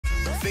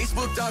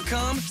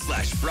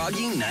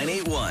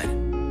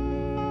Facebook.com/Froggy981.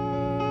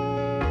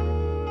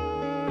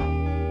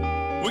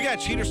 We got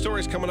cheater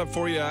stories coming up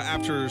for you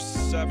after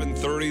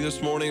 7:30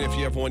 this morning. If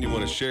you have one you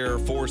want to share,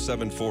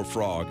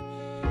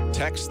 474-FROG.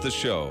 Text the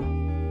show.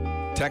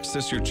 Text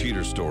us your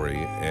cheater story,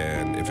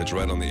 and if it's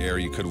read on the air,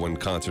 you could win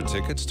concert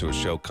tickets to a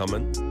show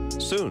coming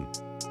soon.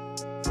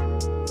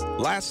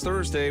 Last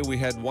Thursday, we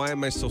had Why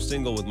Am I Still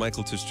Single with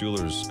Michael Tisch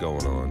Jewelers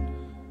going on.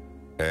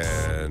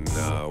 And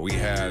we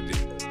had,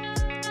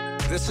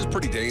 this is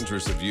pretty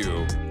dangerous of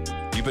you.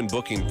 You've been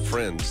booking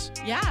friends.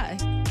 Yeah.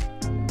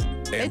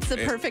 It's the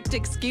perfect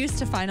excuse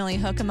to finally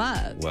hook them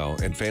up. Well,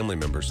 and family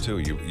members, too.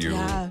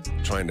 You're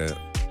trying to,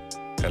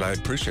 and I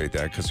appreciate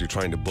that because you're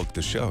trying to book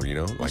the show, you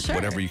know? Like,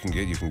 whatever you can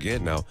get, you can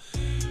get. Now,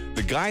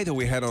 the guy that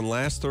we had on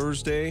last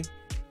Thursday,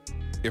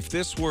 if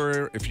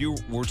you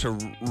were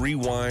to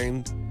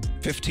rewind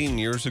 15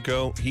 years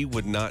ago, he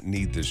would not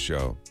need this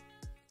show.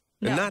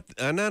 No.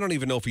 And I don't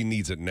even know if he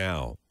needs it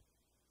now.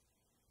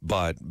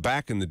 But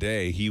back in the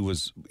day, he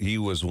was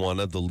one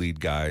of the lead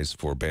guys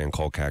for a band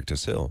called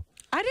Cactus Hill.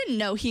 I didn't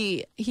know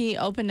he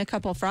opened a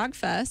couple Frog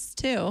Fests,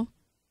 too.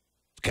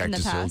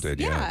 Cactus Hill did,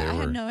 yeah. I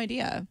had no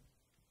idea.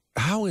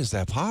 How is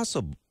that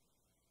possible?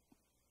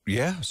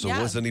 Yeah, so it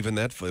wasn't even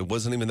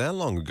that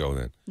long ago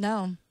then.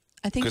 No.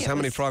 I think because how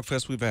many Frog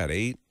Fests we've had?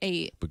 8?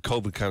 8. But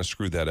COVID kind of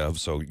screwed that up,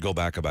 so go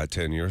back about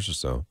 10 years or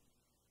so.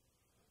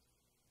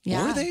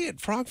 Yeah. Were they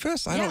at Frog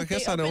Fest? I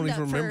guess I don't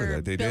even remember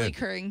that. They Billy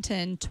did.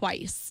 Currington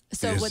twice.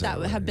 So would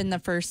that have been the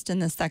first and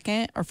the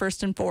second, or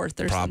first and fourth,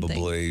 or something?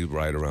 Probably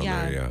right around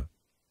there, yeah.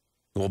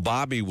 Well,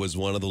 Bobby was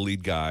one of the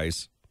lead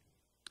guys,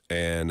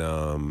 and,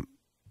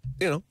 he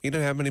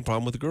didn't have any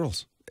problem with the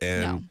girls.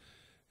 And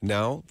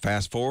now,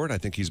 fast forward, I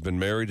think he's been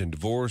married and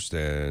divorced,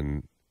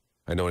 and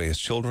I know he has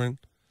children.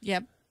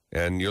 Yep.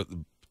 And your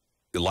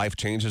life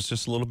changes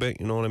just a little bit,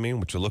 you know what I mean?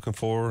 What you're looking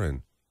for.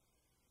 And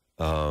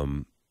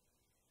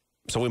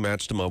so we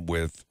matched him up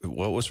with,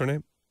 what was her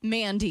name?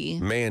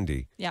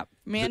 Mandy. Yep.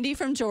 Mandy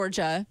from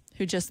Georgia,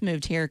 who just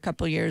moved here a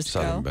couple years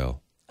ago. Southern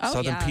Belle. Oh,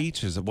 Southern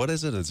Peach, what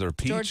is it? Is there a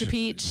peach? Georgia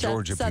Peach,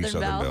 Georgia Southern Peach,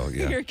 Southern Belle.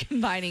 Yeah. You're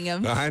combining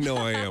them. I know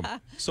I am.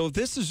 So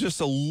this is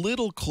just a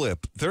little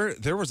clip.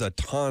 There was a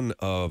ton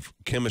of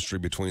chemistry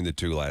between the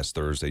two last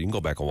Thursday. You can go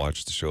back and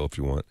watch the show if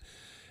you want.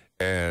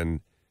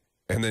 And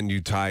then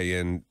you tie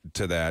in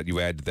to that,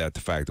 you add to that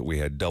the fact that we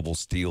had double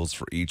steals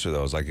for each of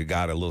those. Like it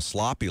got a little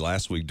sloppy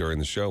last week during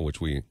the show, which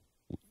we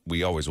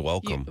always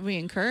welcome. We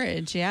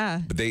encourage,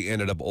 yeah. But they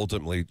ended up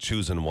ultimately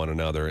choosing one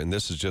another. And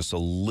this is just a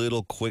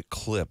little quick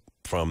clip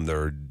from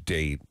their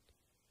date,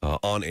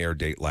 on-air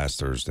date last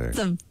Thursday.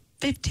 It's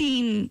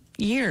 15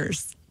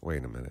 years.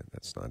 Wait a minute.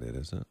 That's not it,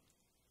 is it?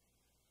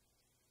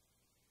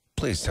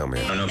 Please tell me.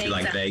 I don't know if you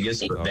like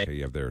Vegas, but okay,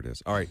 yeah, there it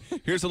is. All right,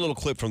 here's a little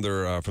clip from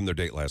their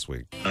date last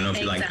week. I don't know if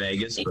you like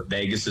Vegas, but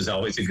Vegas is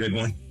always a good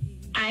one.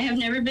 I have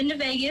never been to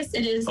Vegas.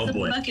 It is the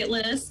bucket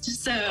list,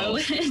 so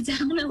it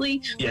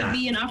definitely would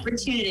be an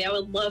opportunity. I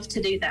would love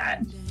to do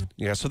that.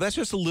 Yeah, so that's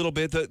just a little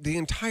bit. The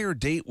entire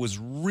date was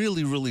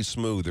really, really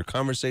smooth. Their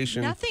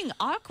conversation. Nothing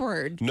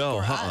awkward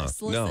for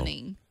us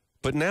listening. No.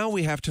 But now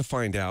we have to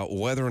find out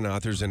whether or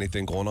not there's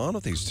anything going on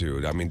with these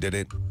two. I mean, did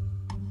it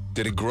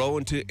grow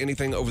into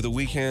anything over the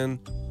weekend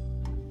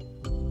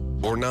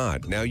or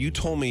not? Now, you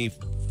told me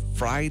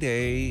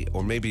Friday,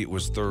 or maybe it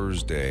was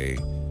Thursday.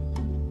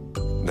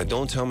 Now,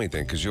 don't tell me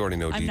anything because you already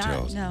know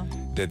details. No.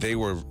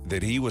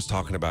 That he was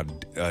talking about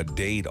a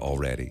date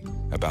already,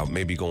 about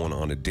maybe going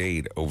on a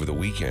date over the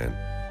weekend.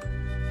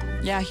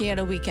 Yeah, he had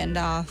a weekend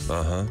off.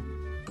 Uh-huh.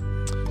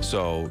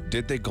 So,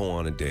 did they go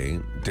on a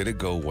date? Did it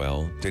go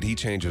well? Did he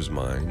change his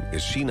mind?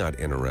 Is she not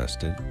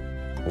interested?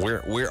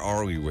 Where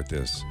are we with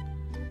this?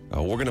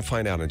 We're going to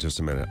find out in just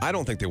a minute. I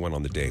don't think they went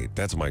on the date.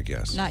 That's my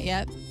guess. Not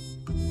yet.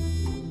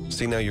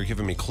 See, now you're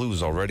giving me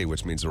clues already,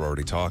 which means they're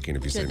already talking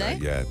if you say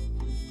not yet.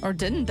 Or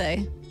didn't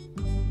they?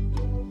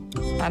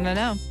 I don't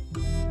know.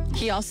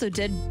 He also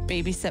did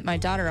babysit my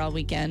daughter all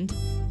weekend.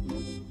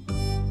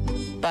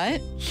 But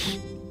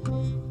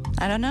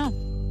I don't know.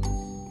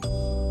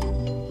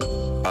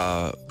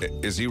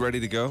 Is he ready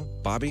to go,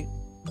 Bobby?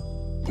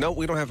 No,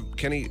 we don't have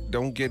Kenny.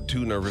 Don't get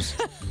too nervous.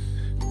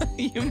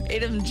 You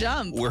made him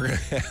jump. We're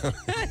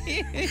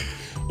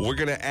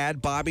gonna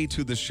add Bobby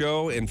to the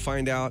show and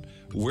find out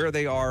where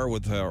they are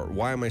with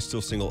Why Am I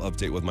Still Single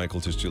update with Michael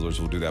Tisch Jewelers.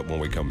 We'll do that when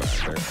we come back.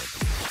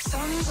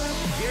 Sun's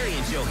up. Gary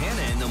and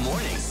Johanna in the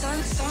morning.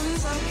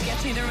 Sun's up.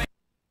 Gets me the right.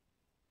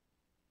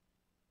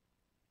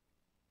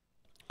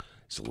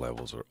 These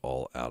levels are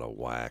all out of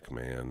whack,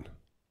 man.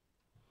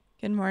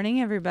 Good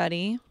morning,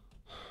 everybody.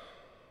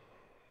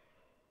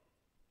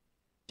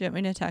 Do you want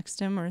me to text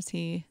him, or is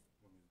he?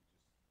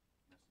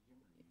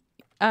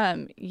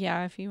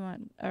 Yeah, if you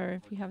want,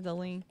 or if you have the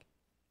link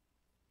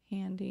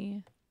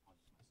handy.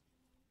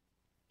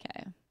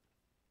 Okay.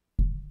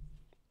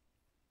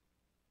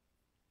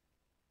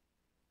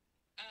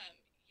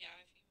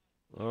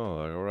 Oh,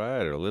 all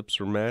right. Our lips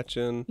are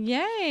matching.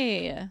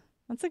 Yay.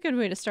 That's a good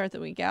way to start the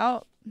week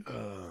out.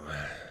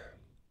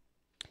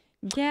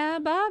 Yeah,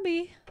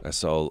 Bobby. I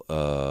saw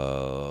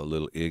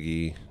little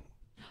Iggy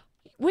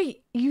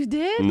Wait, you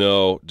did?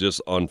 No, just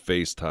on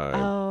FaceTime.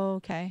 Oh,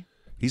 okay.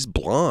 He's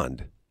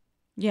blonde.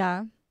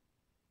 Yeah.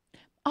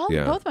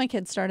 Both my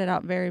kids started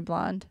out very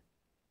blonde.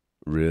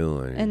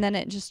 Really? And then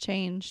it just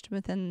changed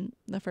within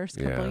the first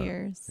couple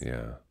years.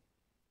 Yeah.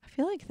 I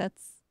feel like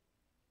that's...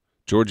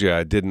 Georgia,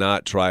 I did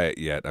not try it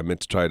yet. I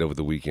meant to try it over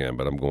the weekend,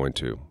 but I'm going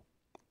to.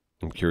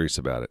 I'm curious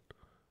about it.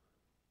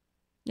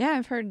 Yeah,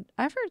 I've heard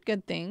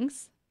good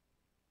things.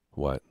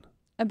 What?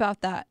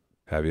 About that.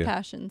 Have you?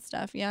 Passion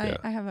stuff. Yeah.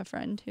 I have a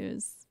friend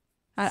who's...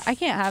 I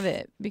can't have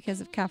it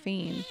because of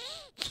caffeine.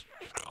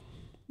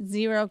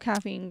 0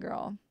 caffeine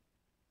girl.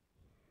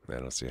 I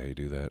don't see how you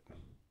do that.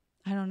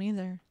 I don't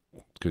either.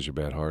 Because your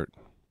bad heart?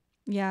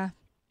 Yeah.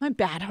 My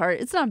bad heart.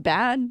 It's not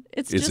bad.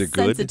 It's Is just it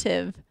good?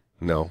 sensitive.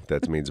 No,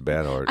 that means a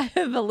bad heart. I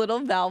have a little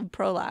valve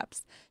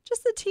prolapse.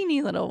 Just a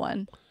teeny little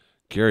one.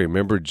 Gary,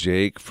 remember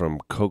Jake from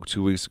Coke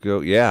 2 weeks ago?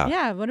 Yeah.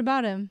 Yeah, what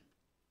about him?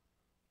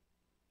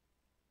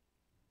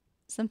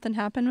 Something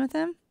happened with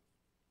him?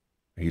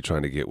 He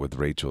trying to get with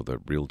Rachel, the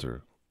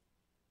realtor.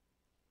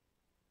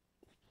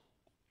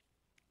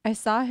 I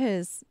saw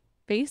his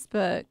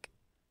Facebook.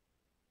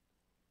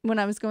 When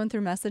I was going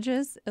through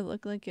messages, it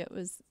looked like it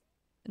was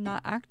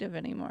not active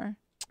anymore.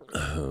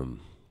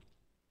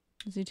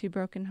 Is he too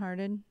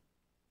brokenhearted?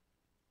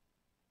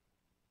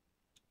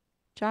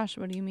 Josh,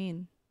 what do you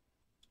mean?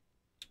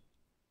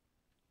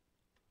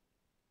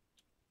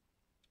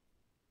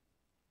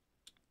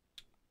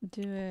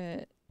 Do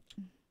it.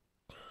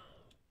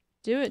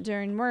 Do it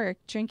during work.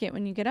 Drink it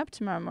when you get up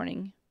tomorrow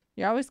morning.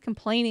 You're always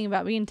complaining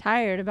about being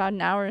tired about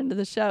an hour into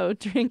the show.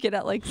 Drink it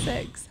at like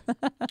 6.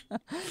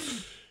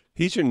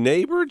 He's your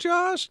neighbor,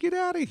 Josh? Get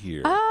out of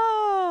here.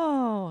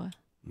 Oh.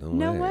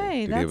 No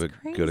way. Did That's he have a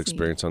crazy. good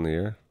experience on the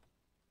air?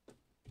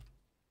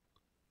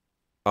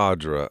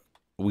 Audra,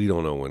 we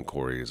don't know when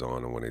Corey is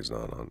on and when he's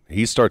not on.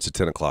 He starts at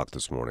 10 o'clock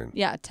this morning.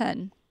 Yeah,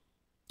 10.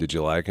 Did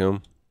you like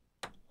him?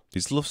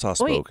 He's a little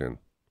soft-spoken.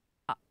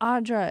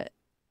 Audra.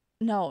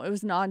 No, it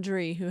was an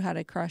Audrey who had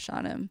a crush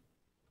on him.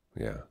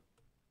 Yeah.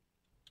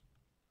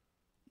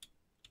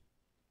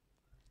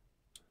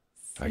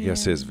 I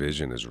guess his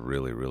vision is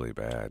really, really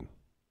bad.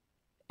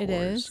 It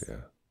is? Yeah.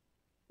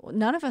 Well,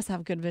 none of us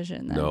have good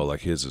vision, then. No,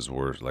 like his is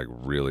worse. Like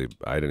really,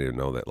 I didn't even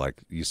know that.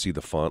 Like you see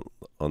the font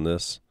on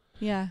this?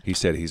 Yeah. He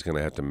said he's going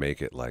to have to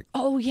make it like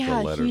the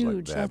letters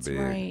huge. Like that That's big.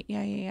 Right.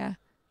 Yeah.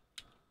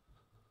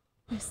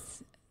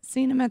 I've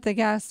seen him at the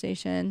gas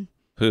station.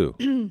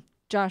 Who?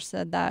 Josh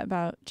said that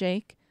about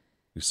Jake.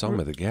 You saw him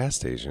at the gas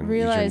station.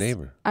 Realized He's your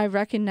neighbor. I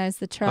recognized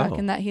the truck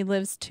and that he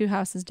lives 2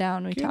 houses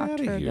down. We talked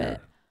for a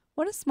bit.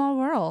 What a small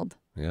world.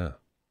 Yeah.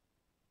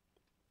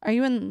 Are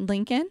you in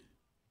Lincoln?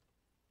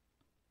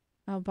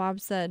 Oh, Bob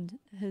said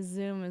his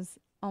Zoom is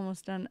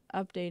almost done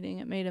updating.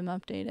 It made him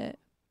update it.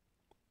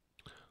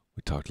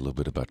 We talked a little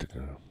bit about the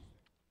girl.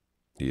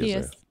 He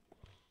is there.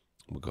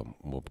 We'll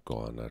go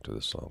on after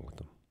the song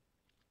with him.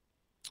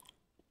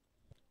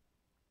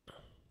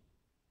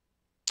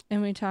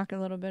 And we talk a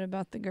little bit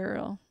about the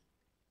girl.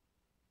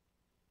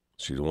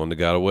 She's the one that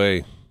got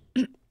away.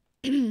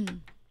 Yeah,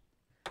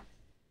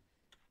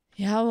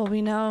 well,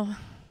 we know.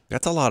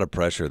 That's a lot of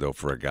pressure, though,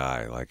 for a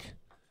guy. Like,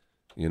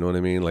 you know what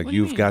I mean? Like, What do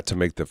you you've mean? got to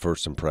make the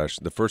first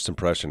impression. The first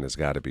impression has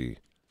got to be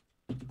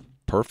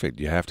perfect.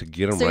 You have to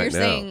get them So right you're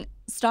now. saying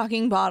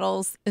stocking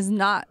bottles is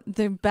not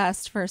the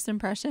best first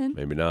impression?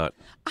 Maybe not.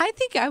 I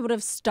think I would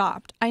have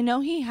stopped. I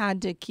know he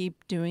had to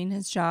keep doing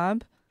his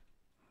job,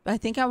 but I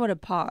think I would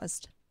have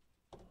paused.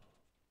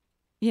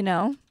 You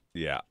know?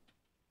 Yeah.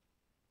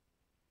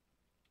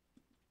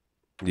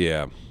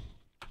 Yeah.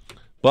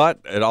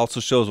 But it also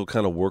shows what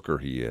kind of worker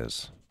he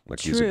is.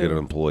 Like, he's a good True.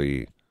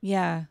 employee.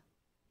 Yeah.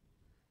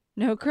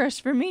 No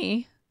crush for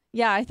me.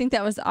 Yeah, I think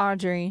that was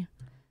Audrey.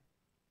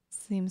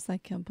 Seems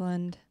like he'll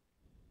blend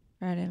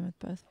right in with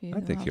both of you.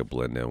 I think he'll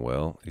blend in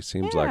well. He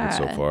seems like it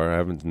so far. I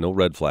haven't, no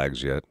red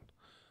flags yet.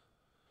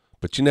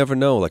 But you never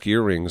know. Like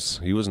earrings,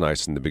 he was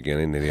nice in the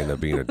beginning, then he ended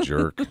up being a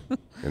jerk.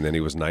 And then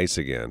he was nice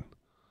again.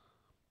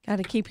 Got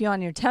to keep you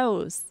on your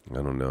toes. I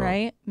don't know.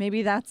 Right?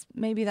 Maybe that's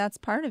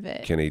part of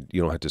it. Kenny,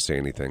 you don't have to say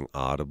anything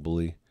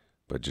audibly,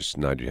 but just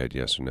nod your head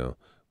yes or no.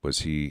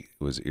 Was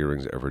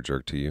earrings ever a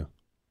jerk to you?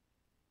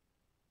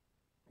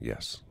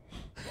 Yes.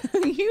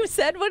 You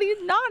said what he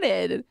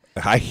nodded.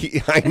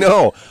 I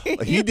know.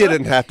 He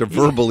didn't have to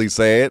verbally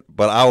say it,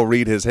 but I'll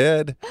read his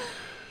head.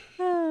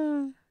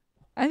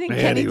 I think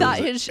Man, Kenny he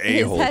thought was his an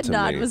a-hole head to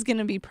nod me. was going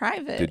to be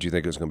private. Did you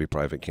think it was going to be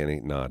private,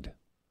 Kenny? Nod.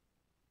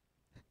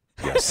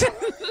 Yes.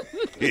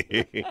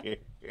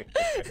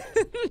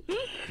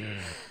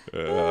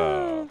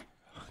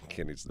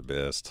 Kenny's the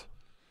best.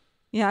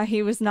 Yeah,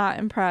 he was not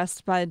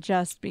impressed by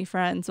Just Be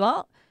Friends.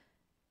 Well,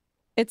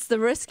 it's the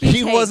risk you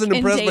take. He wasn't in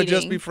impressed by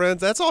Just dating. Be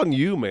Friends. That's on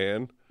you,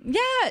 man.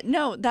 Yeah,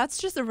 no, that's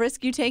just a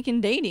risk you take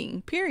in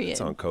dating, period. It's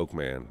on Coke,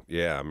 man.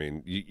 Yeah, I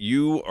mean,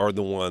 you are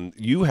the one.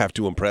 You have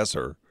to impress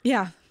her.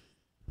 Yeah,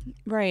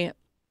 right.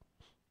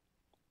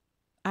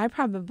 I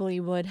probably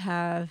would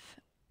have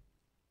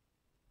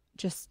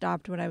just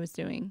stopped what I was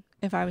doing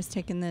if I was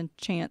taking the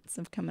chance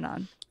of coming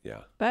on.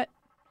 Yeah. But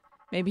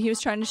Maybe he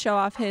was trying to show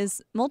off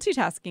his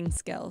multitasking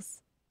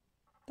skills.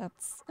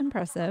 That's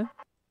impressive.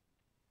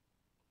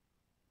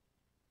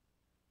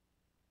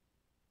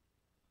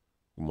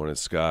 Good morning,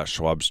 Scott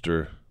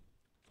Schwabster.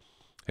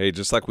 Hey,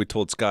 just like we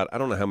told Scott, I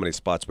don't know how many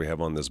spots we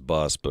have on this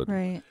bus, but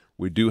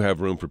we do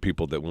have room for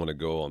people that want to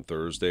go on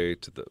Thursday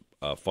to the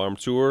farm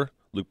tour,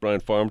 Luke Bryan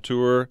farm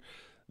tour,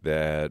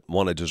 that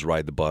want to just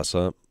ride the bus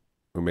up.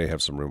 We may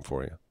have some room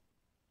for you.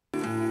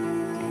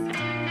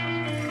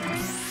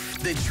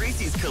 The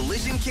Tracy's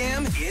Collision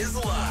Cam is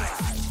live.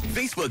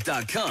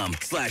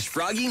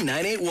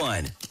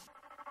 Facebook.com/Froggy981.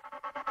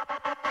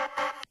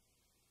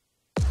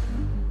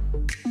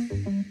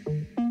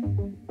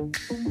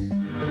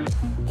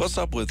 What's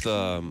up with,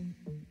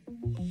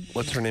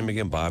 what's her name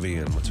again? Bobby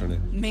and what's her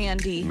name?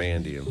 Mandy.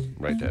 Mandy.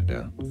 Write that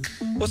down.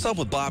 What's up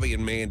with Bobby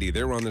and Mandy?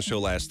 They were on the show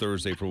last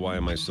Thursday for Why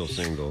Am I Still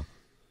Single?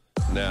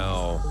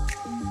 Now,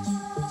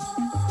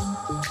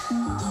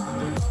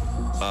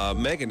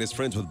 Megan is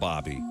friends with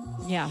Bobby.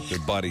 Yeah. They're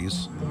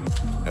buddies.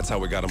 That's how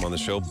we got him on the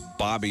show.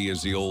 Bobby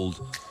is the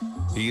old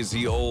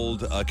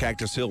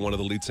Cactus Hill, one of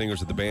the lead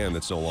singers of the band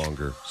that's no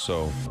longer.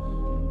 So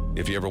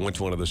if you ever went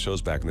to one of the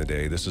shows back in the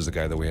day, this is the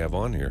guy that we have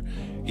on here.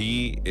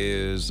 He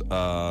is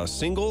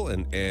single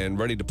and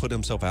ready to put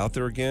himself out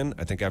there again.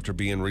 I think after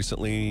being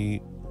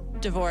recently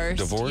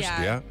divorced.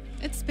 Yeah.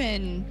 It's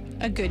been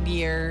a good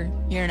year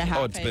and a half.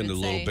 Oh, it's been a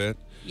little bit.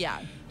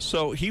 Yeah.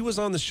 So he was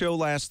on the show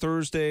last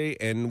Thursday,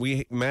 and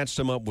we matched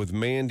him up with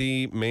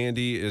Mandy.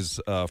 Mandy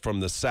is from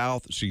the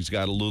South. She's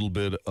got a little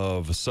bit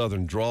of a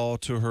Southern drawl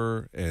to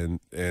her, and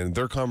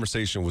their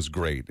conversation was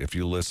great if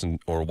you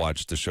listened or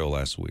watched the show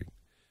last week.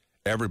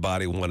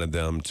 Everybody wanted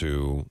them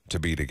to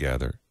be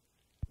together.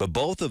 But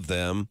both of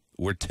them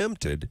were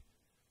tempted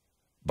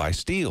by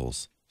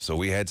steals. So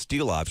we had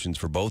steal options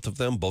for both of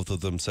them. Both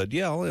of them said,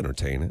 yeah, I'll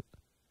entertain it.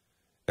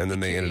 And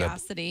then they ended up...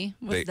 Curiosity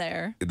was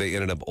there. They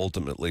ended up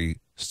ultimately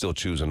still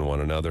choosing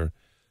one another.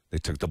 They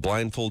took the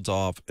blindfolds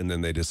off, and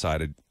then they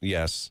decided,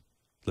 yes,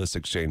 let's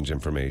exchange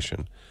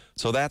information.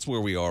 So that's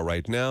where we are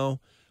right now.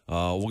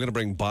 We're going to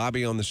bring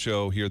Bobby on the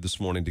show here this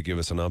morning to give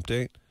us an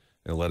update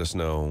and let us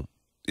know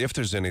if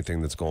there's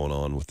anything that's going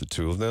on with the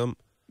two of them.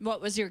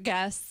 What was your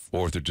guess?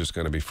 Or if they're just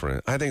going to be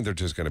friends. I think they're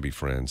just going to be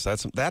friends.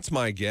 That's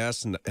my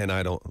guess, and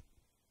I don't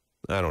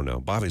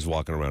know. Bobby's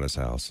walking around his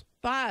house.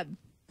 Bob.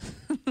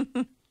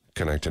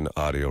 Connecting to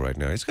audio right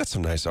now. He's got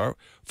some nice art.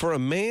 For a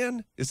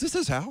man, is this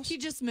his house? He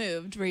just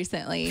moved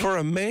recently. For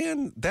a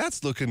man,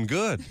 that's looking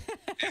good.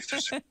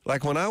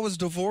 Like when I was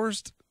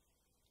divorced,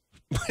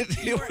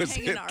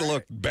 it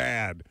looked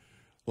bad.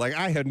 Like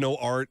I had no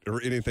art or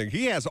anything.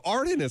 He has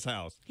art in his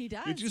house. He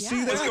does. Did you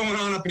see that? What's going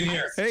on up in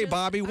here? Hey,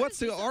 Bobby, what's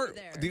the art?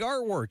 The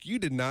artwork. You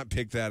did not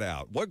pick that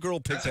out. What girl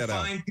picked that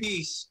out? That's a fine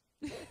piece.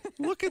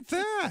 Look at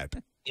that.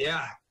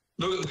 Yeah.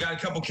 Look, we got a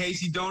couple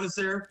Casey donuts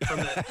there from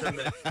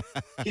the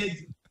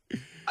kids.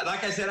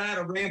 Like I said, I had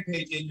a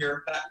rampage in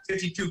here.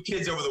 52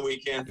 kids over the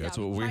weekend. That's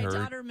what we heard. My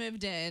daughter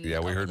moved in. Yeah,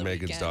 we heard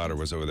Megan's daughter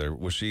was over there.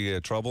 Was she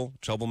a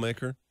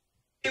troublemaker?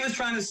 He was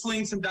trying to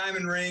sling some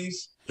diamond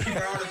rings. She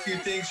borrowed a few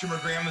things from her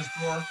grandma's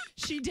drawer.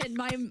 She did.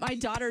 My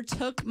daughter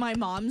took my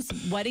mom's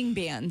wedding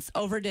bands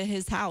over to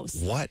his house.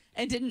 What?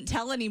 And didn't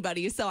tell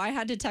anybody. So I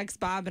had to text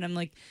Bob, and I'm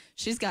like,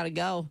 she's got to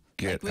go.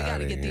 We got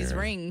to get these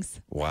rings.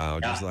 Wow,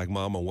 just like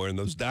Mama wearing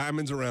those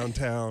diamonds around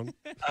town.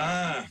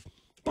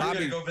 We're going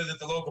to go visit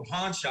the local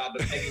pawn shop,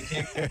 but maybe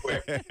came too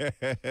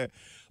quick.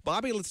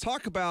 Bobby, let's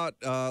talk about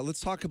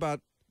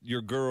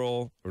your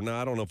girl, or no,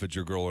 I don't know if it's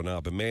your girl or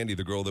not, but Mandy,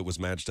 the girl that was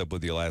matched up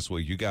with you last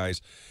week. You guys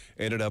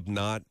ended up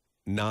not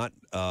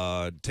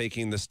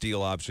taking the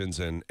steal options,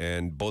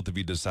 and both of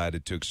you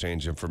decided to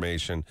exchange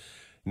information.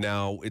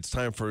 Now, it's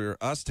time for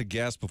us to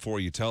guess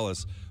before you tell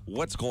us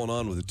what's going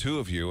on with the two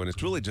of you, and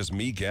it's really just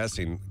me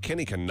guessing.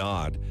 Kenny can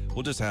nod.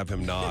 We'll just have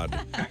him nod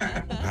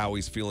how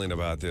he's feeling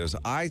about this.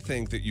 I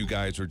think that you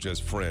guys are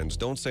just friends.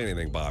 Don't say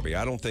anything, Bobby.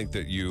 I don't even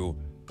think you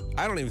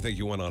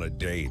went on a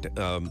date.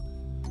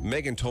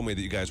 Megan told me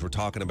that you guys were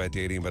talking about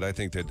dating, but I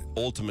think that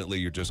ultimately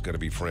you're just going to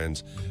be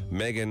friends.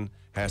 Megan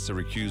has to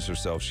recuse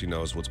herself. She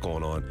knows what's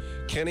going on.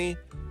 Kenny,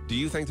 do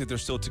you think that they're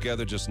still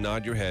together? Just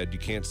nod your head. You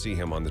can't see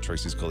him on the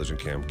Tracy's Collision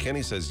Cam.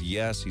 Kenny says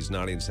yes. He's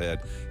nodding his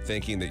head,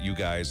 thinking that you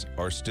guys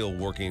are still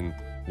working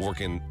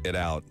it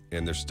out,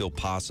 and there's still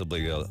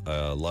possibly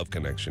a love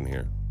connection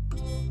here.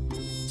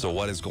 So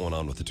what is going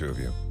on with the two of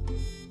you?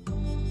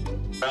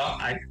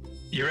 Well,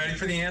 you ready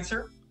for the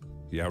answer?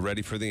 Yeah,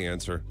 ready for the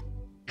answer.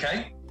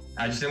 Okay.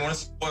 I just didn't want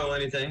to spoil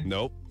anything.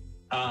 Nope.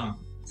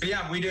 So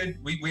yeah, we did.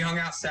 We hung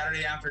out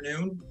Saturday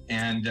afternoon,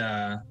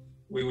 and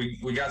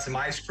we got some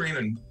ice cream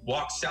and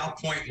walked South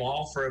Point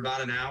Mall for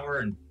about an hour.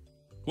 And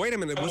wait a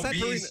minute, was that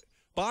during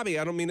Bobby?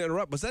 I don't mean to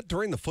interrupt. Was that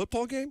during the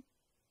football game?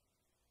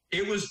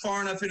 It was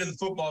far enough into the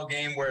football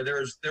game where there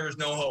was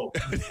no hope.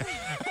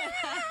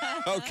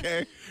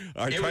 Okay.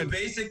 It was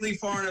basically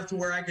far enough to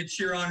where I could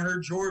cheer on her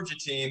Georgia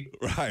team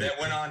that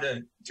went on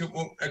to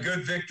a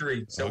good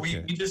victory. So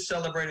we just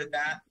celebrated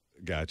that.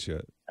 Gotcha.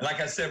 And like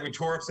I said, we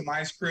tore up some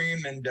ice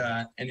cream and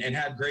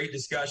had great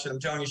discussion. I'm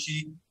telling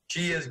you,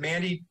 she is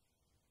Mandy.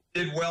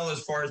 did well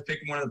as far as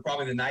picking one of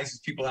probably the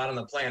nicest people out on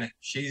the planet.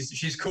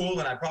 She's cool,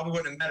 and I probably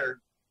wouldn't have met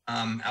her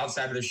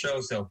outside of the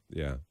show. So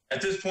yeah,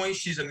 at this point,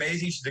 she's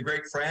amazing. She's a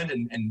great friend,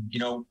 and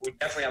we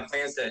definitely have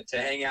plans to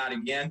hang out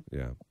again.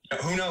 Yeah.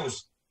 Who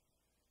knows?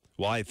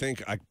 Well, I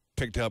think I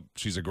picked up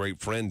she's a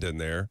great friend in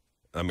there.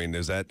 I mean,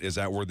 is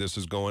that where this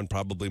is going?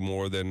 Probably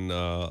more than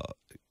a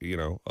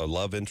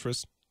love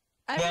interest.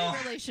 Every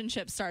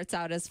relationship starts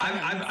out as friends.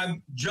 I've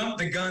jumped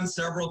the gun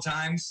several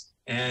times,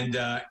 and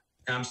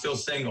I'm still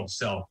single.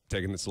 So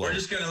taking it slow. We're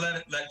just gonna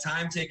let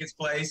time take its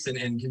place and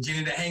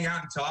continue to hang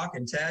out and talk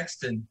and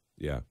text. And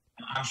yeah,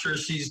 I'm sure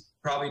she's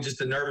probably just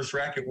a nervous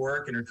wreck at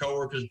work, and her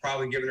coworkers are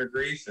probably giving her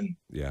grief. And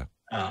yeah,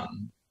 I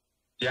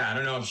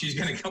don't know if she's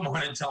gonna come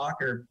on and talk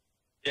or.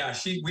 Yeah,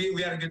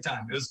 we had a good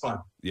time. It was fun.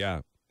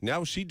 Yeah.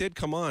 Now, she did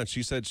come on.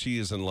 She said she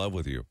is in love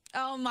with you.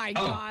 Oh, my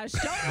gosh.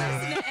 Don't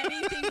listen to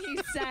anything he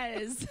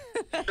says.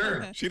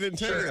 Sure. She didn't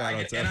tell you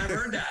that. And I've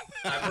heard that.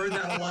 I've heard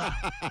that a lot.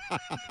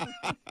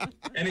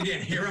 And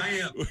again, here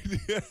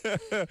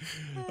I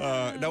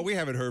am. No, we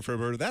haven't heard from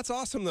her. That's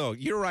awesome, though.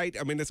 You're right.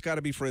 I mean, it's got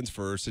to be friends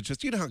first. It's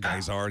just, you know how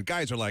guys are.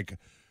 Guys are like,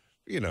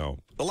 a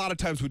lot of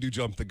times we do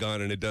jump the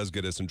gun, and it does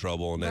get us in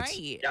trouble. And that's,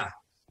 right. Yeah.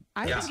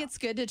 I think it's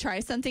good to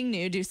try something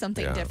new, do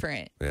something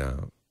different. Yeah.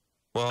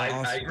 Well,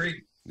 I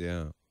agree.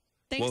 Yeah.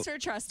 Thanks for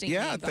trusting me,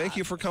 Yeah, Bob. thank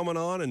you for coming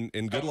on,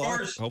 and good luck.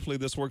 Course. Hopefully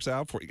this works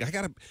out for you.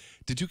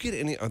 Did you get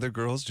any other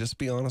girls? Just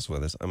be honest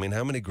with us. I mean,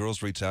 how many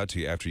girls reached out to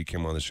you after you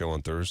came on the show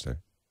on Thursday?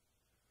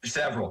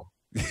 Several.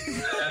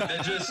 They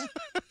just,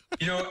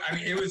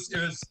 it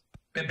was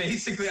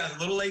basically I was a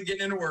little late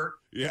getting into work.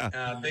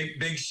 Yeah.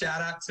 Big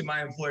shout out to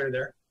my employer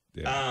there.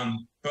 Yeah.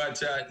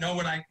 No,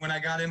 when I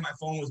got in, my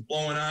phone was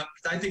blowing up.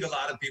 I think a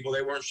lot of people,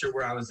 they weren't sure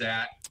where I was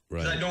at.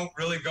 Right. I don't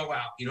really go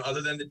out,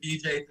 other than the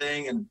DJ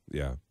thing. And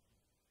yeah.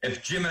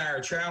 If Jim and I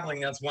are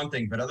traveling, that's one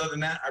thing. But other than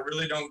that, I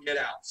really don't get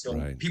out.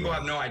 So people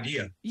have no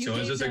idea. So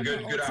it's just a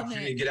good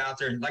opportunity to get out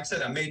there. And like I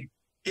said,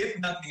 if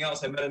nothing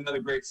else, I met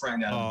another great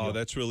friend out of the deal.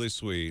 That's really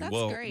sweet. That's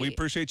well, great. We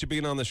appreciate you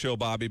being on the show,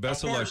 Bobby.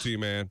 Best of luck to you,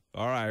 man.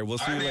 All right. We'll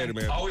see you later,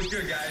 man. Always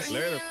good, guys.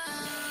 Later.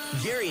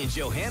 Gary and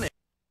Johanna.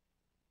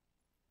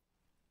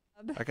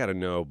 I got to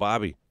know,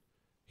 Bobby.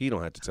 He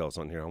don't have to tell us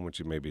on here. I want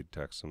you maybe to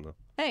text him, though.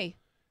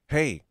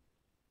 Hey,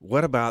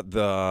 what about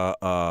the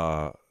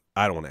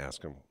I don't want to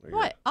ask him.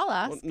 What? I'll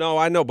ask. Well, no,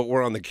 I know, but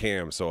we're on the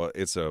cam, so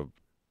it's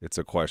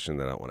a question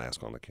that I want to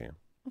ask on the cam.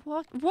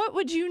 What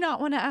would you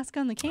not want to ask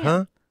on the cam?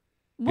 Huh?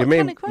 What it may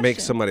kind of question? make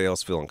somebody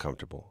else feel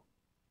uncomfortable.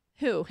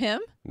 Who?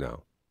 Him?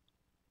 No.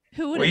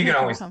 Who would you make can you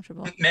always,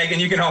 uncomfortable? Megan,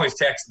 you can always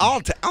text me.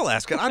 I'll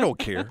ask it. I don't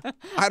care.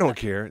 I don't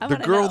care. The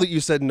wanna girl know. that you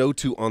said no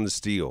to on the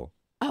steal.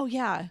 Oh,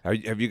 yeah.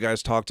 Have you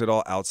guys talked at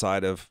all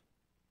outside of,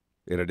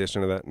 in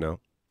addition to that? No?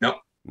 Nope.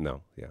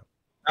 No, yeah.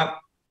 Nope.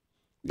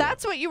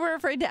 That's what you were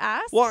afraid to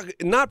ask? Well,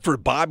 not for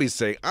Bobby's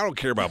sake. I don't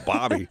care about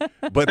Bobby.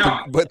 But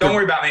don't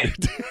worry about me.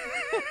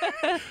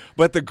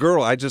 But the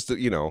girl, I just,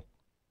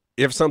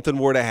 if something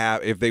were to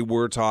happen, if they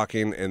were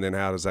talking, and then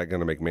how is that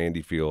going to make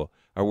Mandy feel?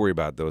 I worry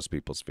about those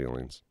people's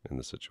feelings in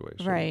the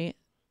situation. Right.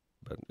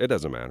 But it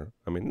doesn't matter.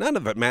 I mean, none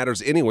of it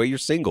matters anyway. You're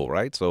single,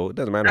 right? So it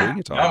doesn't matter who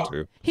you talk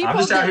to. I'm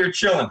just out here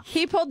chilling.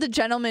 He pulled the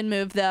gentleman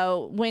move,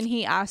 though. When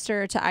he asked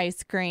her to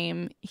ice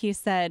cream, he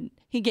said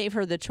he gave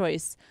her the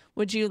choice.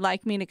 Would you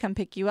like me to come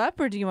pick you up,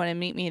 or do you want to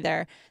meet me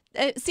there?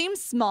 It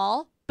seems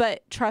small,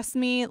 but trust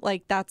me,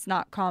 that's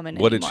not common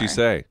What anymore. did she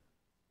say?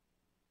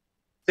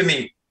 To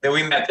me, that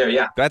we met there,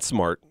 yeah. That's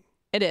smart.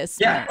 It is.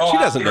 Yeah. Smart. She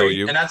doesn't know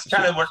you. And that's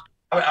kind of what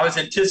I was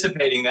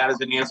anticipating that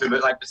as an answer,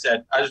 but like I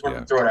said, I just wanted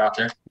to throw it out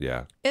there.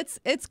 Yeah. It's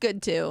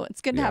good, too.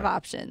 It's good to have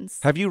options.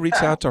 Have you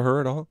reached out to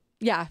her at all?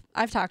 Yeah,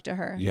 I've talked to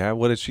her. Yeah,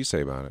 what did she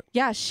say about it?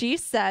 Yeah, she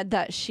said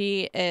that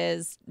she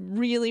is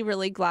really,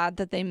 really glad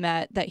that they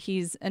met, that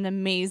he's an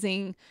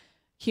amazing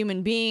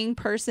human being,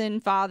 person,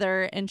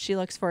 father, and she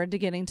looks forward to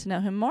getting to know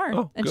him more.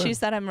 Oh, and good. she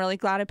said, I'm really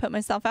glad I put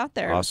myself out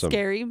there. Awesome. It's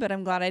scary, but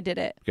I'm glad I did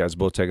it. You guys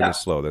both taking it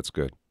slow. That's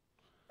good.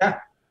 Yeah.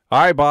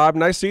 All right, Bob.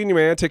 Nice seeing you,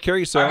 man. Take care of All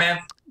yourself. right,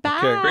 man. Bye.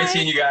 Okay. Great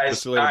seeing you guys. We'll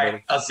see you later, All right.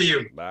 buddy. I'll see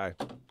you. Bye.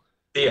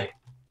 See ya.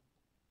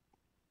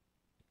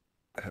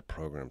 That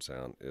program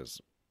sound is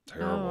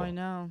terrible. Oh, I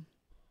know.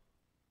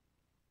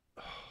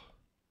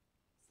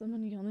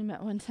 Someone you only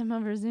met one time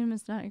over Zoom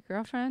is not your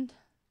girlfriend?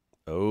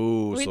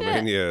 Oh, We did.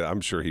 Sylvania,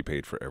 I'm sure he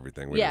paid for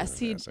everything. We Yes,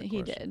 didn't he ask that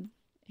did. question.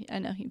 I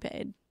know he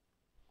paid.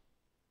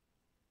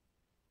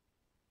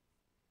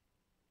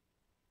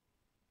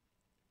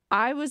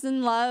 I was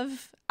in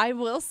love. I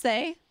will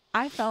say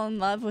I fell in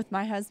love with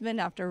my husband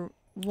after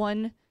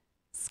one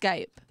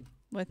Skype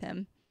with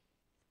him.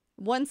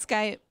 One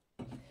Skype.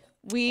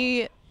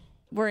 We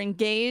were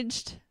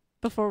engaged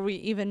before we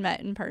even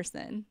met in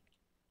person.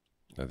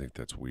 I think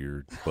that's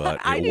weird, but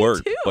I it do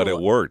worked. too. But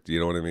it worked. You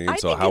know what I mean? I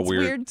So think how it's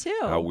weird too.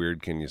 How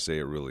weird can you say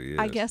it really is?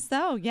 I guess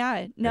so.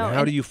 Yeah. No. And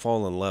how do you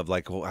fall in love?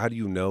 Like, how do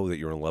you know that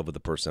you're in love with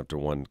the person after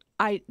one?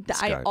 I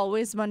Skype?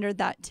 always wondered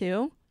that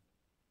too,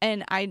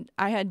 and I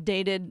had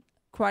dated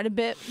quite a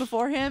bit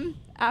before him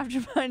after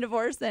my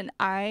divorce, and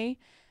it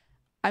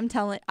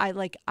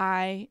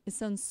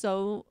sounds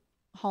so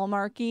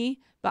hallmarky,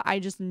 but I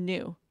just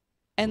knew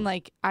And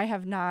like, I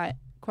have not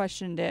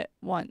questioned it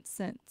once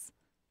since.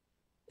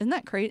 Isn't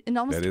that crazy? In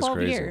almost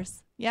 12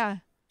 years. Yeah.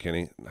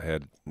 Kenny,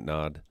 head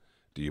nod.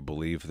 Do you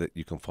believe that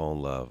you can fall in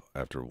love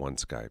after one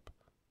Skype?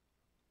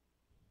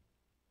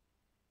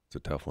 It's a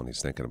tough one.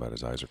 He's thinking about.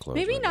 His eyes are closed.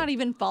 Maybe right not now.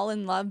 even fall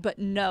in love, but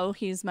no,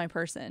 he's my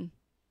person.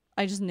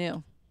 I just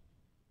knew.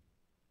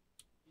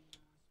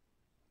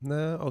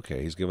 No,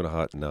 okay. He's giving a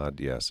hot nod,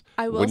 yes.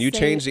 I will when you say,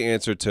 change the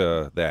answer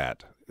to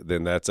that,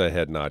 then that's a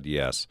head nod,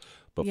 yes.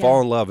 But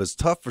fall in love is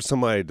tough for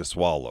somebody to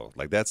swallow.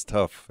 Like, that's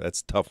tough. That's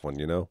a tough one,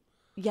 you know?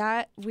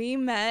 Yeah, we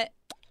met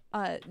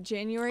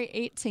January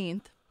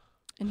 18th,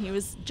 and he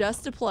was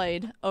just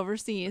deployed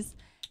overseas,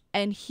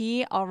 and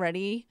he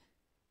already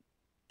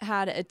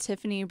had a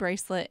Tiffany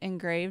bracelet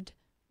engraved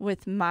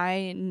with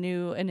my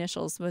new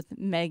initials with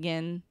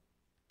Megan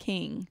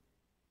King,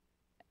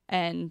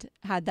 and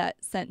had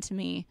that sent to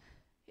me.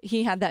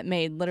 He had that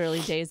made literally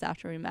days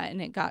after we met, and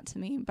it got to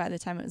me by the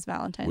time it was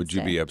Valentine's Day. Would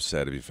you be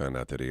upset if you found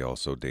out that he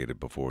also dated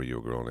before you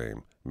a girl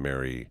named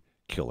Mary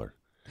Killer?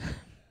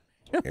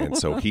 And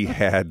so he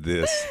had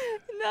this.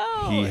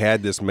 No. He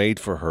had this made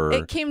for her.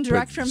 It came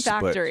direct from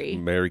factory.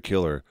 But Mary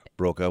Killer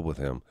broke up with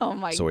him. Oh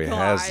my god. So he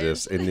has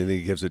this, and then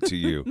he gives it to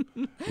you.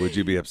 Would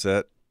you be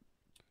upset?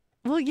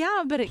 Well,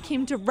 yeah, but it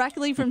came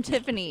directly from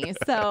Tiffany,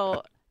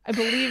 so I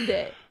believed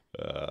it.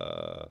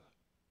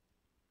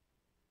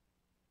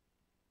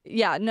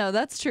 Yeah, no,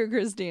 that's true,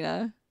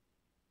 Christina.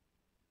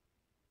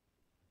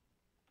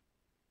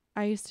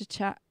 I used to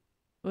chat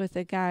with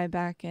a guy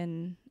back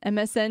in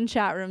MSN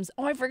chat rooms.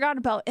 Oh, I forgot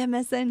about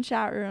MSN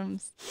chat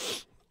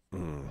rooms.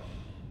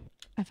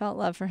 I felt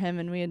love for him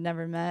and we had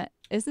never met.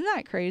 Isn't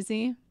that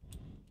crazy?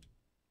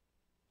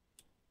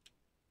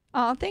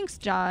 Oh, thanks,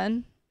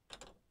 John.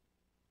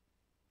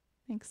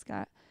 Thanks,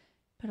 Scott.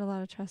 Put a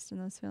lot of trust in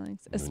those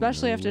feelings,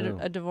 especially after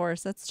a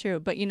divorce. That's true.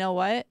 But you know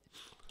what?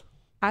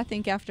 I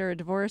think after a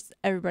divorce,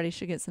 everybody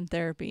should get some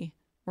therapy,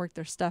 work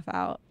their stuff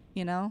out,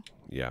 you know?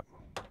 Yeah.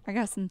 I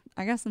got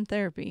some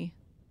therapy.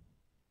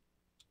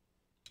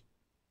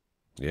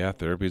 Yeah,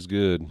 therapy's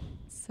good.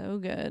 So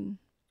good.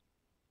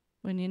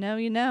 When you know,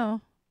 you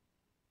know.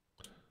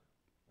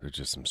 There's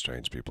just some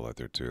strange people out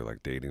there too,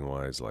 like dating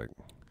wise, like.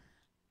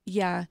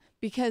 Yeah,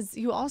 because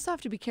you also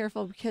have to be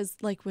careful because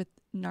like with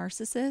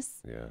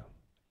narcissists, yeah,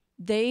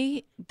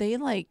 they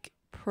like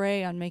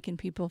prey on making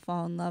people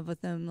fall in love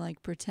with them,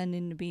 like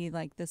pretending to be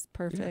like this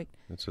perfect.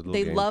 Yeah, that's a little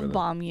they game love for them.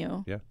 bomb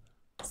you. Yeah.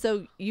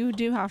 So you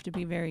do have to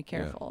be very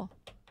careful.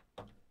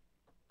 Yeah.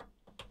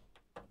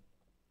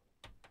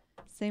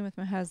 Same with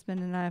my husband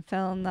and I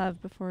fell in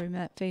love before we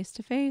met face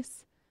to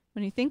face.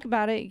 When you think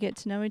about it, you get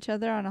to know each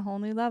other on a whole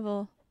new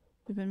level.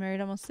 We've been married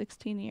almost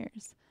 16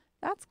 years.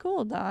 That's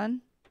cool,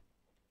 Don.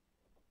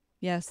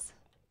 Yes,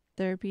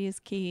 therapy is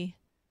key.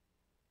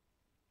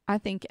 I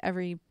think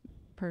every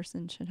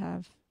person should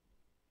have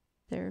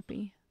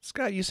therapy.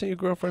 Scott, you sent your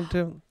girlfriend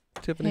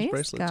Tiffany's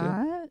bracelet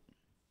Scott. too?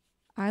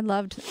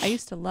 I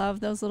used to love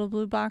those little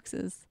blue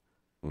boxes.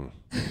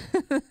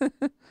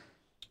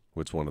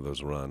 Which one of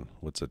those run?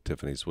 What's a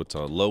Tiffany's? What's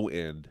a low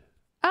end?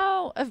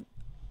 Oh,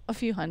 a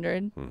few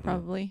hundred,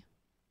 probably.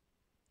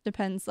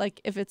 Depends.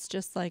 Like if it's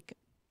just like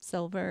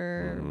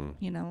silver,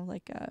 you know,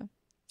 like a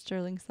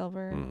sterling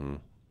silver.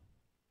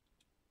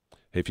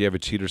 Hey, if you have a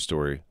cheater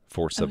story,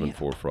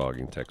 474 Frog,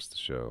 and text the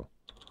show.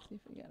 See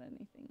if we got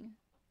anything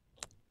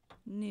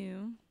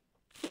new.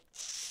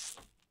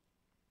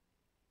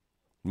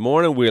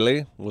 Morning,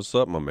 Willie. What's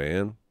up, my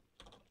man?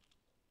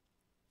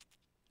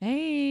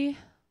 Hey.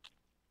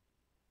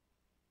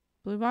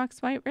 Blue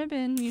box, white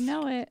ribbon. You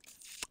know it.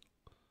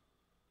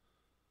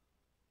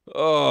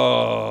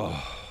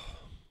 Oh.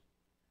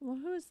 Well,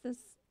 who is this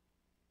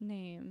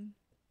name?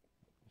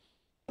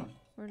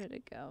 Where did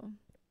it go?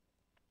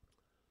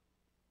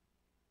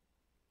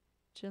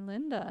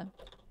 Jalinda.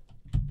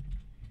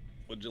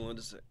 What'd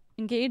Jalinda say?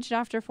 Engaged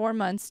after 4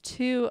 months,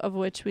 2 of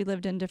which we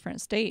lived in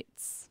different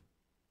states.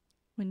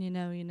 When you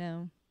know, you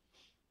know.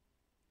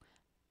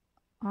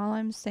 All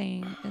I'm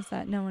saying is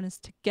that no one is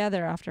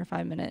together after a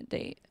 5-minute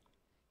date.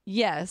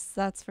 Yes,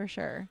 that's for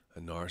sure. A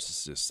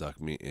narcissist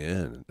sucked me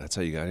in. That's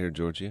how you got here,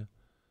 Georgia?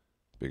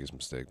 Biggest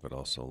mistake, but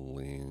also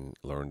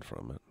learned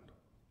from it.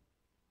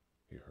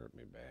 You hurt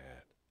me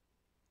bad.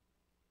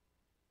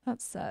 That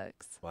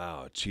sucks.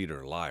 Wow, a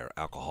cheater, liar,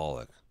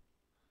 alcoholic.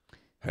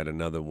 Had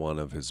another one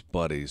of his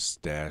buddies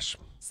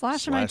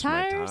slash my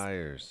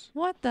tires?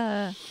 What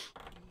the?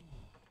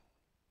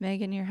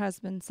 Megan, your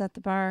husband set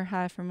the bar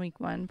high from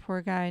week 1.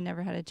 Poor guy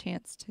never had a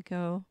chance to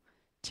go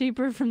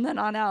cheaper from then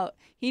on out.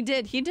 He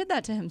did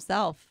that to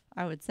himself,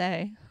 I would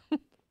say.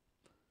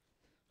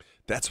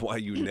 That's why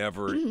you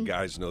never,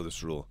 guys know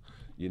this rule.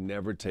 You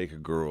never take a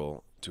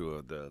girl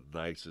to the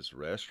nicest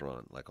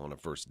restaurant, like on a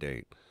first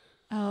date.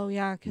 Oh,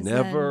 yeah.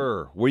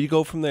 Never. Where you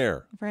go from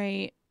there?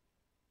 Right.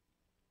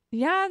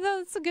 Yeah,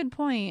 that's a good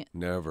point.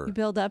 Never. You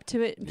build up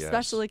to it. Yes.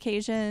 Special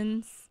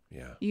occasions.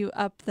 Yeah. You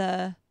up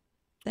the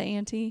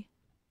ante.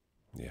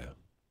 Yeah.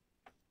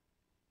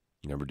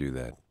 Never do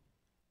that.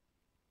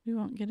 We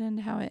won't get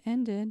into how it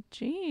ended.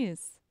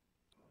 Jeez.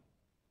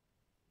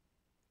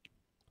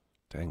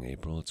 Dang,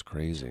 April, it's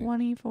crazy.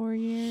 24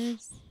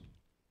 years.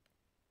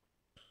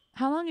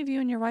 How long have you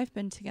and your wife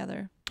been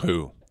together?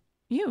 Who?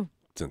 You.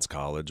 Since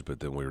college, but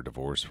then we were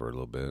divorced for a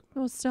little bit.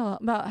 Well, still,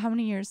 about how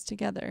many years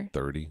together?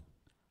 30.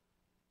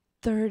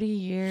 30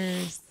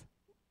 years.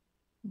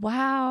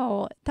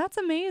 Wow. That's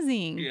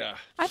amazing. Yeah.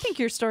 I think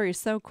your story is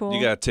so cool.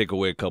 You got to take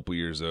away a couple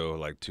years, though,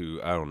 like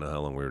I don't know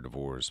how long we were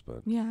divorced,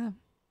 but. Yeah.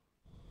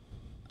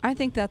 I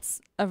think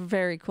that's a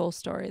very cool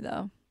story,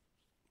 though.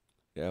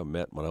 Yeah, I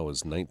met when I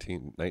was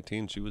 19.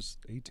 She was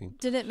 18.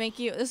 Did it make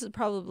you, this is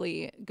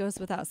probably goes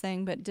without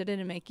saying, but did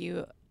it make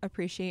you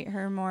appreciate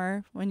her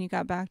more when you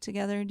got back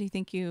together? Do you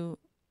think you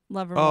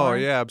love her more? Oh,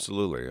 yeah,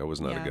 absolutely. I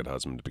was not a good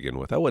husband to begin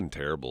with. I wasn't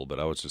terrible,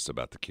 but I was just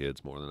about the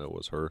kids more than it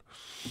was her.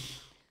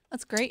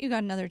 That's great. You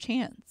got another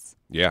chance.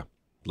 Yeah.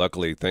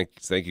 Luckily,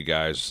 thank you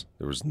guys.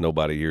 There was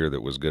nobody here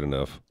that was good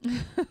enough.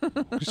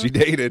 She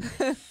dated.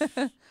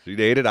 She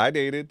dated. I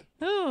dated.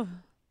 Ooh.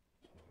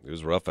 It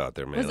was rough out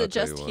there, man. Was it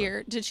just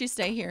here? Did she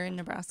stay here in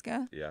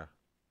Nebraska? Yeah.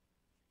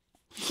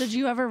 So did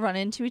you ever run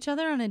into each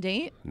other on a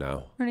date?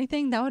 No. Or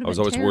anything? That would have been I was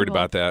always worried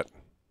about that.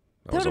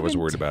 I was always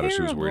worried terrible. about it.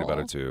 She was worried about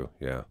it too.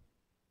 Yeah.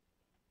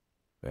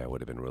 Yeah, it would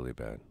have been really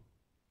bad.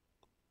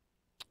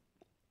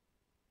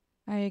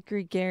 I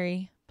agree,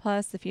 Gary.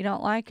 Plus, if you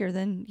don't like her,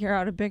 then you're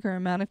out a bigger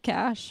amount of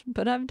cash.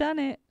 But I've done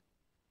it.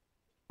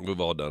 We've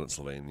all done it,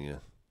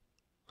 Sylvania.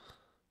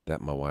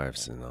 That my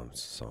wife's in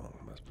song,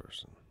 my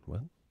person.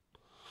 What?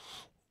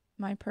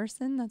 My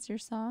person? That's your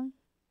song?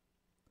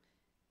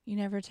 You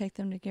never take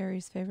them to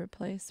Gary's favorite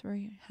place where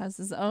he has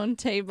his own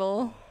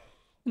table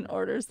and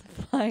orders the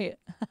flight.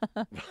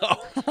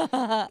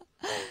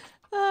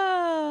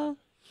 Oh.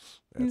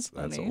 That's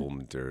old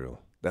material.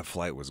 That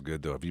flight was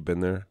good, though. Have you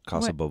been there?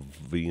 Casa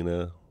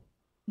Bovina?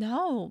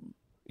 No.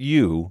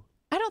 You?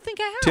 I don't think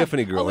I have.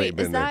 Tiffany girl ain't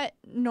been there. Is that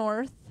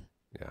north?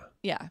 Yeah.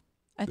 Yeah.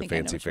 I think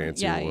fancy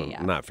one.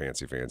 Yeah. Not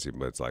fancy,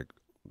 but it's like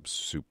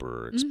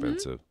super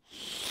expensive.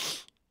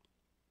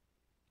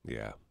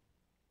 Yeah.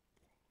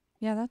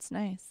 Yeah, that's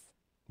nice.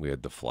 We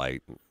had the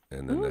flight,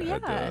 and then they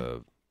had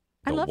the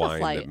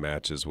wine that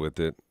matches with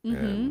it,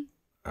 and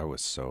I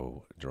was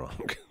so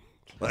drunk.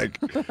 Like,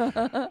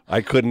 I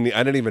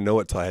didn't even know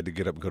it till I had to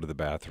get up and go to the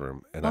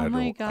bathroom, and I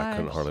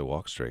couldn't hardly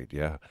walk straight.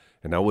 Yeah.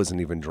 And I wasn't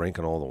even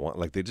drinking all the wine.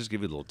 Like, they just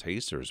give you little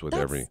tasters with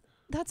every.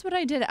 That's what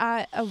I did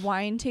at a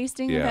wine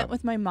tasting event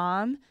with my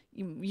mom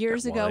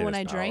years ago when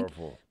I drank.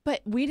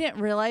 But we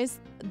didn't realize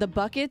the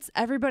buckets,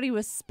 everybody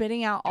was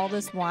spitting out all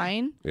this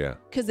wine. Yeah.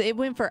 Because it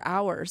went for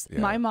hours.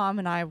 Yeah. My mom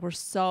and I were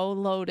so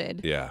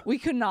loaded. Yeah. We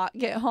could not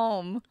get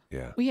home.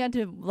 Yeah. We had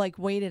to, like,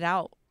 wait it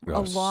out a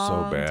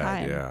long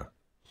time. Yeah.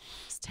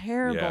 It's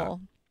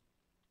terrible.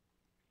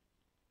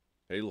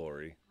 Yeah. Hey,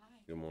 Lori. Hi.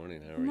 Good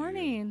morning. How are you? Good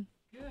morning.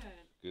 Good.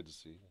 Good to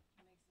see you.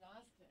 I'm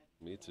exhausted.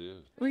 Me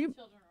too. Were you?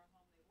 Children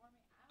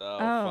are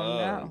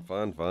home.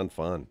 Oh, no.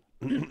 Fun.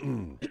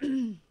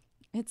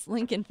 It's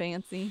Lincoln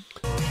fancy.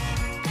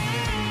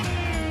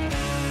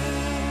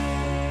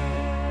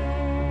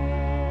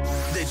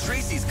 The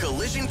Tracy's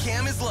Collision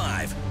Cam is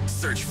live.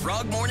 Search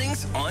Frog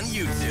Mornings on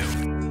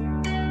YouTube.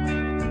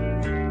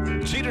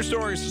 Cheater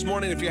stories this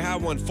morning. If you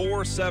have one,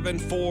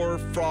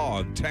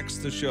 474-FROG.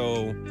 Text the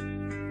show.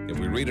 If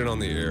we read it on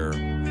the air,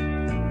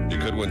 you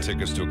could win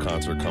tickets to a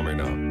concert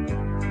coming up.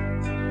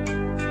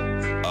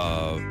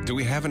 Do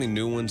we have any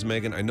new ones,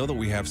 Megan? I know that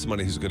we have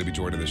somebody who's going to be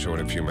joining the show in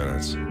a few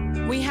minutes.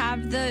 We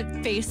have the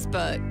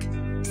Facebook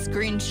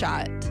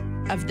screenshot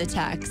of the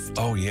text.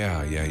 Oh,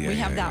 yeah. We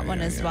have that one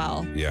as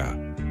well. Yeah.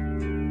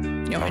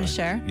 You want me to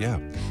share? Yeah.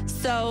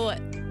 So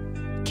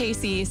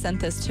Casey sent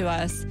this to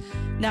us.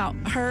 Now,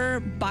 her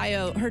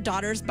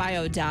daughter's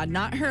bio dad,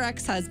 not her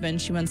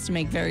ex-husband, she wants to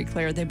make very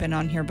clear, they've been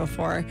on here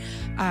before.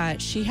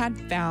 She had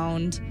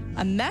found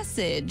a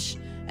message,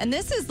 and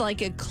this is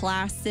like a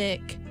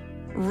classic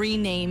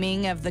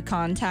renaming of the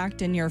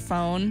contact in your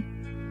phone.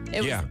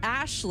 It was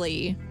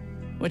Ashley,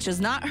 which is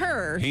not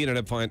her. She ended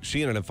up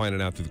finding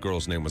out that the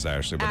girl's name was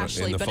Ashley, but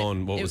in the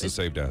phone, what was it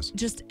saved as?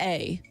 Just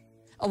A.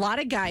 A lot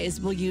of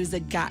guys will use a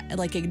guy,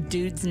 like a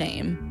dude's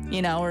name,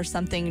 or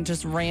something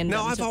just random.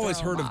 Now, I've always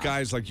heard of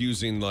guys like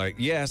using like,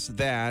 yes,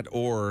 that,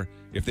 or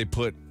if they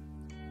put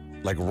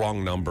like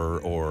wrong number,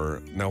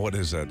 or now what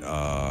is it?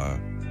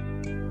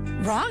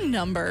 Wrong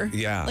number?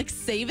 Yeah. Like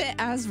save it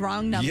as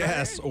wrong number?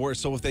 Yes, or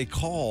so if they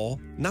call,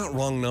 not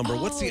wrong number,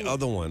 what's the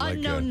other one?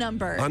 Unknown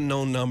number.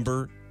 Unknown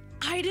number.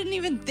 I didn't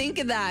even think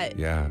of that.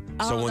 Yeah.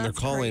 So when they're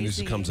calling, it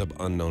just comes up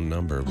unknown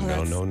number.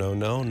 No.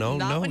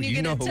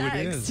 You know who it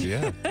is.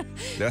 Yeah.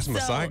 That's my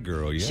side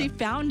girl. Yeah. She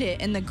found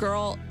it, and the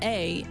girl,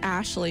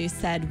 Ashley,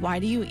 said, "Why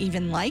do you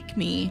even like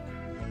me?"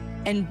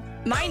 And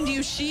mind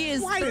you, she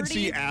is Why did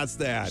she ask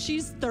that?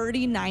 She's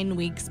 39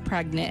 weeks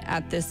pregnant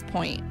at this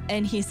point.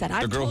 And he said,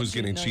 the girl who's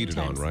getting cheated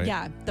on, right?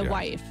 Yeah, the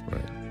wife.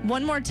 Right.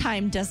 One more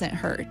time doesn't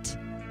hurt.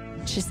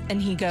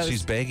 And he goes,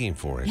 she's begging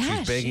for it. Yeah,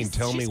 she's begging,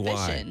 tell me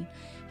why.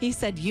 He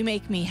said, "You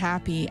make me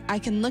happy. I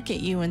can look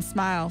at you and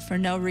smile for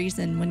no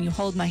reason. When you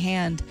hold my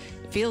hand,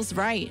 it feels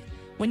right.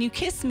 When you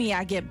kiss me,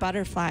 I get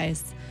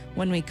butterflies.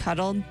 When we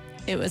cuddled,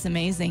 it was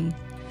amazing.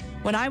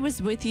 When I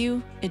was with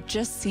you, it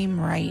just seemed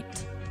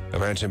right.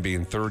 Imagine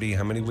being 30,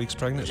 how many weeks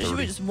pregnant? 30? She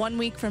was 1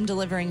 week from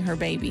delivering her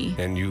baby.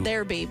 And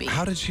their baby.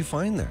 How did she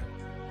find that?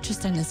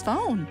 Just in his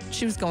phone.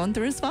 She was going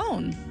through his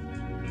phone.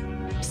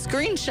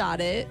 Screenshot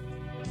it,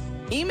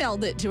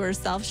 emailed it to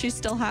herself. She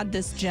still had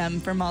this gem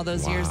from all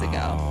those years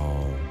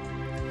ago.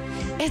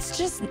 It's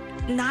just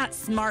not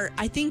smart.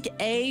 I think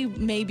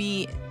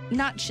maybe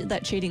not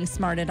that cheating's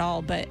smart at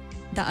all, but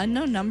the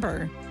unknown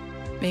number.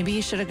 Maybe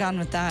you should have gone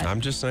with that. I'm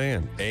just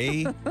saying.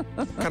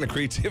 What kind of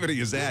creativity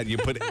is that? You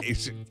put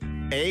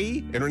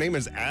A, and her name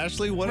is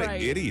Ashley? What an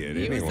idiot.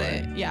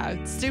 Anyway.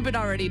 Yeah, stupid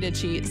already to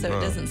cheat, so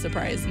it doesn't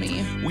surprise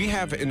me. We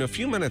have, in a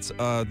few minutes,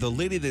 the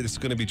lady that is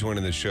going to be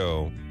joining the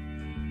show.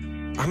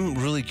 I'm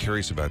really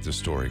curious about this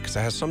story because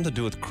it has something to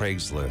do with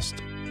Craigslist.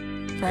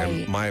 Right.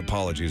 And my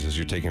apologies as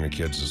you're taking your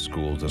kids to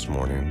school this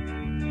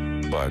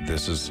morning. But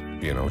this is,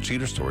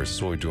 cheater stories. This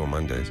is what we do on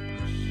Mondays.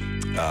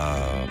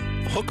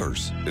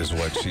 Hookers is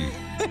what she...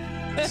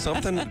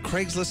 Something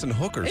Craigslist and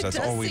hookers. That's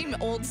all we. It does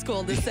seem old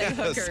school to say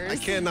hookers. I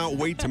cannot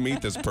wait to meet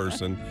this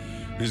person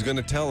who's going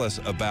to tell us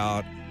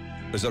about.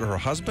 Is it her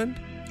husband?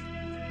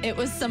 It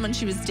was someone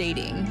she was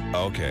dating.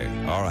 Okay,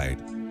 all right,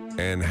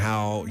 and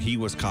how he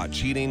was caught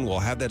cheating. We'll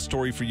have that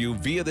story for you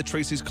via the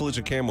Tracy's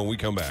Collision Cam when we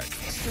come back.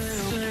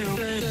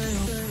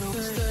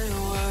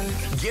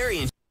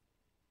 Gary and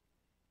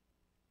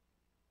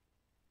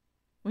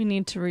we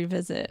need to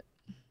revisit.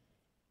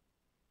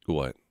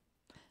 What?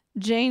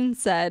 Jane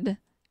said,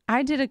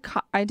 I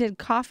did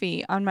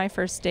coffee on my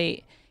first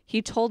date.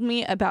 He told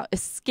me about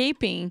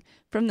escaping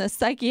from the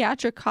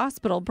psychiatric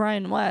hospital,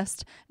 Brian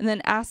West, and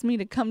then asked me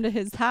to come to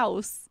his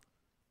house.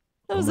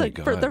 That was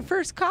for their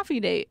first coffee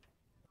date.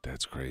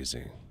 That's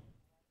crazy.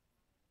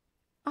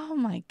 Oh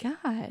my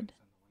God.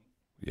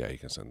 Yeah, you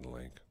can send the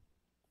link.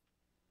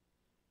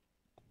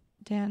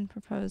 Dan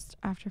proposed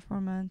after 4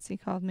 months. He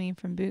called me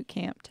from boot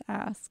camp to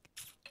ask.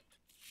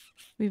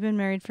 We've been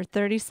married for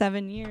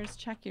 37 years.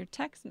 Check your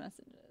text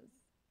messages.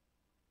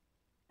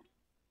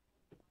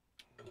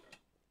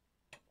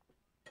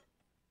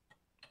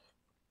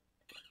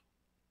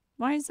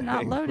 Why is it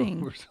not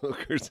loading?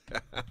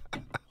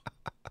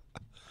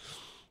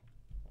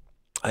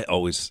 I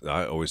always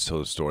tell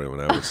the story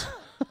when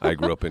I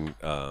grew up in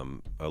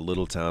a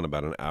little town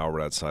about an hour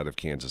outside of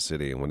Kansas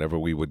City, and whenever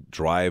we would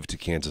drive to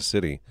Kansas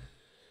City,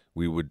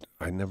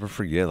 I never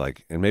forget,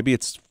 and maybe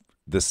it's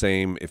the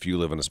same if you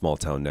live in a small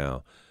town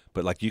now,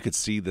 but you could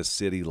see the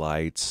city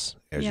lights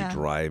as you're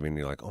driving.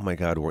 You're like, oh my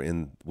God,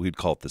 we'd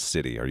call it the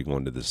city. Are you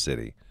going to the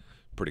city?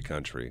 Pretty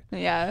country.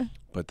 Yeah.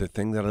 But the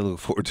thing that I look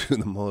forward to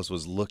the most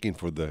was looking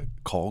for the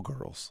call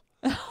girls.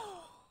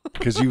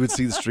 Because you would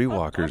see the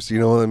streetwalkers. You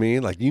know what I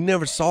mean? You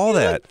never saw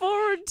that. Look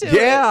forward to it.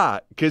 Yeah.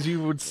 Because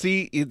you would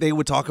see, they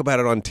would talk about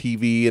it on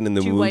TV and in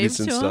the movies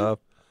and stuff.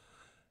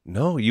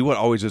 No, you would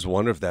always just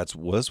wonder if that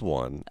was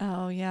one.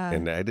 Oh, yeah.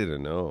 And I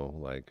didn't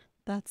know.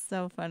 That's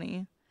so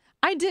funny.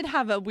 I did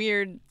have a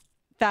weird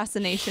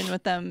fascination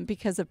with them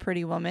because of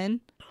Pretty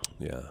Woman.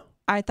 Yeah.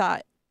 I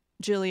thought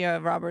Julia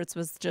Roberts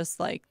was just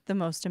the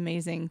most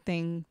amazing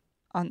thing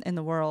in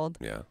the world.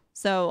 Yeah.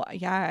 So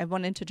I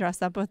wanted to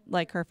dress up with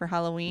her for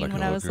Halloween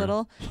when I was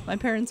little. My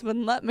parents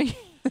wouldn't let me.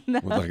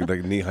 No.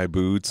 With knee-high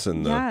boots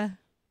and I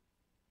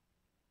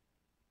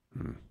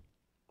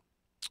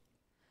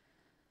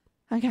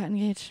got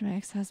engaged to my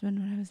ex-husband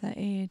when I was at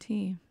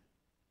AAT.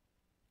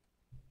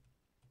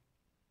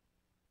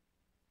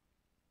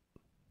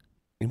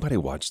 Anybody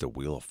watch The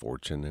Wheel of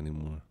Fortune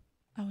anymore?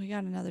 Oh, we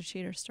got another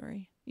cheater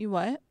story. You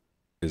what?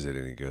 Is it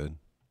any good?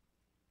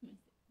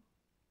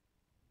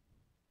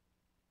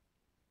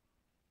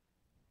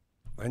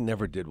 I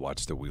never did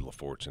watch The Wheel of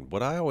Fortune.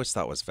 What I always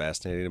thought was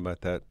fascinating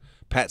about that,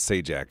 Pat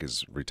Sajak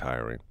is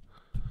retiring.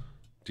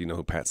 Do you know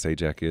who Pat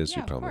Sajak is? Yeah,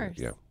 you probably, of course.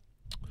 Yeah.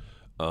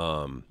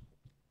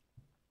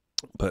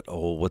 But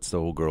what's the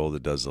old girl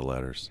that does the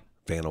letters?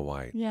 Vanna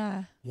White.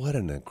 Yeah. What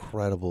an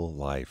incredible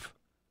life.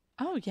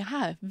 Oh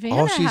yeah, Vanna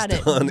all she's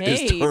had done it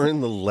made. is turn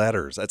the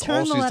letters. That's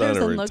all she's done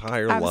her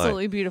entire life.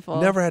 Absolutely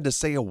beautiful. Never had to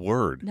say a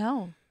word.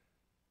 No.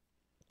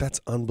 That's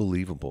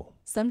unbelievable.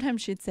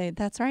 Sometimes she'd say,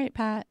 "That's right,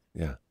 Pat."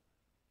 Yeah.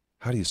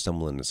 How do you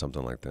stumble into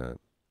something like that?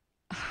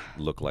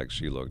 Look like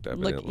she looked,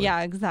 evidently. Yeah,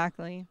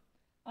 exactly.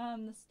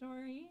 The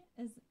story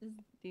is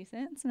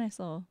decent. It's a nice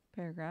little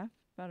paragraph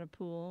about a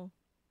pool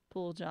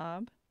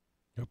job.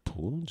 A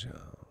pool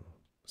job.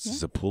 Is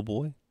this a pool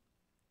boy?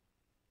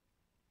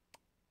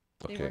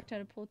 They worked at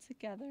a pool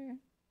together.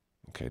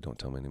 Okay, don't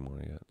tell me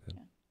anymore yet.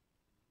 Then.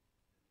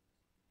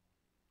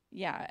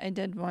 Yeah, I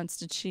did once.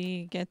 Did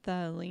she get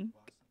the link?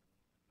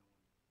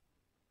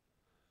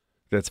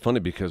 That's funny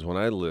because when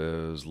I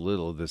was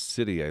little, the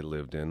city I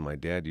lived in, my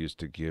dad used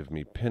to give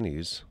me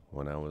pennies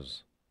when I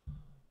was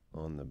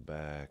on the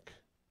back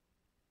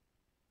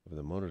of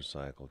the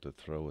motorcycle to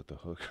throw at the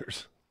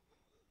hookers.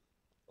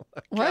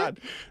 Oh my what? God,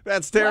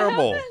 that's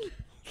terrible.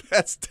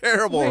 That's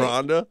terrible, wait.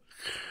 Rhonda.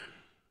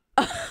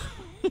 I've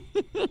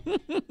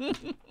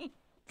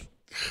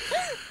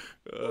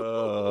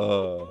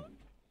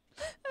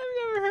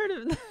never heard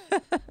of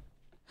that.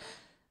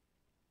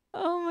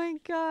 Oh my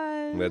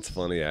God. That's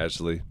funny,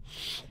 Ashley.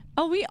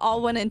 Oh, we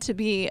all wanted to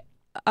be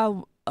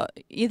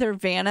either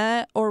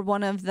Vanna or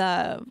one of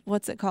the,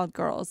 what's it called,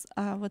 girls?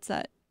 What's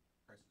that?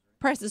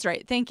 Price is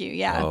Right. Thank you.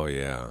 Yeah. Oh,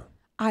 yeah.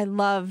 I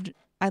loved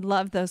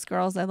those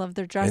girls. I loved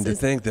their dresses. And to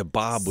think that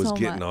Bob was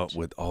getting much. out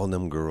with all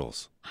them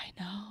girls. I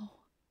know.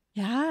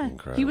 Yeah.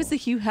 Incredible. He was the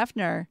Hugh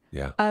Hefner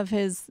of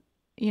his,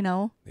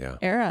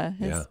 era,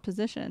 his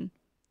position.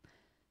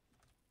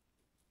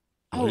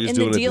 Oh, and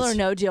the Deal or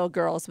No Deal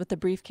girls with the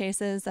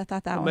briefcases. I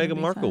thought that one Meghan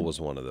Markle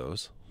was one of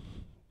those.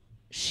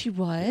 She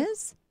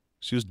was?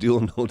 She was Deal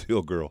or No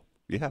Deal girl.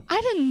 Yeah. I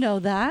didn't know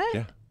that.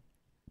 Yeah.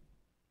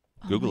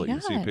 Google it. You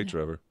can see a picture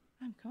of her.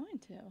 I'm going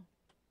to.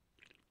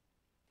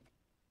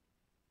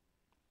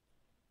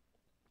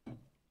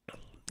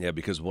 Yeah,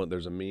 because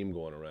there's a meme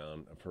going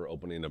around of her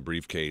opening a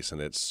briefcase,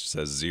 and it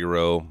says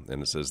 0,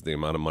 and it says the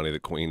amount of money the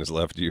Queen has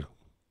left you.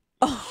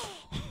 Oh,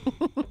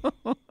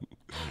 oh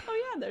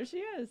yeah, there she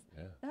is.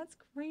 Yeah. That's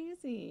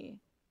crazy.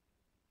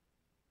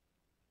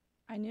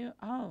 I knew.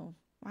 Oh,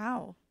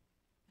 wow.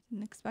 I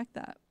didn't expect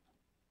that.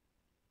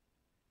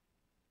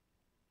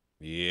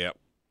 Yep.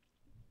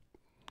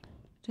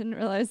 Didn't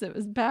realize it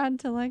was bad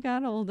till I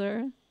got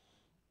older.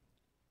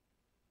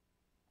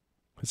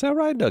 Is that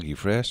right, Dougie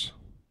Fresh?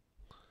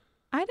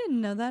 I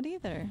didn't know that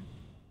either.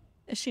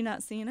 Is she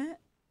not seeing it?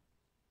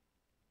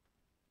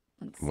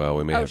 Well,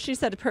 we may have... she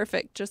said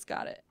perfect. Just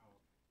got it.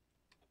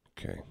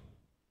 Okay.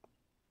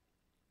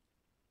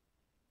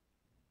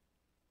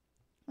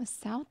 A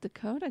South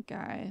Dakota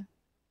guy.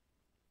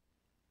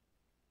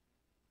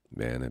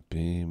 That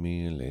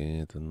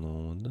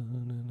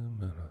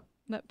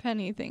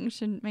penny thing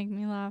shouldn't make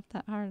me laugh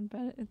that hard,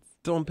 but it's...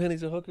 Throwing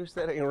pennies at hookers?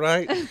 That ain't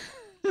right.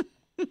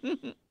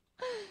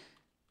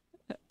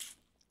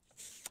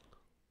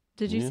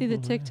 Did you see the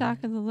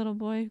TikTok of the little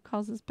boy who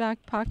calls his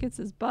back pockets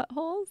his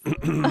buttholes?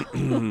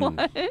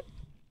 What?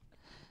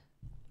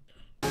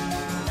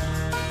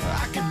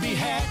 I could be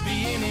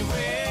happy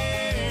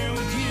anywhere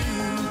with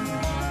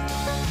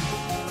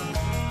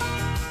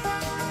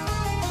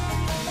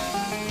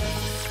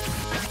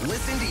you.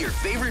 Listen to your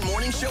favorite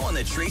morning show on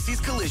the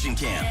Tracy's Collision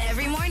Cam.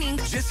 Every morning.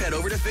 Just head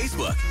over to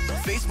Facebook.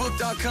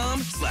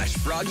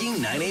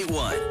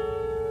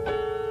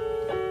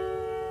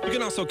 Facebook.com/Froggy981. You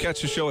can also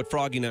catch the show at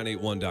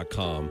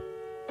Froggy981.com.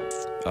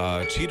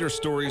 Cheater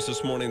stories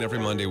this morning. Every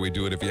Monday we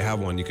do it. If you have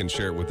one, you can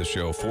share it with the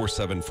show.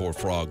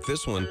 474-FROG.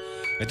 This one,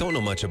 I don't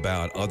know much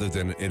about other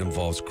than it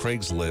involves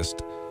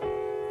Craigslist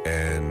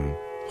and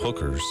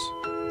hookers.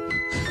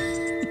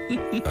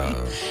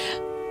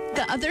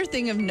 The other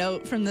thing of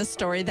note from this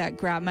story that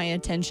grabbed my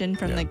attention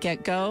from the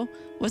get-go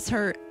was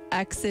her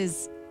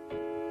ex's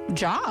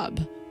job.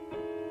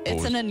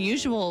 It's an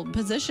unusual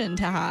position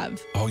to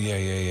have. Oh,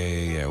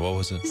 yeah. What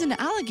was it? He's an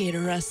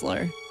alligator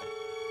wrestler.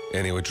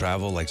 And he would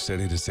travel like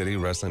city to city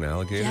wrestling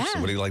alligators? Yeah.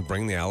 So would he like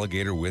bring the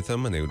alligator with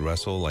him and they would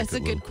wrestle like That's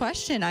a good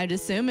question. I'd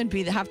assume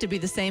it'd have to be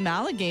the same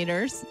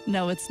alligators.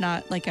 No, it's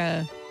not like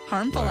a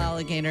harmful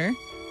alligator.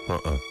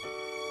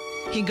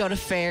 He'd go to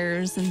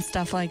fairs and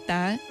stuff like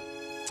that.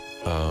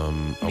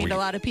 Meet a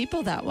lot of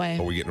people that way.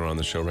 Are we getting around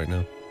the show right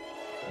now?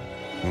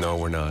 No,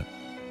 we're not.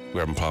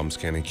 We're having problems,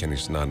 Kenny.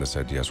 Kenny's nodding his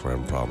head. Yes, we're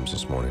having problems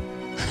this morning.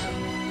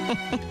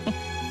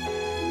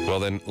 Well,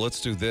 then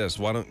let's do this.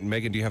 Why don't,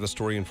 Megan, do you have the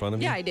story in front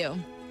of you? Yeah, I do.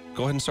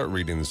 Go ahead and start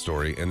reading the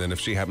story. And then if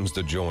she happens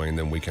to join,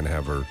 then we can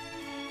have her.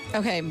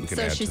 Okay,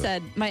 so she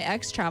said, my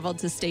ex traveled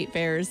to state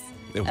fairs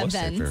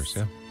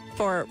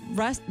for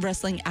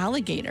wrestling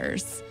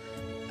alligators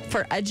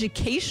for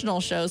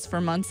educational shows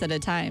for months at a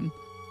time.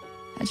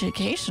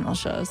 Educational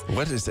shows.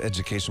 What is the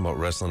education about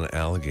wrestling an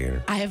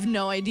alligator? I have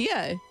no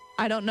idea.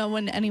 I don't know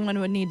when anyone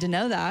would need to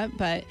know that,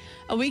 but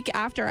a week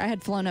after I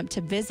had flown up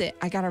to visit,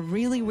 I got a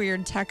really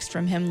weird text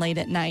from him late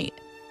at night.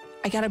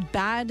 I got a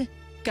bad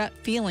gut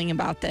feeling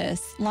about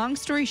this. Long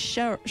story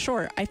short,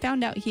 I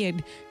found out he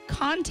had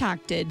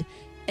contacted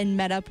and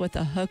met up with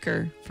a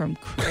hooker from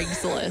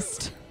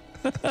Craigslist.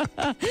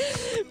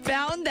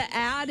 Found the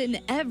ad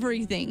and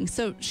everything.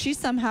 So she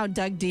somehow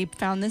dug deep,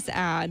 found this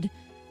ad.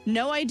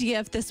 No idea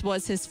if this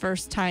was his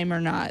first time or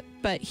not,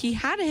 but he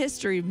had a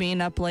history of being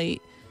up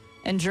late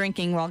and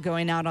drinking while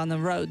going out on the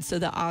road, so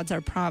the odds are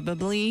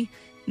probably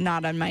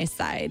not on my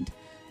side.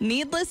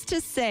 Needless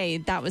to say,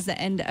 that was the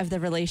end of the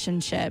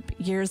relationship.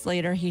 Years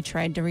later, he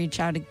tried to reach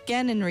out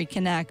again and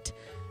reconnect.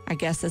 I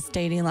guess his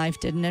dating life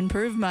didn't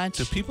improve much.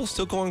 Do people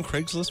still go on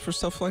Craigslist for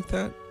stuff like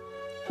that?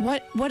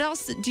 What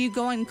else do you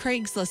go on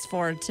Craigslist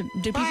for? Do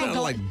people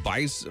go like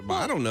bice?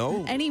 I don't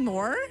know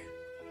anymore.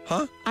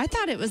 Huh? I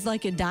thought it was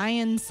like a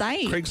dying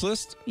site.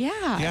 Craigslist? Yeah.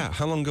 Yeah.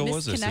 How long ago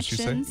was this? Did she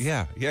say?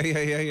 Yeah.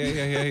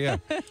 Yeah.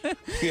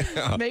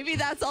 Maybe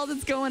that's all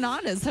that's going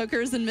on is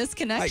hookers and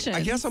misconnections.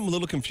 I guess I'm a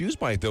little confused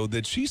by it though.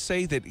 Did she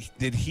say that?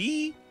 Did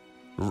he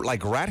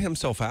like rat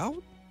himself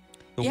out?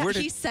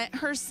 He sent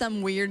her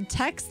some weird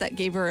text that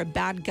gave her a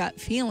bad gut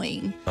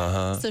feeling.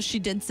 So she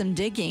did some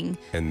digging.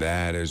 And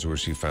that is where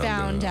she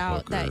found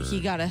out that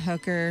he got a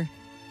hooker.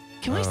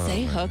 Can we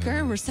say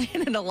hooker? We're saying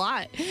it a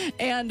lot.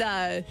 And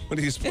what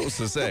are you supposed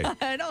to say?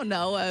 I don't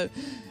know.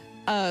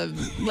 A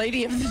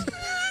lady of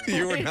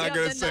You were not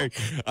going to say.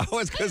 I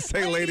was going to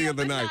say Lady of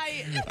the Night.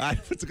 I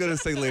was going to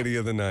say Lady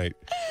of the Night.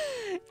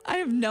 I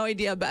have no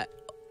idea, but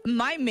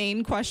my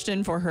main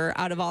question for her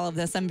out of all of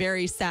this, I'm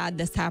very sad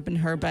this happened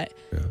to her, but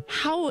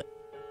how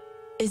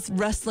is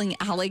wrestling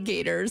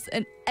alligators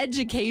an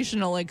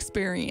educational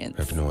experience?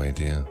 I have no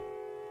idea.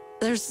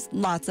 There's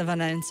lots of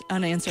unanswered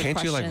questions.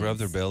 Can't you like rub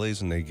their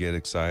bellies and they get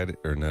excited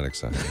or not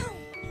excited?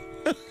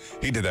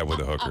 He did that with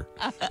a hooker.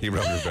 He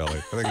rubbed her belly.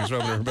 I think he's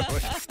rubbing her belly.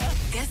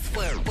 Guess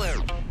what?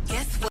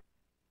 Guess what?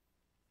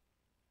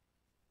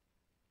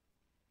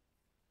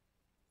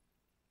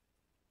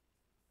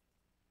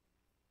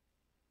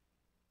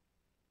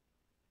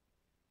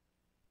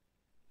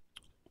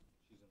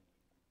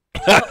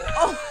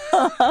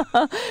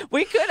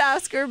 We could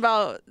ask her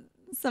about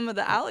some of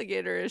the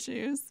alligator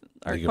issues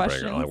or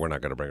questions. We're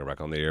not going to bring her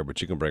back on the air,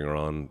 but you can bring her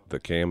on the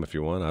cam if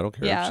you want. I don't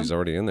care Yeah. if she's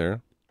already in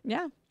there.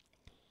 Yeah.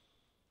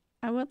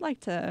 I would like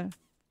to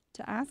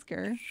ask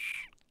her.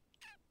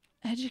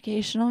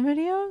 Educational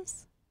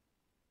videos?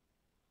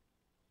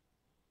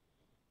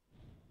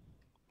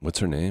 What's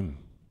her name?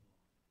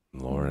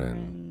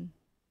 Lauren.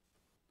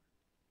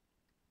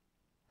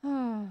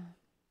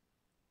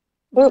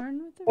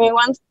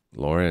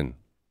 Lauren.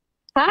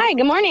 Hi,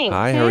 good morning.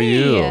 Hi, how are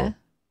you?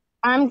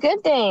 I'm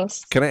good,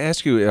 thanks. Can I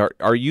ask you,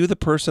 are you the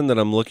person that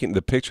I'm looking,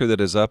 the picture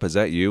that is up, is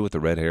that you with the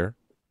red hair?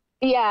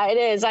 Yeah, it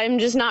is. I'm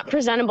just not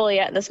presentable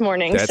yet this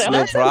morning. That's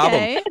no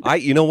problem. Okay.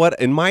 You know what?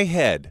 In my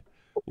head,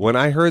 when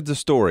I heard the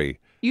story,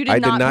 I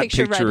did not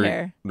picture red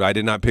hair. I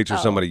did not picture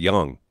somebody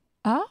young.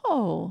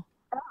 Oh.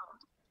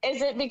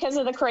 Is it because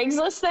of the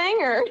Craigslist thing,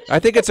 or? I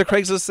think it's a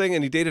Craigslist thing,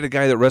 and he dated a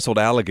guy that wrestled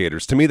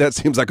alligators. To me, that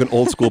seems like an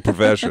old school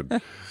profession.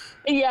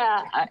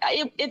 Yeah,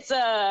 it's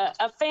a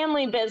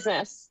family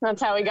business.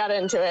 That's how we got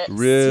into it.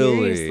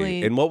 Really?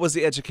 Seriously. And what was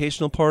the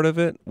educational part of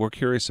it? We're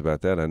curious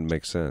about that. That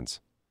makes sense.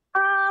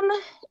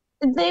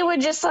 They would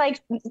just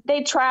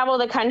they travel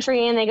the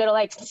country and they go to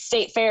like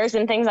state fairs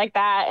and things like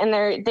that, and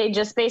they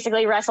just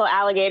basically wrestle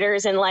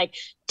alligators and like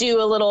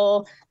do a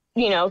little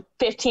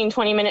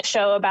 15-20 minute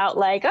show about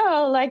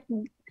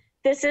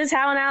this is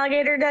how an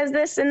alligator does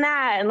this and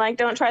that, and like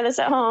don't try this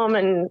at home,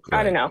 and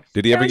I don't know.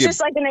 Did he ever get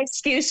just like an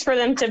excuse for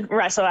them to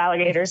wrestle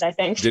alligators, I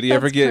think. Did he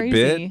ever get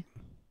bit?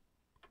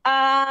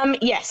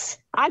 Yes,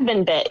 I've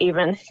been bit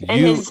even, and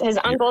his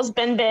uncle's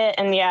been bit,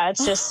 and yeah,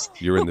 it's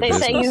just you're in the they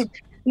business. say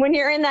when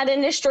you're in that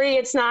industry,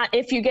 it's not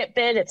if you get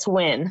bit, it's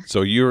win.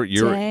 So you're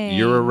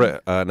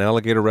an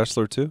alligator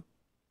wrestler too?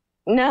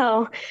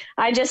 No,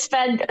 I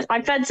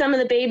fed some of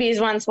the babies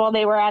once while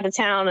they were out of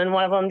town, and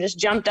one of them just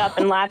jumped up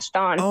and latched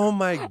on. Oh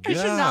my God! I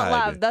should not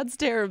laugh. That's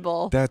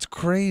terrible. That's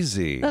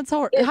crazy. That's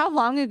horrible. How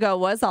long ago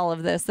was all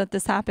of this that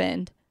this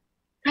happened?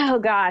 Oh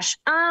gosh,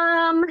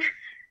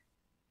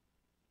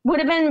 would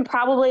have been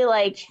probably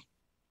like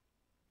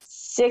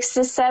 6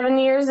 to 7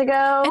 years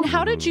ago. And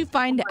how did you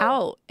find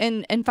out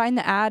and find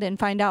the ad and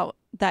find out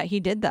that he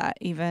did that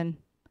even?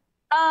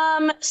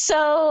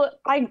 So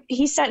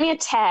he sent me a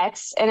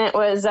text, and it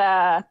was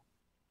I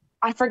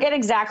forget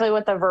exactly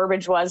what the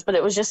verbiage was, but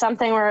it was just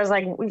something where I was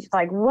like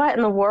what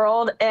in the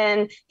world?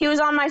 And he was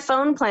on my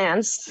phone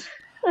plans.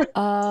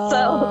 Oh.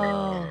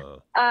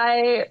 So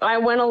I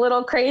went a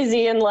little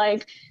crazy and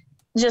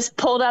just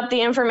pulled up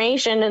the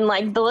information, and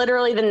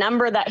literally the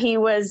number that he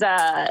was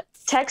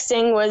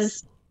texting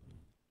was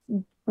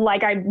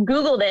I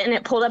Googled it, and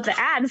it pulled up the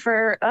ad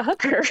for a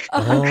hooker.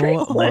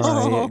 Oh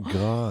my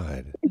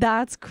God.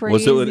 That's crazy.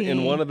 Was it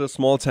in one of the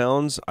small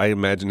towns? I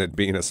imagine it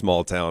being a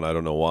small town. I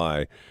don't know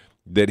why.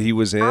 That he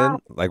was in?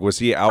 Was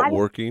he out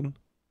working?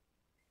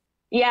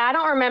 Yeah, I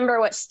don't remember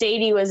what state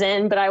he was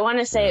in, but I want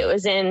to say I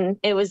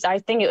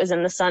think it was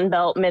in the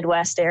Sunbelt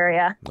Midwest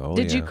area. Oh,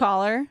 Did you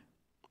call her?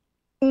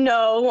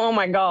 No, oh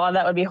my God,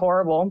 that would be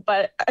horrible.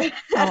 But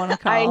I want to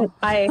call.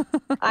 I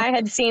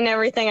had seen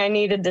everything I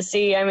needed to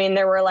see. I mean,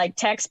 there were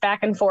texts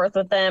back and forth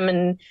with them,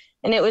 and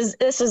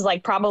this was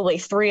probably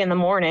 3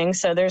 a.m,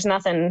 so there's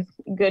nothing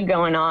good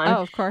going on.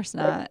 Oh, of course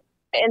not.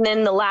 And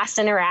then the last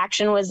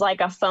interaction was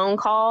a phone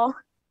call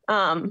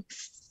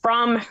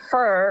from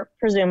her,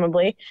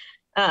 presumably,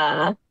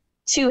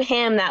 to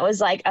him that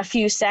was a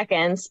few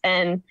seconds.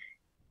 And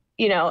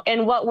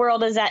in what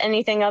world is that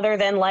anything other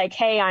than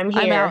hey, I'm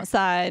here. I'm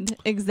outside.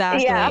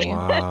 Exactly. Yeah.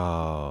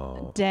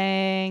 Wow.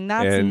 Dang,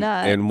 that's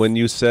nuts. And when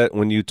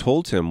you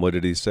told him, what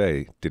did he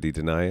say? Did he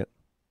deny it?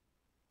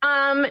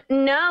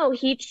 No,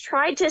 he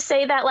tried to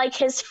say that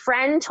his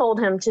friend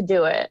told him to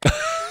do it.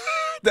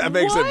 That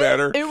makes it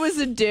better. It was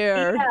a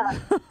dare. Yeah.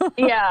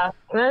 Yeah.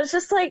 And I was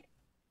just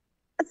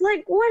it's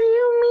what do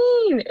you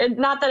mean?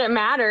 Not that it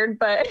mattered,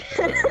 but.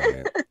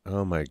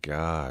 Oh my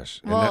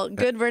gosh. Well,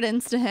 good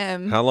riddance to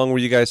him. How long were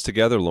you guys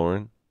together,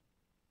 Lauren?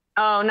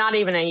 Oh, not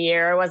even a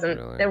year. It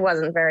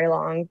wasn't very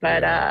long,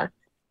 but I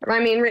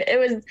mean, it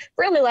was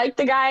really like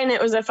the guy, and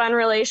it was a fun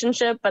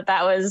relationship, but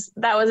that was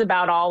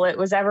about all it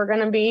was ever going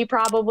to be,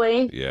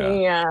 probably.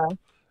 Yeah.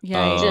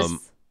 Yeah.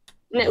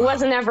 It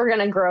wasn't ever going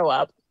to grow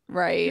up.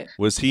 Right.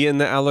 Was he in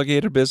the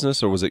alligator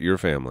business, or was it your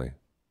family?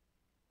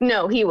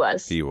 No, he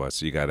was. He was.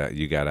 So you got out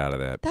of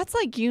that. That's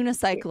like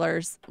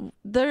unicyclers.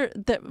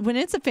 When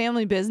it's a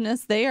family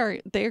business,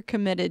 they're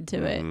committed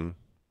to it.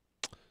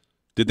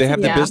 Did they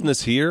have the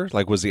business here?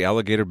 Like, was the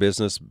alligator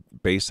business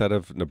based out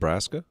of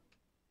Nebraska?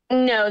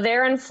 No,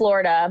 they're in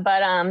Florida,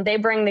 but they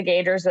bring the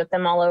gators with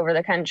them all over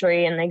the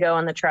country, and they go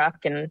on the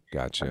truck. And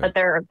gotcha. But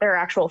their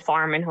actual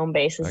farm and home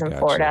base is in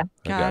Florida.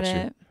 Got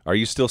it. Are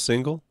you still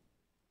single?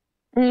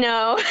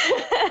 No,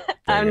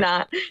 I'm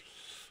not.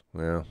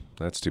 Well,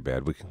 that's too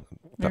bad. We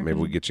thought maybe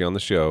we'd get you on the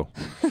show.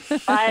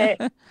 I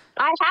had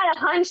a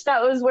hunch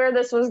that was where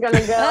this was going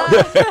to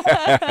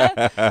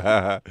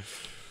go.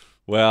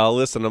 Well,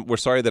 listen, we're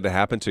sorry that it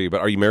happened to you,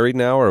 but are you married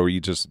now, or are you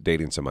just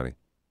dating somebody?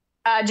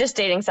 Just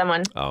dating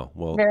someone. Oh,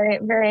 well. Very,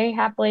 very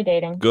happily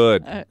dating.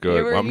 Good,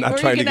 good. Well, I'm not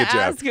trying to get you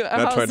out.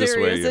 Not trying to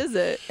sway you. Is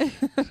it?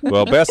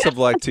 Well, best of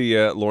luck to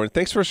you, Lauren.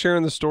 Thanks for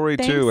sharing the story,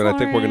 too. And Lauren. I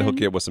think we're going to hook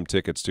you up with some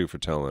tickets, too, for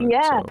telling it.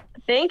 Yeah. So.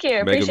 Thank you.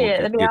 Megan Appreciate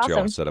it. That'd be get awesome. you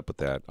all set up with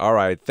that. All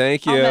right.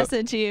 Thank you. I'll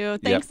message you.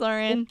 Thanks,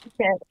 Lauren.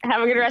 Okay.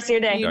 Have a good rest of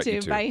your day. You too.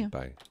 You too. Bye.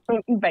 Bye.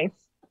 Bye.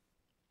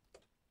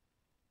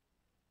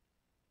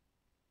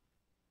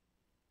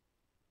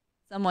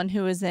 Someone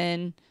who was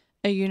in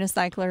a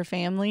unicycler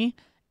family,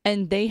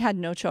 and they had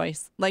no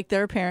choice. Like,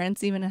 their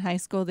parents, even in high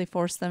school, they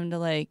forced them to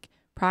like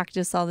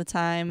practice all the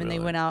time, and they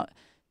went out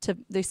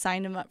they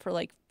signed them up for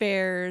like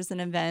fairs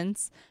and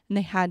events, and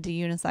they had to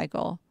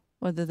unicycle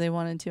whether they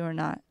wanted to or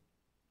not.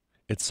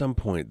 At some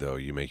point, though,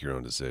 you make your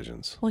own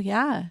decisions. Well,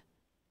 yeah.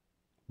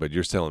 But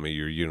you're telling me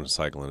you're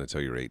unicycling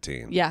until you're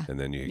 18. Yeah. And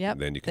then you Yep.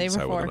 can They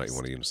decide were whether or not you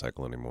forced. want to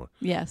unicycle anymore.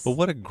 Yes. But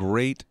what a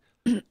great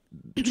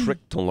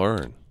trick to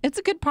learn. It's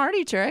a good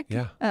party trick.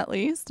 Yeah. At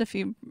least if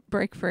you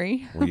break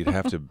free. Well, you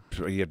have to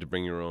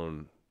bring your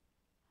own,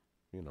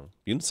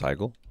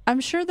 unicycle.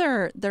 I'm sure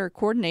their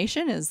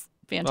coordination is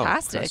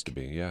fantastic. Oh, it has to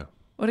be, yeah.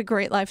 What a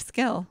great life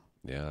skill.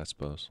 Yeah, I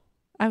suppose.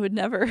 I would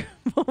never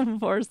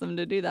force them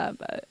to do that,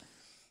 but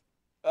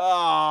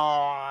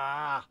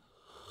oh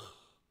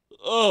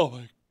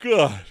my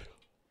God.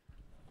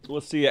 We'll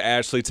see you,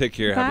 Ashley. Take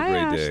care. Bye, Have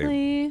a great day.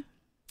 Ashley.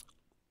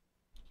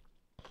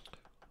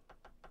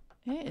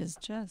 It is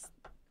just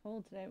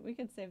cold today. We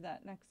could save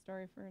that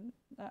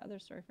other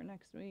story for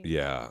next week.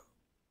 Yeah.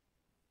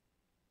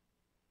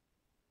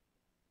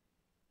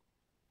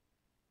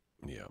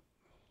 Yeah.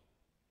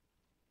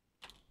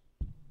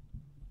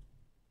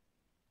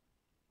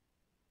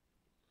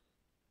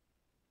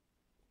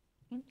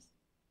 Oops.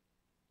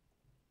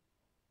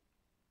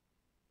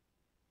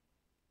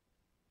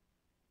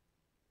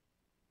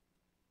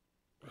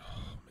 Oh,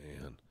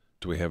 man.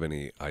 Do we have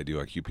any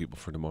IDIQ people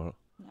for tomorrow?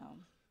 No.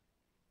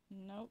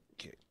 Nope.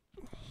 Okay.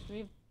 Do we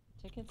have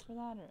tickets for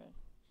that, or?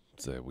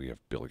 So we have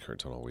Billy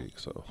Curtin all week,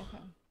 so.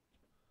 Okay.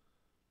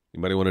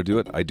 Anybody want to do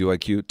it?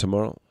 IDIQ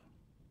tomorrow?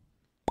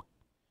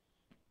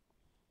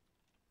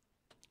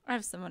 I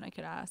have someone I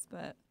could ask,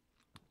 but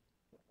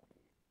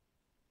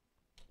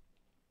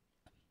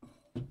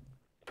I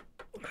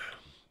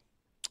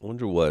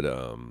wonder what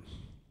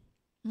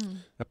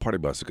that party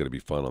bus is going to be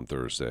fun on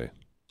Thursday.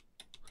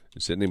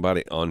 Is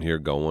anybody on here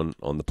going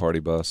on the party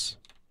bus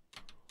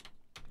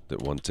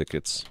that won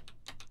tickets?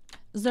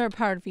 is there a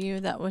part of you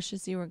that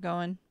wishes you were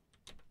going?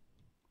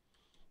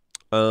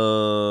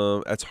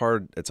 That's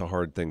hard. It's a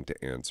hard thing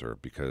to answer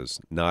because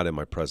not in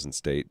my present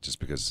state, just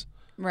because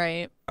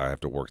Right. I have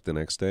to work the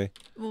next day.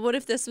 Well, what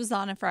if this was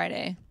on a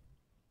Friday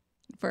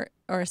or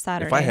a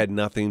Saturday? If I had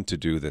nothing to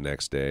do the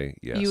next day,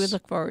 yes. You would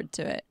look forward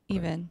to it,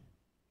 even.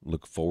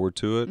 Look forward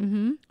to it?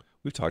 Mm-hmm.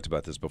 We've talked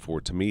about this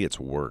before. To me, it's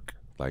work.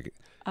 Like,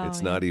 it's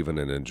yeah. not even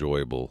an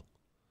enjoyable,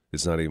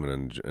 it's not even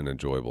an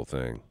enjoyable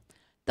thing.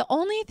 The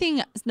only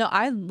thing,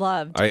 I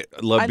love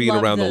being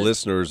around the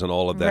listeners and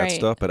all of that Right.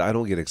 stuff, but I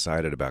don't get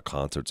excited about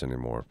concerts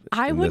anymore.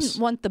 I wouldn't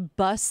want the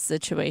bus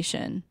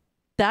situation.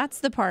 That's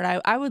the part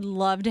I would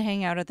love to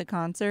hang out at the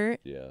concert.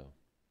 Yeah.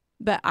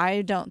 But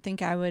I don't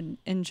think I would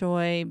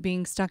enjoy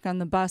being stuck on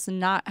the bus and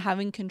not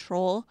having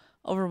control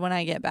over when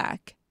I get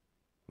back.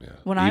 Yeah.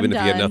 When Even I'm if you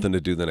had done, nothing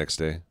to do the next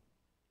day.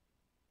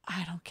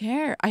 I don't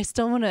care. I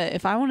still want to.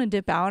 If I want to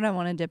dip out, I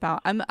want to dip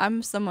out.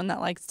 I'm someone that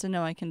likes to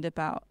know I can dip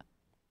out.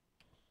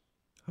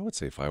 I would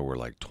say if I were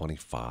like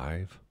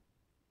 25.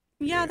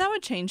 Yeah, that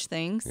would change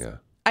things. Yeah.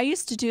 I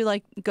used to do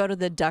go to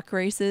the duck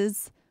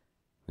races.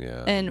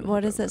 Yeah. And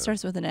what is it?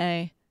 Starts with an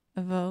A,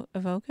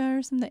 Avoca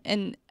or something.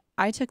 And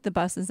I took the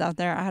buses out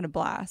there. I had a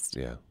blast.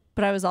 Yeah.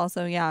 But I was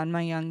also in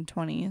my young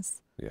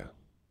 20s. Yeah.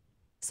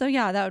 So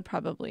yeah, that would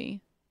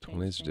probably.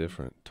 20s are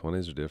different.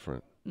 20s are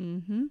different.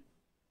 Mm-hmm.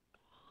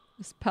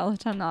 Does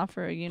Peloton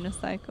offer a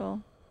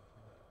unicycle?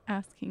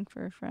 Asking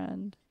for a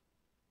friend.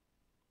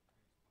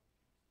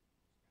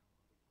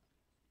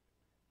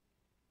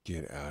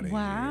 Get out of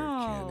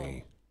Wow. here,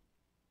 Kenny.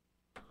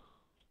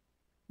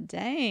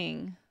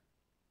 Dang.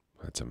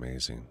 That's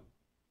amazing.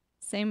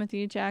 Same with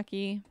you,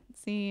 Jackie.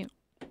 See,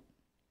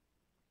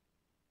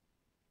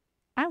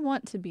 I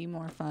want to be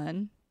more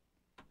fun.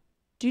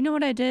 Do you know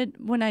what I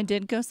did when I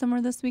did go somewhere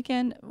this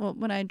weekend? Well,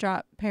 when I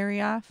dropped Perry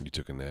off? You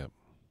took a nap.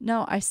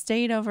 No, I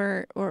stayed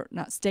over, or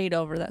not stayed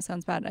over. That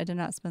sounds bad. I did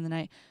not spend the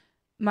night.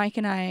 Mike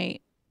and I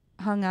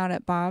hung out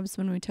at Bob's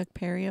when we took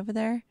Perry over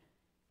there.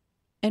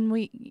 And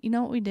you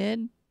know what we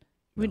did?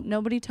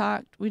 Nobody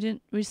talked.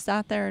 We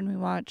sat there and we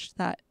watched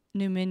that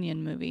new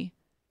Minion movie.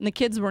 And the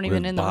kids weren't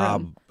even in the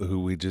room. Bob,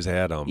 who we just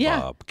had on,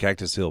 Bob.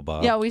 Cactus Hill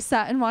Bob. Yeah, we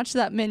sat and watched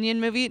that Minion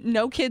movie.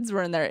 No kids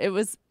were in there. It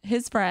was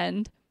his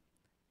friend.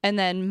 And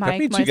then Mike, that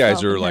means you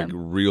guys are like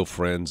real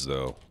friends,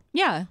 though.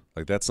 Yeah.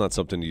 Like, that's not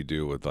something you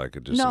do with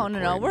like just No.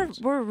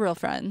 We're real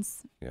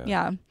friends.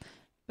 Yeah.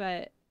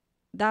 But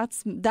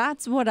that's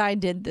what I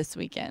did this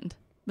weekend,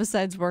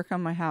 besides work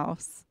on my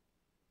house.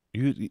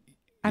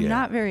 I'm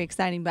not very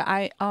exciting, but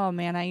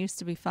I used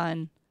to be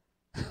fun.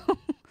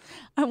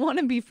 I want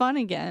to be fun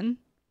again.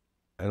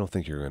 I don't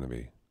think you're going to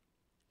be.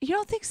 You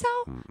don't think so?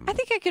 Mm-mm. I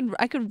think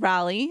I could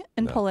rally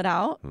and pull it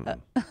out.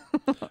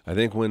 I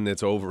think when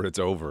it's over, it's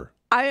over.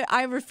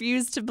 I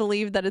refuse to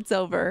believe that it's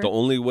over. The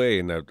only way,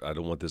 and I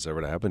don't want this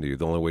ever to happen to you,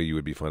 the only way you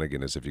would be fun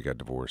again is if you got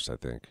divorced, I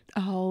think.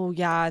 Oh,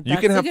 yeah. That's you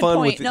can have fun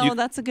point.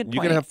 That's a good point.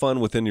 You can have fun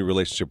within your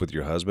relationship with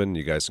your husband.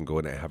 You guys can go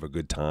in and have a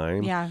good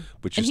time. Yeah.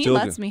 But he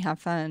lets me have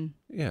fun.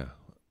 Yeah.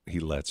 He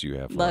lets you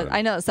have fun.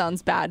 I know it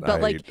sounds bad,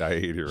 but I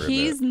hate hearing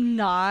he's that.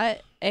 Not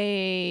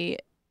I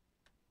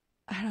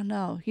don't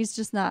know. He's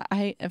just not.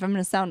 If I'm going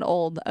to sound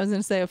old, I was going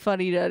to say a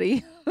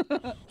fuddy-duddy.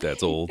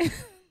 That's old.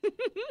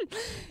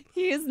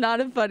 He is not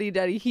a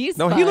fuddy-duddy. He's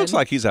no. Fun. He looks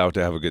like he's out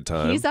to have a good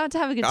time. He's out to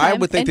have a good time. I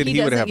would think that he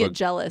would have get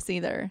jealous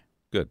either.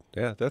 Good.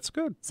 Yeah, that's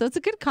good. So it's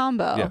a good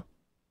combo. Yeah.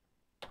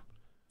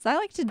 So I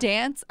like to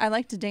dance. I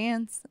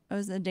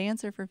was a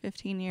dancer for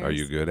 15 years. Are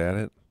you good at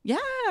it? Yeah,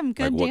 I'm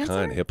good. Like what dancer.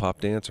 kind? Hip hop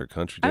dance or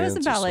country dance? I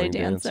was a ballet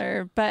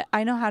dancer, but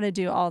I know how to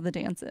do all the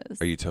dances.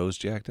 Are your toes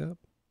jacked up?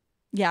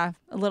 Yeah,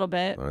 a little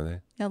bit. Are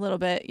they? Yeah, a little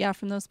bit. Yeah,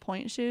 from those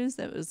point shoes,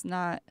 it was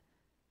not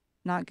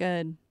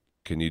good.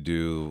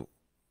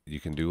 You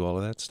can do all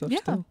of that stuff? Yeah.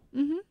 Still?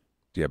 Mm-hmm. Do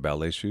you have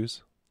ballet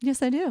shoes?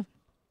 Yes, I do.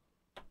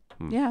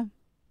 Yeah.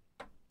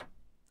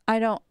 I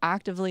don't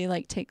actively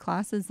take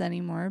classes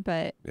anymore,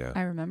 but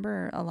I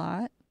remember a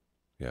lot.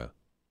 Yeah.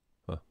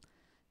 Huh.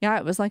 Yeah,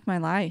 it was like my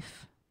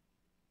life.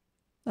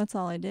 That's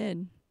all I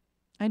did.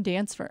 I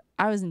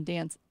was in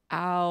dance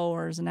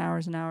hours and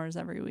hours and hours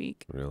every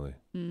week. Really?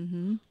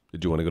 Mm-hmm.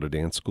 Did you want to go to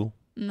dance school?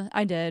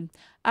 I did.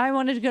 I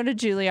wanted to go to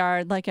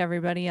Juilliard like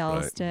everybody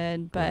else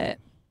did, but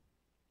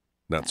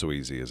not so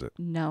easy, is it?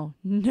 No,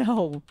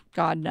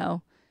 God,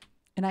 no.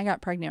 And I got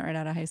pregnant right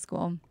out of high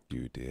school.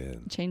 You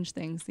did. Changed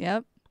things.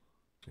 Yep.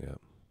 Yep.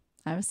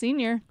 I'm a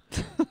senior.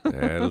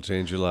 It'll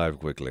change your life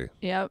quickly.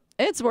 Yep.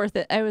 It's worth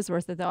it. It was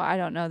worth it, though. I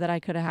don't know that I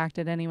could have hacked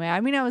it anyway. I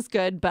mean, I was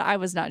good, but I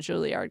was not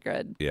Juilliard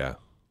good. Yeah.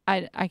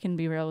 I can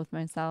be real with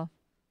myself.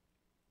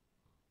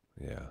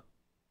 Yeah.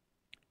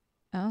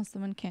 Oh,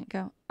 someone can't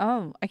go.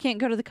 Oh, I can't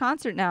go to the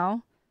concert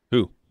now.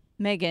 Who?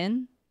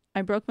 Megan.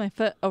 I broke my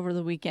foot over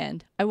the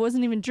weekend. I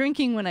wasn't even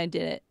drinking when I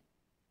did it.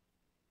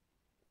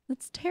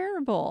 That's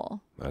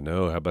terrible. I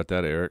know. How about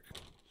that, Eric?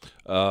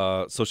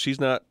 So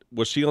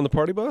was she on the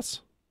party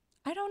bus?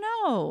 I don't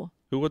know.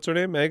 What's her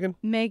name? Megan?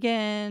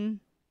 Megan.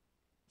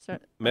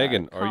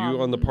 Megan, are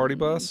you on the party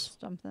bus?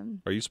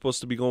 Something. Are you supposed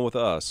to be going with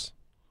us?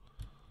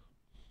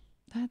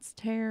 That's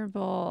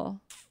terrible.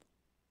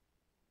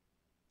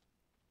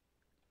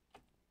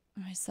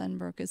 My son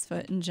broke his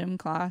foot in gym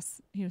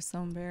class. He was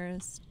so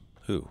embarrassed.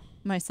 Who?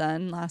 My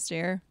son last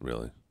year.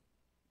 Really?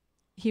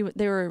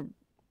 They were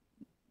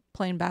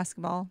playing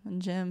basketball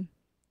in gym.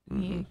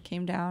 Mm-hmm. He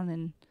came down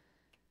and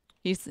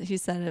he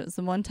said it was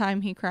the one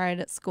time he cried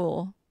at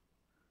school.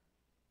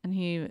 And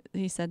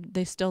he said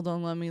they still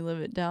don't let me live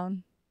it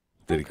down.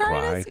 Did he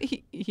cry?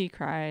 He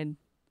cried.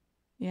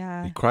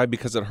 Yeah. He cried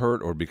because it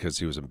hurt or because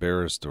he was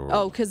embarrassed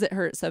or because it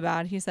hurt so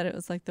bad. He said it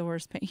was like the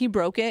worst pain. He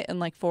broke it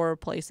in 4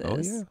 places.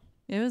 Oh yeah.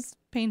 It was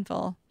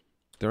painful.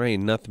 There is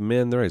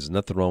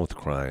nothing wrong with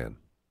crying.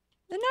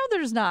 No,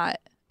 there's not.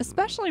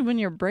 Especially when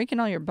you're breaking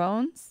all your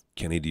bones.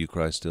 Kenny, do you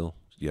cry still?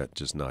 Yeah,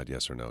 just nod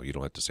yes or no. You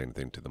don't have to say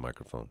anything to the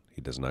microphone.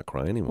 He does not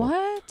cry anymore.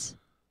 What?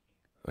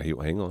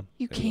 Hang on.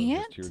 You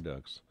can't? Tear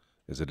ducts.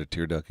 Is it a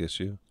tear duct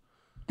issue?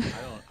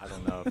 I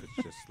don't know if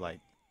it's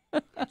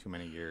just too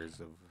many years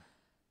of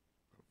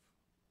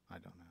I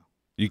don't know.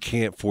 You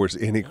can't force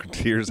any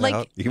tears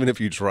out, even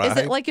if you try. Is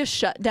it like a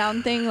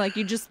shutdown thing? Like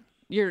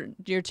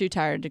you're too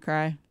tired to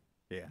cry?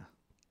 Yeah,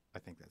 I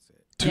think that's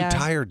it. Too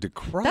tired to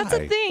cry. That's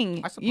a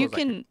thing. I suppose I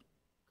could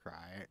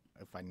cry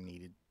if I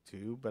needed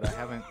to, but I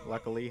haven't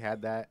luckily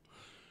had that.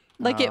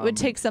 It would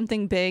take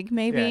something big,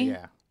 maybe.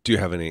 Yeah. Do you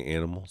have any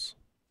animals?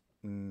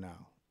 No.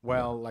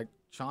 Well,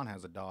 Sean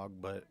has a dog,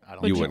 but I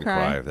don't. You wouldn't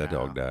cry if that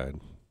dog died.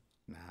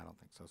 Nah, I don't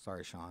think so.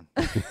 Sorry, Sean.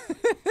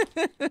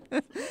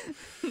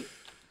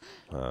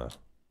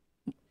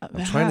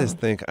 I'm trying to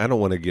think. I don't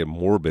want to get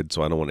morbid,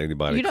 so I don't want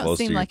anybody close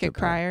to you. You don't seem like a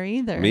crier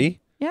either. Me?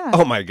 Yeah.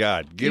 Oh my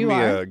God! Give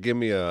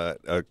me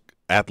a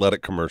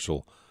athletic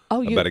commercial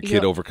about a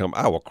kid overcome.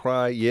 I will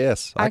cry.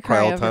 Yes, I cry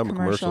all the time in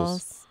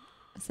commercials.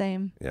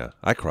 Same. Yeah,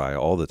 I cry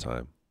all the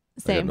time.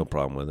 Same. I have no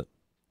problem with it.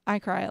 I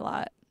cry a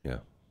lot. Yeah.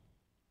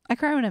 I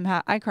cry when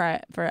I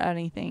cry for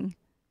anything,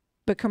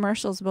 but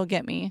commercials will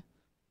get me.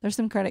 There's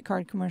some credit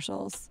card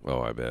commercials.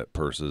 Oh, I bet.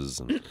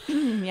 Purses. And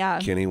yeah.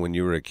 Kenny, when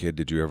you were a kid,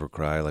 did you ever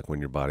cry like when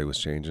your body was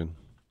changing?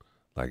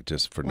 Like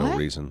just for no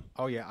reason?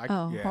 Oh, yeah.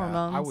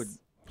 Hormones.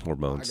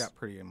 Hormones. I got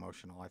pretty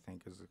emotional, I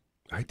think.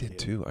 I did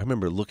too. I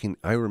remember looking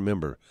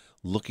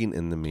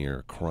in the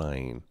mirror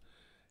crying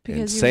and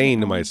because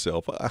saying to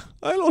myself, I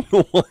don't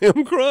know why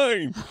I'm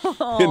crying.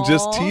 And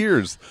just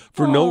tears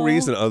for no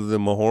reason other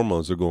than my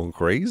hormones are going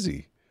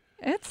crazy.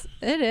 It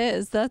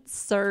is. That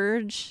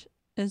surge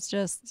is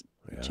just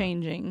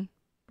changing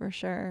for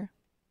sure.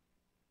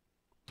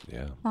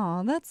 Yeah.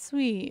 Oh, that's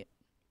sweet.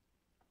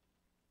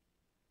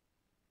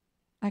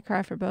 I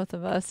cry for both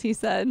of us, he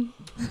said.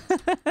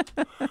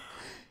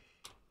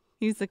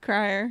 He's the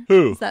crier.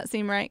 Who? Does that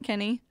seem right,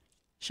 Kenny?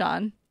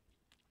 Sean.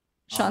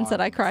 Sean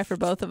said I cry for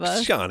both of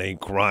us. Sean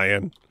ain't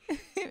crying.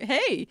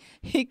 Hey,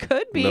 he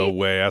could be. No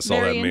way. I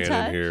saw that man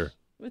in here.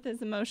 With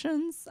his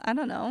emotions. I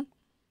don't know.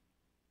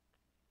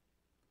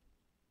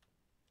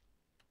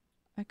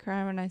 I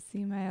cry when I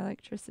see my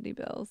electricity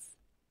bills.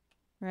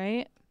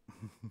 Right?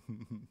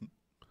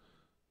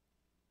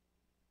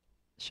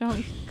 Show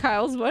him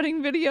Kyle's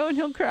wedding video and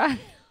he'll cry.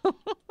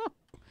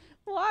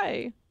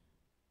 Why?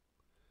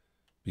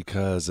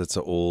 Because it's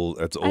old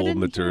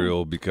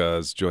material.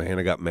 Because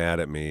Johanna got mad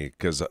at me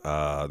because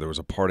there was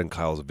a part in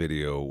Kyle's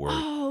video where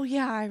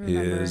I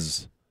remember.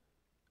 His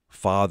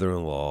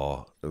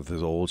father-in-law with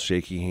his old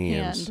shaky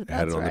hands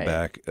had it on the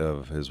back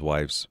of his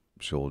wife's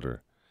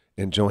shoulder.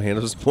 And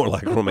Johanna's more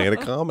like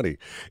romantic comedy.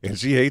 And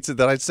she hates it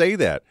that I say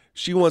that.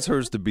 She wants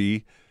hers to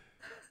be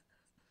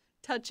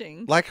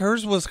touching. Like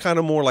hers was kind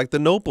of more like The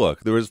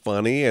Notebook. There was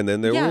funny and then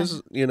there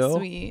was,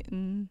 sweet.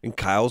 And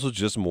Kyle's was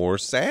just more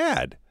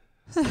sad.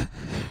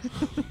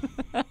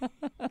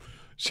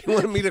 She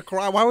wanted me to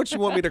cry. Why would she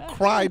want me to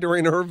cry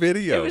during her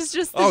video? It was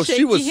just the shaky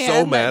she was hand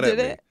so mad that did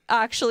at me. It.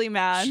 Actually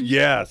mad.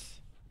 Yes.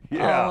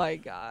 Yeah. Oh my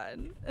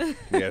God.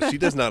 Yeah, she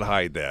does not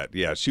hide that.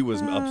 Yeah, she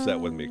was upset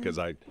with me because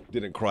I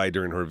didn't cry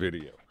during her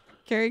video.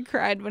 Gary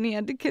cried when he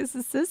had to kiss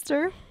his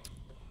sister.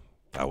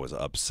 I was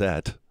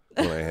upset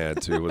when I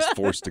had to. I was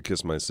forced to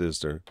kiss my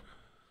sister.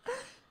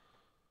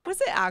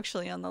 Was it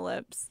actually on the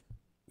lips?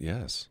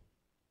 Yes.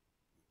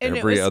 And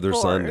every it was other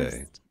forced.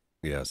 Sunday.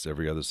 Yes,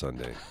 every other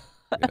Sunday.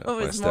 Yeah, it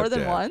was more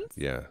than once?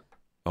 Yeah.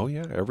 Oh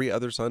yeah, every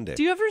other Sunday.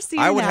 Do you ever see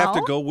her I would now? have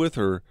to go with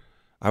her.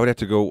 I would have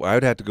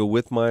to go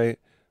with my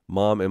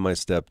mom and my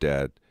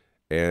stepdad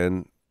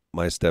and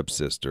my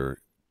stepsister,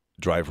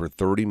 drive her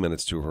 30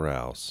 minutes to her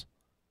house.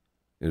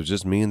 It was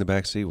just me in the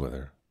back seat with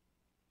her.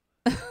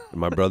 And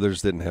my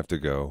brothers didn't have to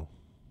go.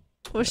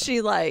 Was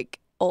she like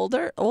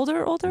older?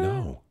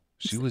 No,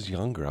 she was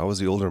younger. I was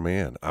the older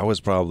man. I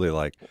was probably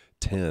like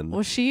 10.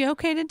 Was she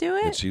okay to do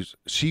it? And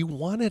she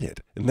wanted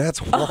it. And that's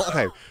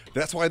why.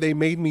 That's why they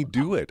made me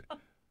do it.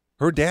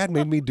 Her dad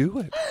made me do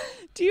it.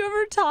 Do you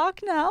ever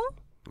talk now?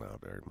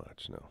 Not very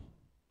much, no.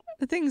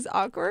 The thing's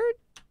awkward?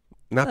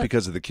 Not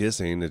because of the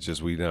kissing. It's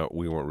just we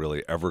weren't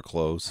really ever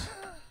close.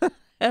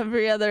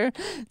 Every other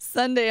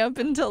Sunday up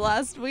until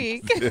last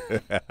week.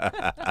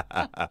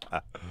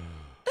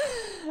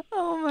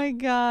 Oh my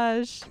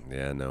gosh.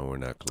 Yeah, no, we're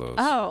not close.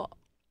 Oh,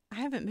 I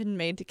haven't been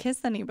made to kiss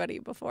anybody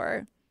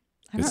before.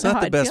 It's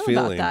not the best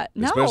feeling,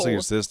 especially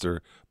your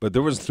sister. But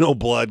there was no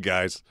blood,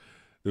 guys.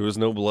 There was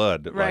no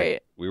blood. Right.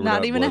 Like, we were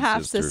not even a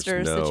half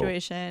sister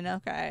situation.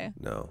 Okay.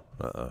 No.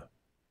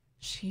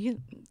 She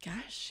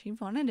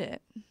wanted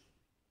it.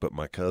 But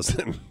my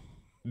cousin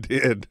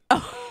did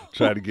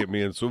try to get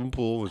me in the swimming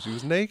pool when she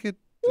was naked.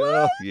 What?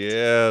 Oh,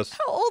 yes.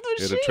 How old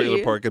was she? At a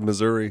trailer park in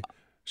Missouri.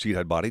 She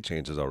had body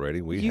changes already.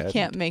 You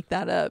can't make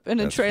that up. In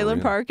a trailer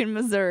park in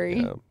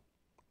Missouri. Yeah.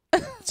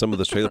 Some of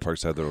those trailer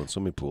parks have their own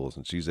swimming pools,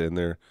 and she's in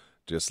there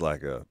just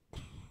like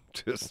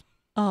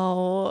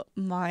Oh,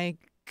 my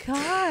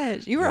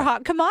gosh. You were a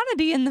hot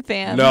commodity in the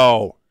fam.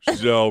 No,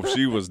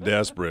 she was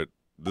desperate.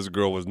 This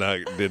girl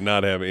did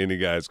not have any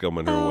guys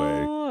coming her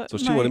way. So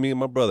she wanted me and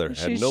my brother.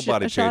 Had no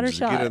body changes.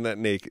 Get in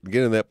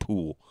that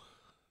pool.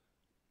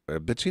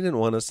 But she didn't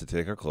want us to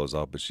take our clothes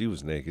off, but she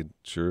was naked.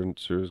 Sure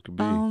as could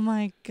be. Oh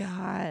my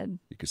God.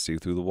 You could see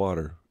through the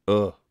water.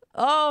 Ugh.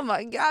 Oh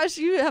my gosh,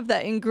 you have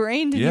that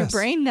ingrained in your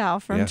brain now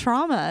from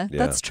trauma. Yeah.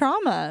 That's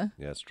trauma.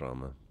 Yeah, it's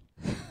trauma.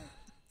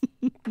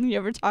 You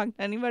ever talk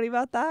to anybody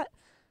about that?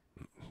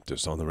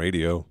 Just on the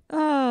radio.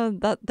 Oh,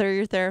 they're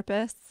your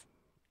therapists?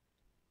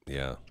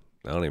 Yeah.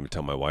 I don't even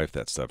tell my wife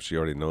that stuff. She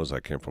already knows I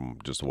came from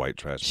just a white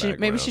trash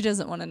background. Maybe she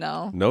doesn't want to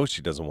know. No,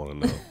 she doesn't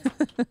want to know.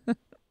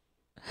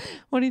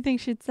 What do you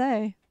think she'd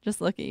say? Just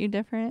look at you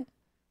different?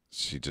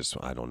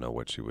 I don't know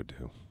what she would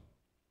do.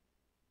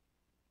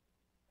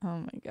 Oh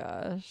my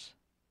gosh.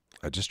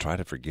 I just try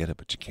to forget it,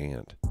 but you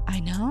can't. I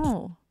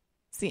know.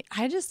 See,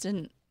 I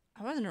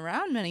wasn't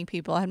around many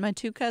people. I had my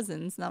 2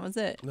 cousins, and that was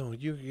it. No,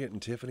 you were getting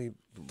Tiffany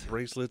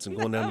bracelets and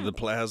going down to the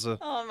plaza.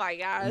 Oh my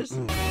gosh.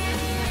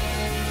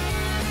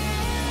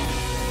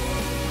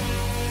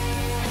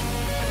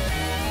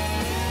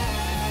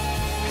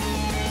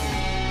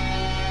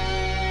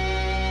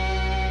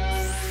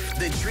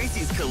 The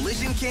Tracy's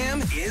Collision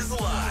Cam is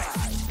live.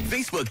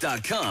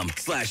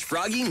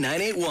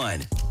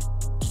 Facebook.com/Froggy981.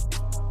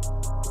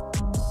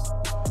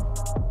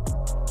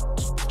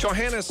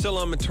 Johanna's still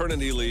on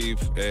maternity leave,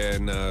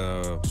 and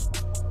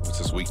what's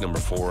this, week number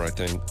 4, I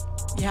think?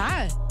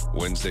 Yeah.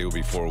 Wednesday will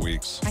be 4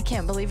 weeks. I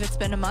can't believe it's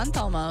been a month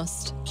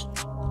almost.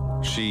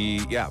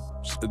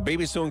 The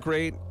baby's doing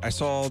great. I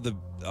saw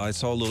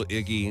little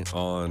Iggy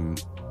on,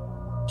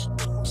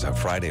 was that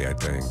Friday, I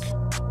think?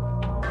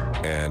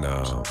 And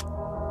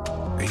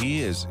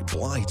he is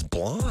blind. He's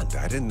blonde.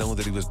 I didn't know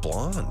that he was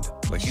blonde.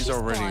 Like She's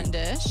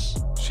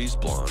blondish. She's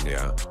blonde,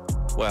 yeah.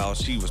 Well,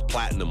 she was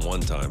platinum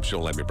one time. She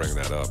don't let me bring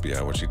that up.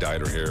 Yeah, when she dyed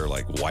her hair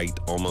like white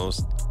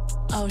almost.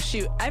 Oh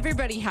shoot!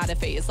 Everybody had a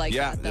phase like that.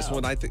 Yeah, this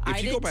one I think.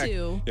 If you go back,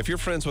 if you're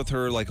friends with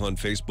her, like on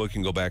Facebook, you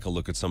can go back and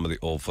look at some of the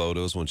old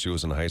photos when she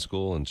was in high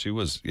school, and she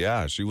was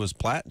She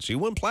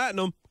went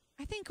platinum.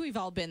 I think we've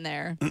all been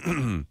there.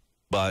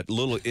 But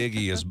little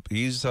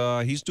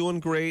Iggy he's doing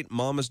great.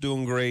 Mama's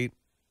doing great.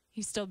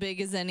 He's still big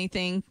as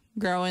anything,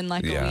 growing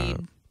like a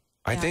weed.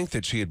 I think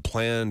that she had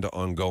planned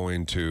on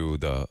going to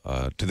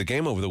the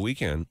game over the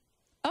weekend.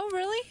 Oh,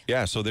 really?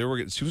 Yeah, so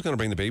she was going to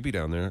bring the baby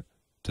down there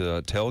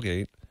to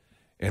tailgate.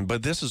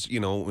 But this is,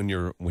 when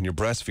you're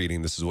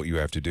breastfeeding, this is what you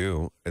have to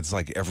do. It's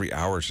like every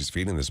hour she's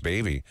feeding this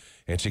baby,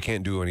 and she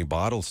can't do any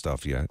bottle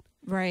stuff yet.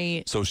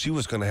 Right. So she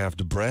was going to have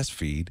to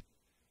breastfeed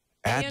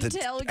at the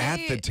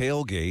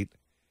tailgate,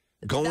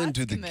 going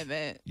to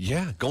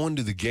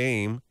the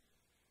game,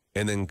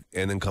 and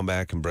then come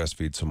back and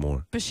breastfeed some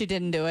more. But she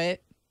didn't do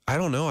it. I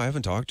don't know. I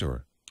haven't talked to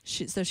her.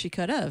 So she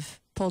could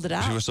have pulled it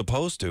out. She was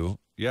supposed to.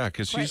 Yeah,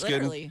 because she's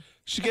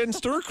getting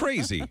stir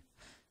crazy.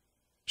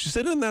 She's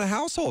sitting in that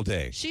house all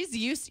day.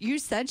 You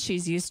said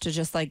she's used to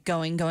just like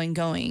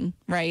going,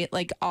 right?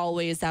 Like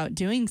always out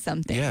doing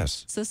something.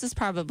 Yes. So this is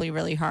probably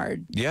really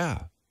hard.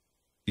 Yeah.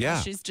 Yeah.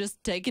 She's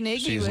just taking Iggy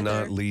She's with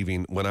not her.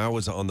 leaving. When I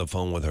was on the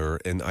phone with her,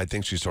 and I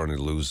think she's starting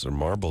to lose her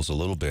marbles a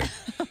little bit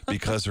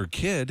because her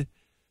kid,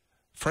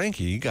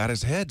 Frankie, got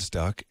his head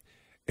stuck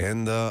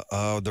in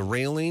the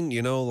railing,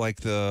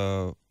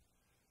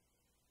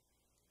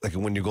 like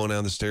when you're going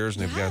down the stairs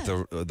and they've got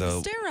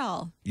the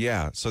stairwell.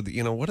 Yeah. So,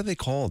 what are they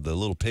called? The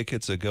little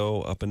pickets that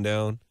go up and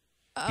down?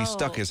 Oh, he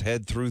stuck his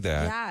head through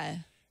that. Yeah.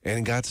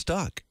 And got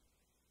stuck.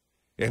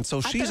 And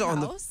so she's on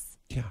house?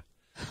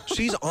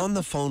 She's on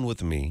the phone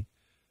with me,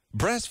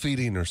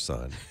 breastfeeding her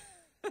son.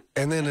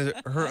 And then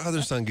her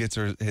other son gets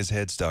his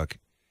head stuck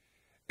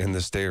in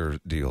the stair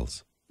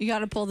deals. You got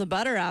to pull the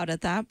butter out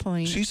at that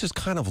point. She's just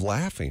kind of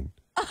laughing.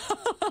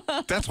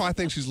 That's why I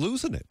think she's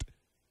losing it.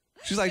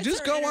 She's like,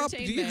 just go up.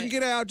 You can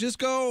get out. Just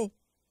go.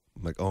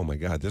 I'm like, oh, my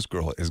God, this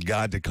girl has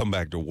got to come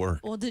back to work.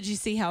 Well, did you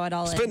see how it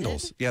all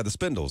Spindles. ended? Yeah, the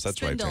spindles.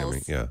 That's right,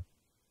 Tammy. Yeah.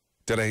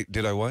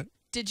 Did I what?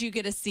 Did you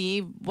get to see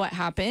what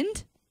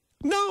happened?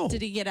 No.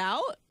 Did he get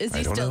out? Is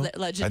he still there?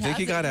 Legend I think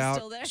he got out.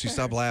 Still there? She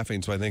stopped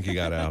laughing, so I think he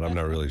got out. I'm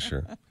not really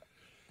sure.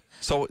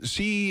 So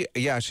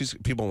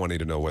people wanting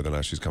to know whether or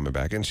not she's coming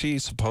back, and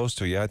she's supposed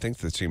to. Yeah, I think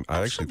that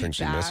I actually think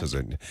she misses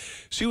it.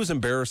 She was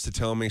embarrassed to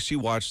tell me she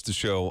watched the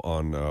show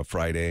on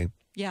Friday.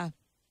 Yeah.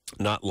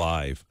 Not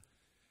live.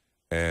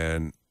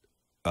 And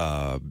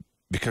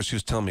because she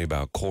was telling me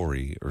about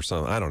Corey or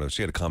something. I don't know.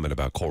 She had a comment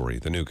about Corey,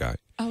 the new guy.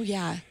 Oh,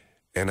 yeah.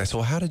 And I said,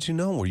 well, how did you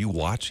know? Were you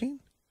watching?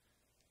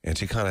 And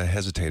she kind of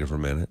hesitated for a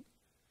minute.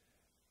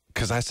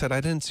 Because I said, I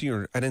didn't see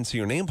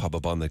your name pop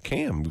up on the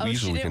cam. Oh,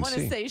 she didn't want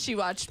to say she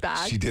watched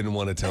back. She didn't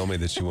want to tell me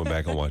that she went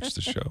back and watched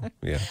the show.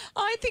 Yeah.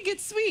 Oh, I think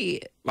it's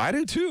sweet. I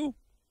do too.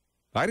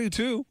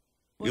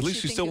 At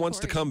least she still wants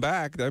to come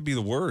back. That'd be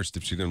the worst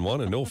if she didn't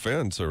want to. No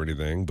offense or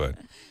anything, but.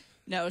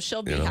 No,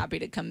 she'll be happy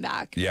to come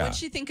back. Yeah. What'd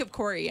she think of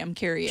Corey? I'm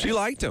curious. She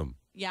liked him.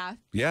 Yeah.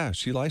 Yeah,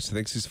 she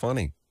thinks he's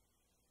funny.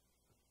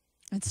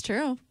 It's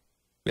true.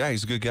 Yeah,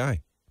 he's a good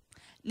guy.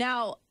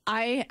 Now,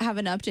 I have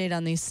an update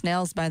on these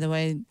snails, by the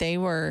way. They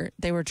were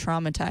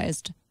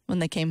traumatized when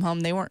they came home.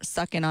 They weren't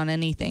sucking on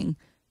anything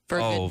for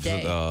a good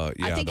day.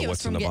 I think it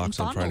was from getting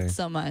fondled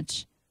so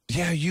much.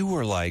 Yeah, you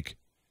were like,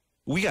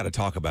 we got to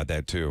talk about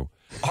that too.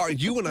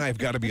 You and I have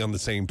got to be on the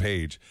same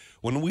page.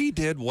 When we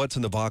did What's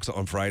in the Box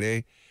on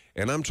Friday,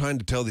 and I'm trying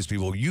to tell these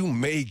people, you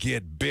may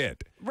get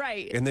bit.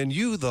 Right. And then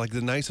you, like the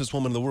nicest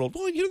woman in the world,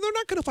 well, they're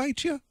not going to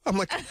bite you. I'm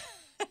like,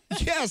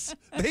 yes,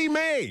 they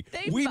may.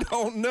 We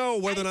don't know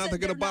whether or not they're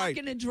going to bite.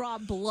 They're not going to draw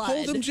blood.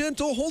 Hold them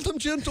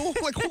gentle.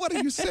 Like, what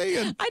are you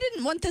saying? I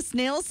didn't want the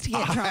snails to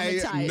get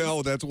traumatized. I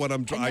know. That's what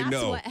I'm trying. I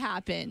know. That's what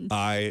happened.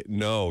 I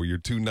know. You're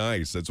too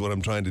nice. That's what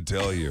I'm trying to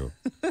tell you.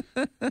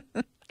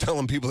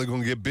 Telling people they're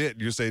going to get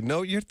bit. You say,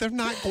 no, they're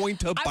not going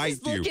to bite you. I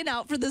was looking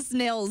out for the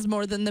snails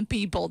more than the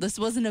people. This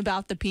wasn't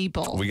about the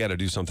people. We got to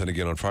do something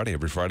again on Friday.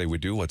 Every Friday we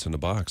do What's in the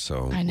Box.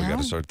 So we got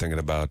to start thinking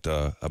about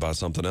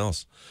something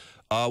else.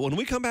 When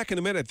we come back in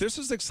a minute, this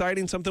is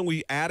exciting, something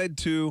we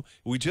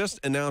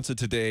just announced it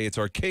today. It's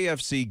our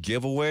KFC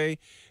giveaway,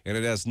 and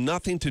it has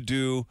nothing to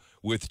do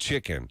with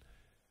chicken.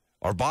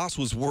 Our boss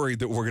was worried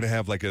that we're going to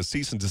have like a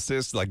cease and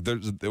desist, like we're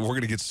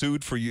going to get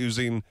sued for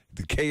using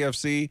the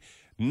KFC.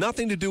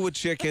 Nothing to do with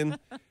chicken,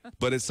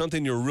 but it's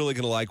something you're really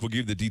going to like. We'll give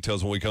you the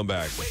details when we come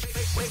back.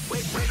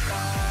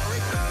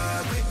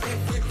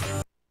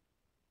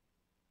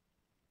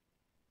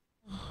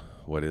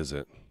 What is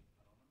it?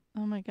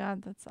 Oh, my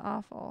God, that's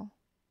awful.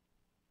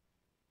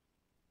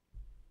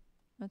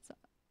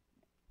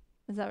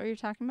 Is that what you're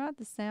talking about?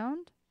 The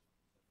sound?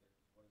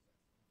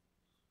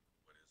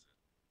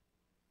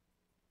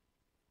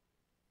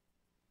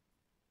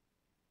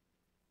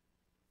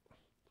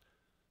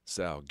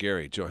 So,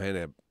 Gary,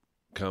 Johanna,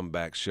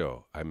 comeback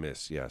show. I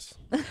miss, yes.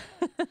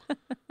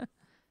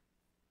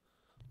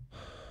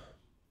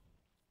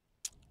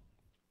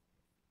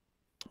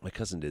 My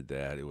cousin did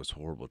that. It was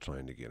horrible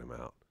trying to get him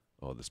out.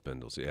 Oh, the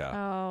spindles, yeah.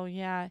 Oh,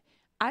 yeah.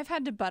 I've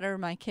had to butter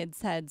my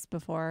kids' heads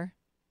before.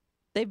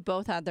 They've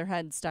both had their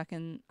heads stuck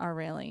in our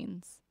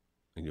railings.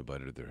 And you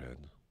buttered their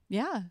heads?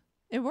 Yeah,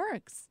 it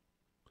works.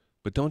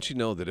 But don't you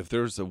know that if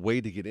there's a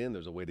way to get in,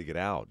 there's a way to get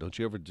out? Don't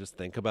you ever just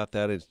think about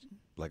that as,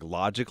 like,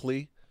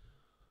 logically?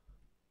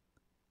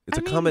 It's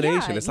a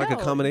combination. Yeah, it's like a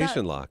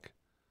combination lock.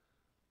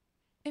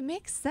 It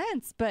makes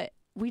sense, but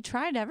we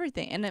tried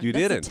everything. And you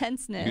didn't. The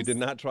tenseness. You did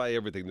not try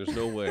everything. There's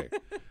no way.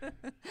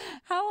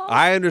 How long?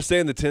 I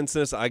understand the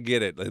tenseness. I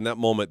get it. In that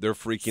moment, they're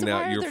freaking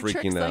out. You're freaking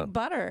tricks out. Like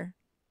butter.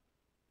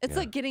 It's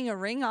like getting a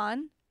ring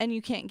on, and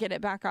you can't get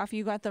it back off.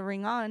 You got the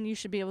ring on. You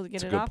should be able to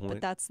get it off, but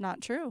that's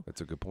not true.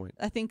 That's a good point.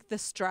 I think the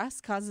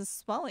stress causes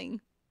swelling.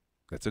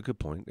 That's a good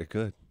point. It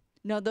could.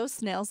 No, those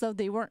snails, though,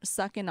 they weren't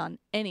sucking on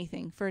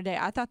anything for a day.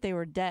 I thought they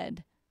were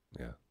dead.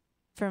 Yeah.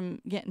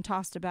 From getting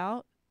tossed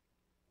about.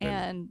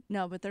 And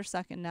no, but they're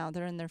sucking now.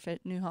 They're in their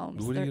new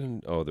homes. What are you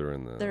doing? Oh, they're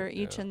in the. They're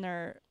each in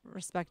their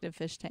respective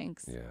fish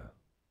tanks. Yeah.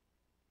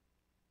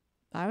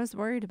 I was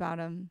worried about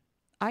them.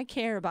 I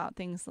care about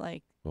things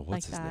like. Well,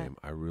 what's his that. name?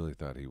 I really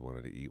thought he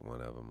wanted to eat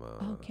one of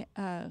them.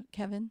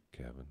 Kevin.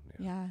 Kevin.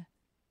 Yeah.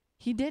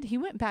 He did. He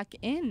went back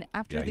in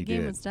after the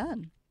game was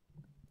done.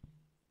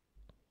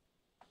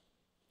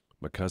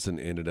 My cousin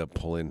ended up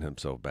pulling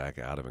himself back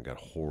out of it and got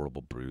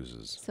horrible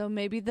bruises. So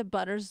maybe the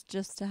butter's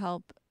just to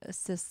help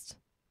assist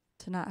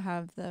to not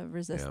have the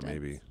resistance. Yeah,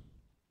 maybe.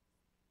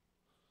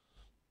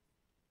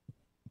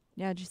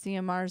 Yeah, did you see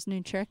Amar's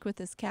new trick with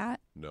his cat?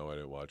 No, I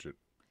didn't watch it.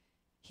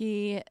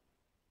 He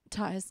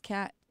taught his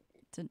cat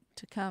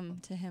to come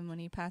to him when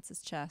he pats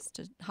his chest,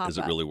 to hop up. Does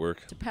it really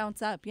work? To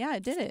pounce up. Yeah,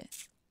 it did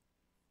it.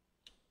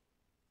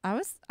 I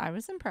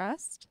was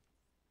impressed.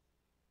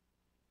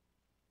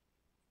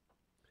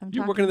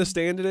 You working in the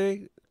stand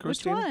today,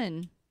 Christine? Which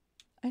one?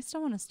 I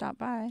still want to stop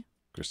by.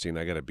 Christine,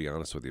 I got to be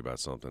honest with you about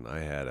something.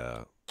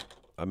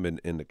 I've been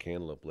into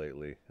cantaloupe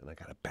lately, and I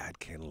got a bad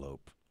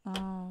cantaloupe.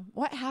 Oh,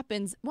 what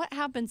happens? What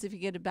happens if you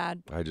get a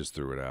bad? I just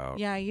threw it out.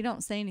 Yeah, you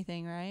don't say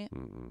anything, right?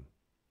 Mm-mm.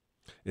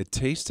 It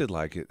tasted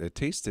like it. It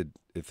tasted.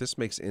 If this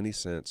makes any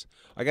sense,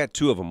 I got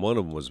two of them. One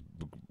of them was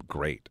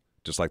great,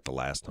 just like the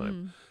last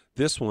time.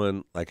 This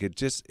one, like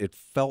it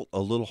felt a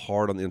little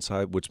hard on the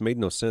inside, which made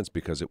no sense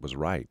because it was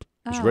ripe.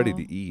 It was ready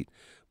to eat,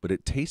 but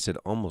it tasted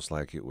almost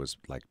like it was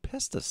like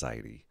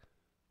pesticide-y.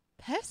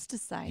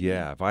 Pesticide?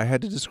 Yeah, if I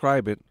had to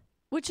describe it.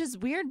 Which is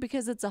weird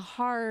because it's a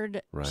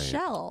hard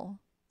shell.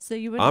 So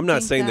you would. I'm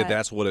not saying that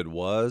that's what it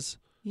was.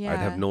 Yeah. I'd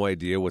have no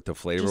idea what the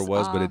flavor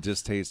was, but it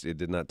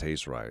did not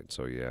taste right.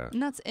 So yeah.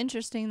 And that's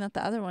interesting that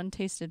the other one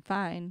tasted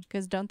fine,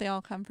 because don't they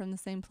all come from the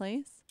same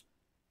place?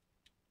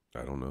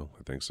 I don't know.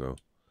 I think so.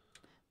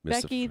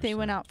 Becky, they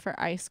went out for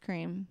ice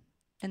cream,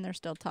 and they're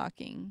still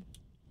talking.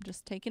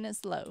 Just taking it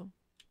slow.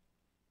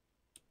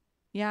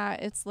 Yeah,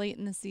 it's late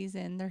in the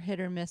season. They're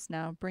hit or miss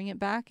now. Bring it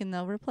back and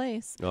they'll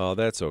replace. Oh,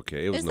 that's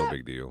okay. It was no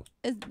big deal.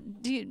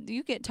 Do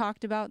you get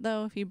talked about,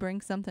 though, if you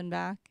bring something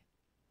back?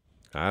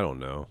 I don't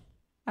know.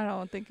 I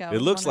don't think I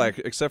It looks like,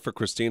 except for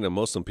Christina,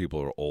 most of them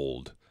people are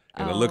old.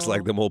 And it looks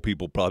like them old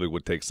people probably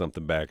would take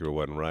something back if it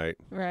wasn't right.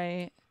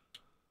 Right.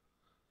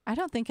 I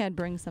don't think I'd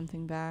bring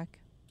something back.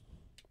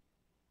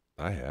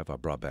 I have. I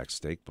brought back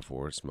steak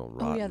before. It smelled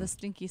rotten. Oh, yeah, the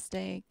stinky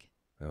steak.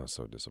 That was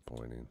so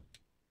disappointing.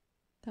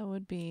 That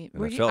would be. I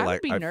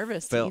would be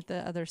nervous to eat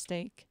the other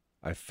steak.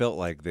 I felt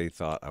like they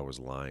thought I was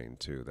lying,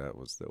 too. That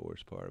was the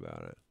worst part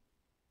about it.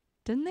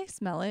 Didn't they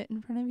smell it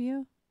in front of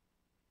you?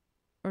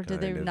 Or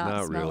did they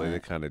not smell it? Not really. They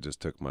kind of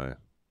just took my...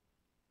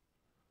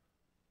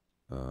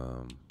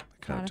 kind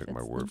of took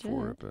my word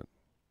for it, but...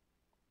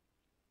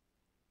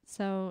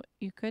 So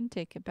you could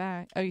take it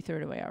back. Oh, you threw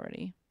it away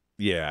already.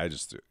 Yeah,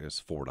 it's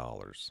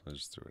 $4. I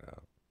just threw it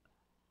out.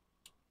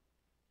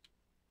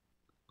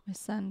 My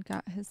son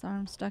got his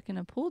arm stuck in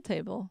a pool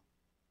table.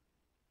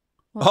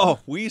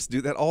 We used to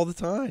do that all the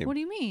time. What do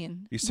you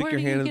mean? You stick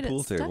your hand in the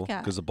pool table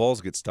because the balls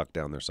get stuck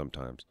down there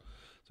sometimes.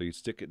 So you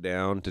stick it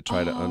down to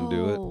try to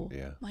undo it.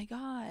 Yeah. My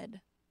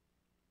God.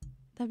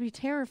 That'd be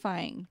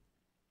terrifying.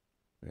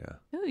 Yeah.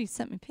 Ooh, you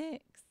sent me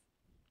pics.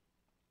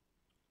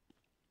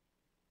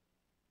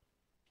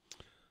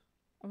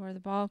 Where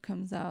the ball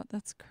comes out.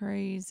 That's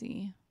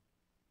crazy.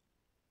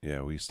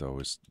 Yeah, we used to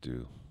always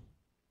do.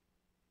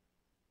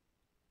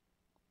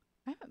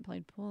 I haven't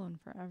played pool in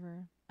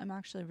forever. I'm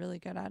actually really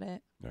good at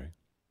it. Right.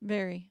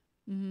 Very.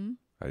 Mm-hmm.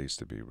 I used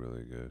to be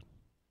really good.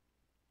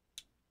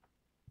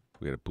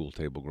 We had a pool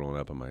table growing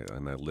up,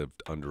 and I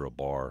lived under a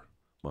bar.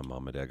 My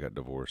mom and dad got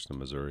divorced in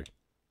Missouri.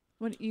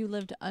 What, you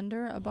lived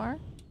under a bar?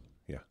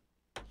 Yeah.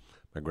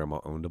 My grandma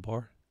owned a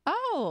bar.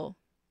 Oh.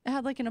 It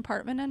had like an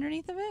apartment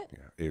underneath of it?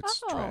 Yeah.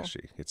 It's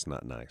trashy. It's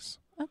not nice.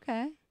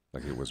 Okay.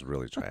 Like it was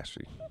really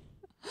trashy.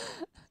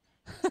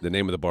 The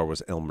name of the bar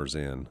was Elmer's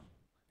Inn.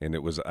 And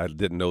it was, I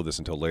didn't know this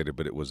until later,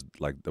 but it was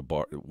like the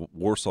bar,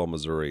 Warsaw,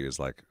 Missouri is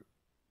like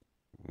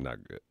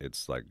not good.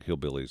 It's like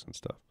hillbillies and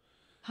stuff.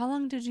 How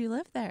long did you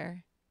live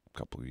there? A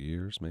couple of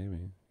years,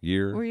 maybe.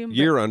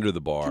 Year under the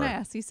bar. Can I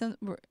ask you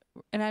something?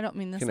 And I don't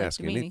mean this. You can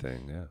ask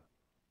anything,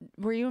 yeah.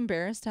 Were you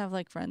embarrassed to have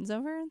like friends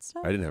over and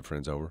stuff? I didn't have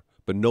friends over,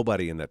 but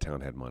nobody in that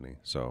town had money,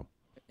 so.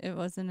 It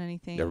wasn't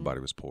anything.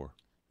 Everybody was poor.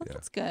 Well, yeah.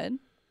 That's good.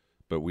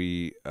 But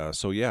we,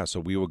 so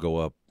we would go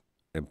up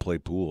and play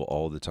pool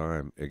all the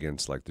time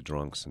against like the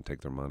drunks and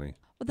take their money.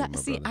 Well,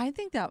 I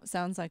think that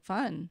sounds like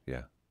fun.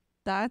 Yeah.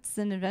 That's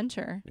an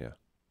adventure. Yeah.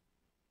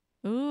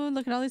 Ooh,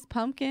 look at all these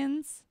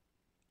pumpkins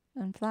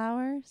and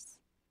flowers.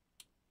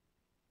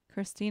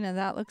 Christina,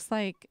 that looks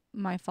like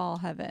my fall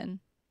heaven.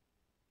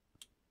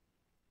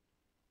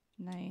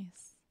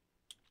 Nice.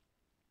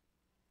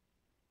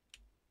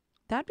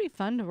 That'd be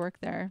fun to work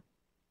there.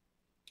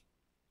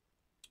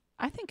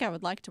 I think I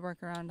would like to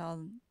work around all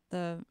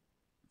the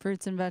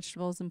fruits and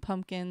vegetables and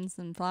pumpkins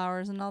and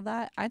flowers and all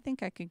that. I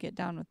think I could get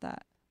down with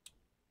that.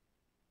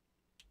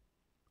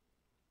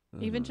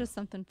 Even just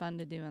something fun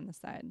to do on the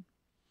side.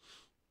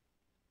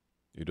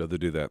 You'd rather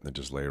do that than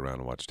just lay around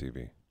and watch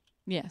TV.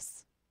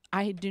 Yes.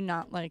 I do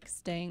not like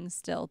staying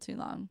still too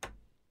long.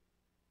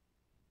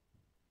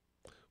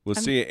 We'll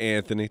see you,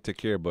 Anthony. Take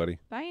care, buddy.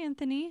 Bye,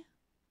 Anthony.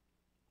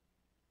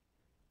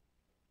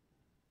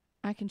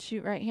 I can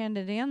shoot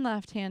right-handed and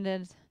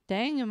left-handed.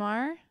 Dang,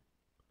 Amar.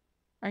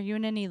 Are you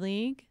in any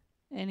league?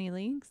 Any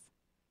leagues?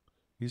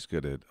 He's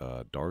good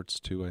at darts,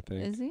 too, I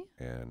think. Is he?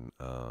 And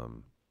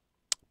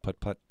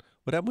putt-putt.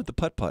 What happened with the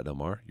putt-putt,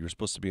 Amar? You were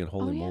supposed to be in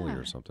Holy Moly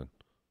or something.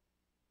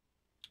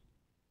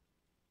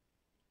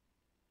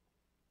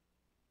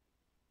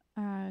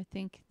 I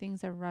think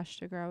things are rushed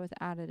to grow with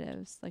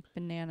additives, like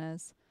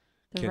bananas.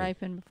 They're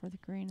ripen before the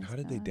green is How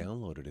did gone. they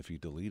download it if you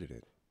deleted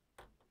it?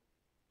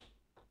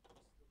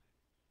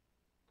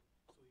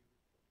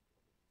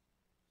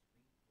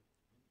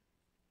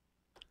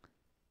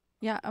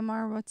 Yeah,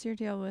 Amar, what's your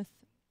deal with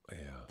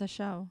the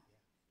show?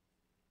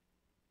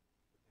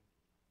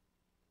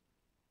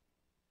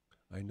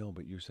 I know,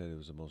 but you said it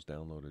was the most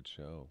downloaded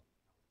show.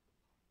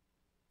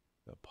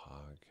 The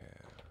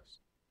podcast.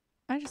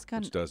 I just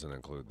got. Which doesn't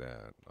include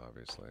that,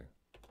 obviously.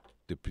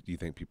 Do you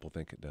think people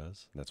think it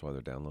does? That's why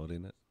they're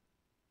downloading it?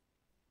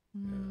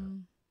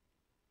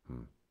 Yeah.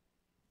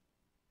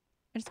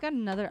 I just got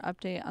another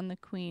update on the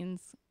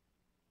Queen's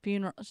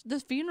funeral.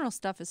 This funeral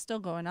stuff is still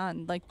going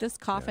on. Like, this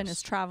coffin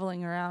is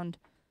traveling around.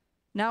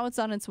 Now it's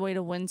on its way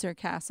to Windsor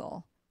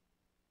Castle.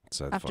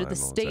 After the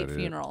state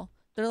funeral.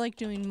 They're like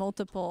doing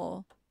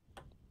multiple.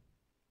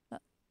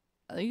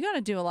 You got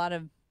to do a lot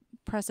of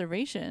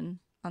preservation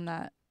on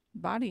that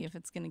body if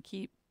it's going to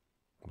keep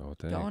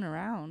going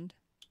around.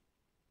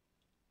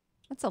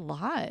 That's a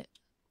lot.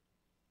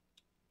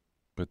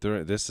 But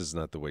this is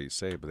not the way you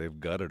say it, but they've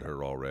gutted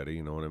her already.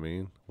 You know what I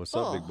mean? What's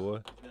up, big boy?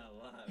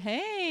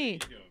 Hey.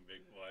 What are you doing,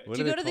 big boy? What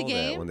Did you go to the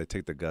game? When they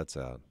take the guts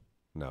out.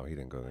 No, he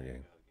didn't go to the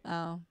game.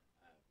 Oh.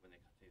 When they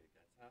take the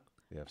guts out?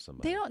 You have some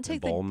they don't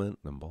take embalmment.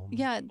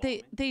 Yeah,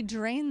 they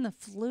drain the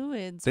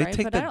fluids, they right?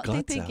 take But the I don't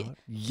guts think they out?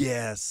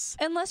 Yes.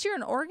 Unless you're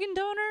an organ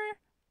donor,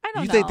 I don't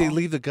know. You think they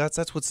leave the guts?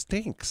 That's what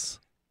stinks.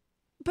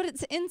 But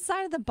it's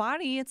inside of the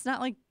body. It's not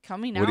like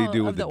coming out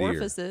of the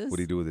orifices. What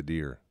do you do with a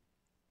deer?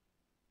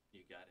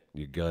 You got it.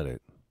 You gut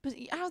it. But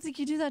I don't think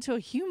you do that to a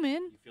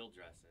human. You field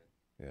dress it.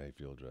 Yeah, you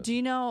field dress. Do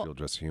you know? Field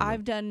dress human.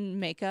 I've done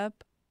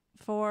makeup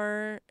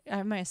I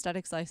have my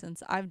aesthetics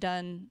license. I've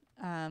done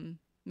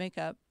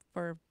makeup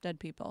for dead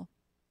people.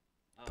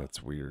 Oh.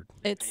 That's weird.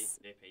 They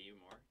pay you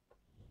more?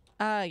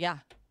 Yeah.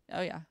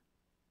 Oh yeah.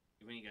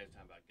 When you guys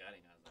talking about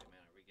gutting, I was like,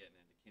 man, are we getting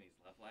into Kenny's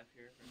love life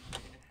here?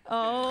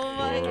 Oh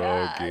my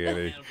God.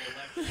 Kitty.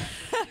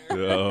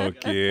 Oh,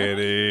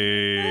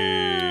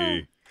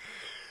 Kitty.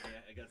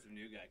 I got some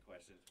new guy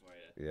questions for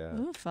you. Yeah.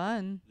 Ooh,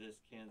 fun. This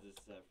Kansas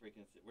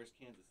where's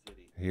Kansas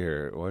City?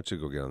 Here, why don't you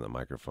go get on the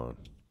microphone?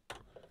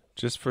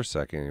 Just for a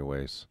second,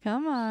 anyways.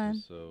 Come on.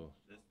 So.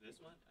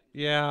 This one?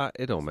 Yeah,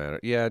 it don't matter.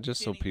 Yeah,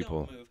 just Kenny, so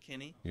people. Don't move,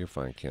 Kenny. You're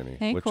fine, Kenny.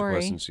 Hey, What Corey.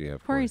 questions do you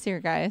have? Corey's here,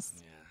 guys.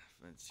 Yeah,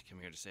 let's come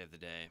here to save the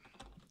day.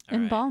 All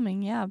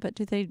Embalming, yeah, but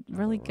do they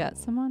really gut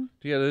someone?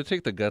 Yeah, they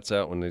take the guts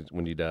out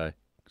when you die.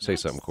 Say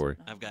something, Corey.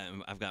 I've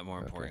got more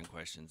important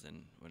questions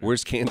than.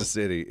 Where's Kansas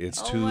City?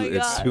 It's Oh two. my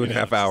It's God.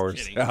 2.5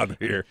 hours out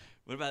here.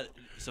 What about?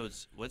 So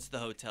what's the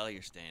hotel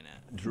you're staying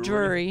at?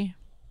 Drury.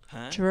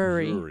 Huh?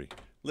 Drury.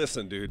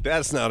 Listen, dude,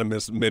 that's not a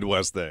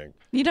Midwest thing.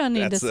 You don't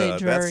need to say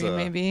Drury,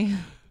 maybe.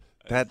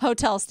 That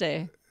hotel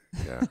stay.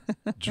 Yeah,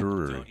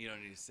 Drury. You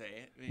don't need to say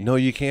it. Maybe. No,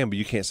 you can, but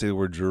you can't say the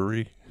word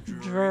Drury.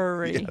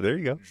 Drury. Yeah, there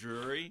you go.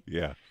 Drury.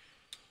 Yeah.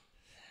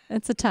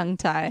 It's a tongue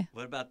tie.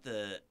 What about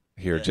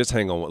Here, just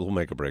hang on. We'll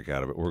make a break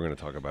out of it. We're going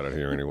to talk about it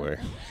here anyway.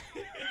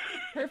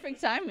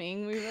 Perfect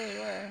timing. We really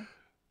were.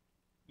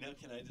 No,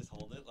 can I just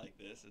hold it like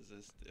this? Is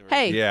this?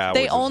 Hey, yeah,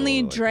 they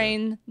only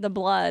drain the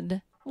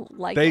blood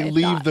like they a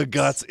leave dog. the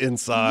guts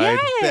inside.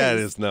 Yes. That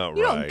is not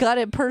You right. don't gut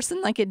a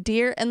person like a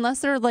deer unless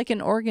they're like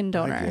an organ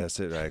donor. I guess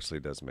it actually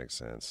does make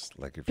sense.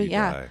 Like if But you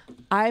yeah, die.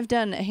 I've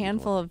done a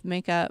handful of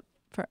makeup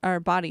for our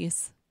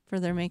bodies for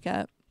their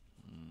makeup.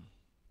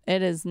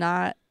 It is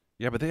not.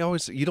 Yeah, but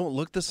you don't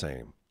look the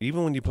same.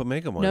 Even when you put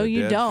makeup on, No, the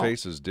you dead don't.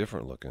 face is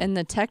different looking. And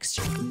the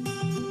texture.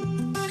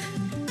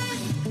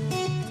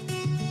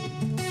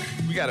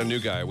 We got a new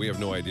guy. We have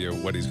no idea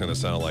what he's going to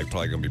sound like.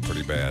 Probably going to be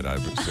pretty bad, I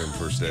would assume,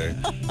 first day.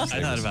 I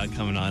thought about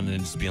coming on and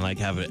just being like,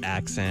 have an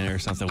accent or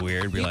something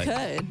weird. Be You like,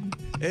 could.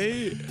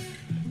 hey,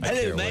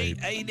 hello, mate.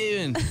 How you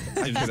doing?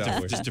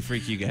 just to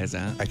freak you guys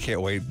out. I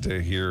can't wait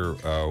to hear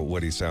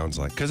what he sounds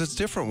like. Because it's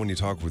different when you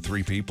talk with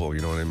three people,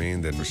 you know what I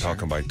mean, than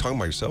talking by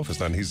yourself.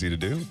 It's not easy to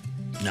do.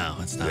 No,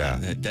 it's not. Yeah.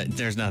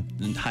 There's not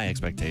high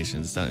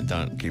expectations.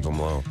 Don't Keep them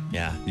low.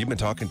 Yeah. You've been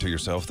talking to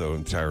yourself, though, the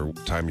entire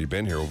time you've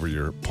been here over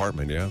your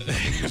apartment, yeah?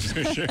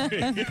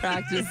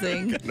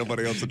 Practicing.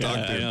 Nobody else to talk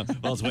I to. know.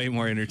 Well, it's way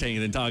more entertaining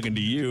than talking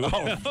to you.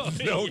 Oh,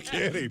 no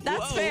kidding.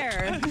 That's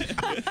fair.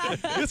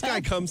 This guy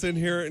comes in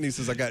here and he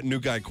says, I got new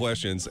guy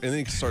questions. And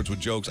then he starts with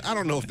jokes. I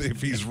don't know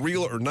if he's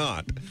real or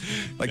not.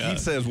 Like he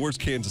says, where's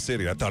Kansas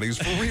City? I thought he was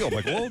for real. I'm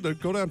like, well,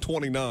 go down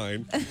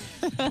 29.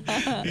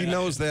 He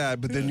knows that.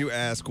 But then you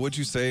ask, what'd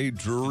you say?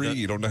 Drury?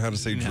 You don't know how to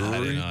say No, I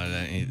drury? don't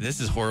know. This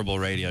is horrible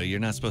radio. You're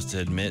not supposed to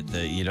admit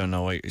that you don't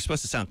know what you're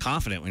supposed to sound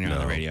confident when you're on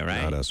the radio,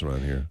 right? Not us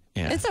around here.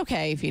 Yeah. It's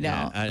okay if you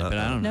don't. Yeah, but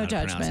I don't know No how to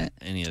pronounce judgment.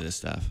 any of this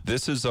stuff.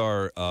 This is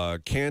our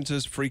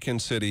Kansas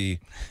freaking City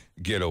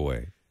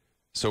getaway.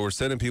 So we're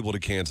sending people to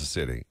Kansas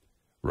City,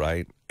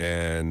 right?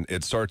 And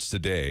it starts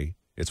today.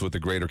 It's with the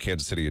Greater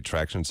Kansas City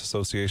Attractions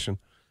Association.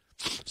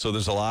 So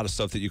there's a lot of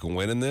stuff that you can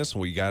win in this.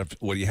 What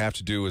you have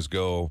to do is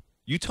go.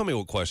 You tell me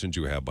what questions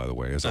you have, by the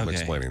way, as I'm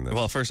explaining this.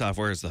 Well, first off,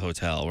 where's the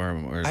hotel?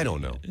 Where I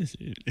don't know.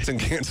 It's in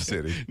Kansas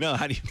City. No,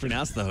 how do you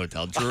pronounce the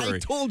hotel? Drury. I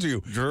told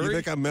you. Drury? You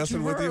think I'm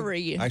messing with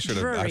Drury. you? I should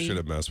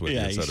have messed with you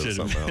instead of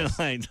something else.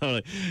 Like,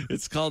 totally.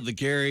 It's called the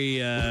Gary.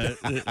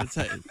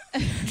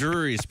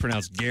 Drury is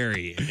pronounced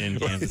Gary in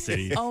Kansas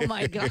City. Oh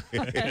my God.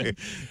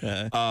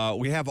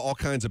 We have all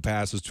kinds of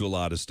passes to a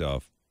lot of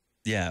stuff.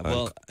 Yeah,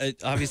 well,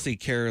 obviously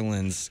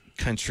Carolyn's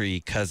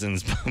Country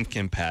Cousins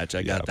Pumpkin Patch.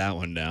 I got that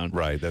one down.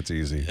 Right, that's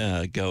easy.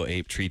 Go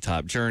Ape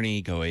Treetop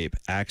Journey. Go Ape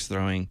Axe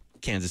Throwing.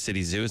 Kansas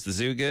City Zoo. Is the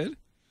zoo good?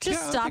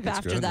 Just stop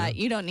after good, that.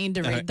 You don't need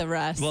to read the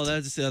rest. Well,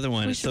 that's the other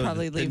one. We should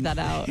probably leave that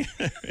out.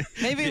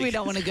 Maybe we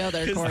don't want to go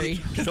there,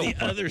 Corey. The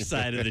other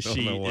side of the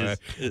sheet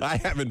is I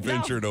haven't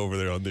ventured over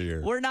there on the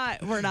air. We're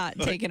not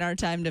taking our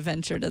time to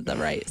venture to the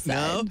right side.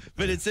 no,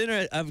 but it's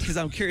interesting because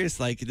I'm curious.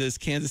 Like, does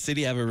Kansas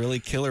City have a really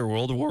killer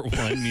World War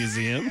I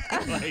museum?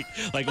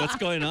 like what's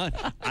going on?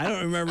 I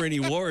don't remember any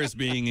wars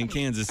being in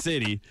Kansas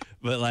City,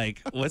 but like,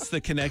 what's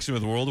the connection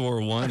with World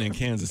War I and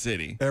Kansas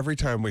City? Every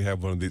time we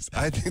have one of these,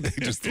 I think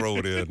they just throw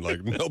it in.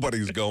 Like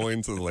nobody's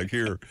going, so like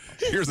here's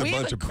a We have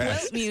bunch a of quilt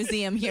passes.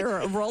 museum here,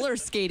 a roller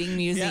skating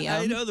museum. Yeah,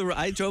 I know.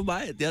 I drove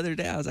by it the other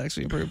day. I was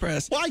actually pretty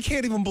impressed. Well, I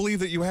can't even believe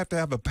that you have to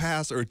have a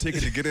pass or a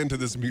ticket to get into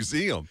this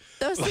museum.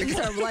 Those things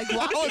are like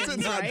How is it walk-ins,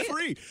 not right?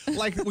 free?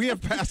 Like we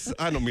have passes.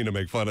 I don't mean to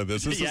make fun of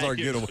this. This is Yeah, our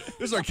you- getaway.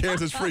 This is our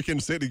Kansas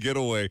freaking City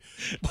getaway.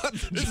 But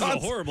This is a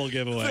horrible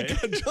giveaway.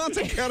 the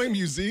Johnson County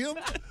Museum.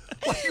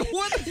 Like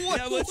what is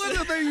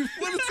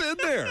in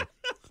there?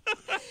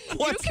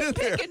 What's You in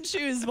can there? pick and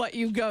choose what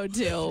you go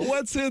to.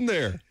 What's in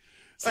there?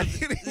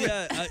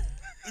 Yeah,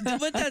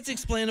 but that's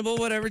explainable.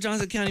 Whatever,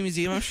 Johnson County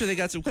Museum. I'm sure they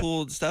got some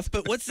cool stuff.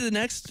 But what's the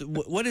next?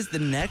 What is the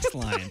next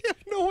line? I have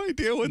no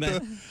idea what Do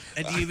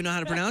you even know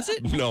how to pronounce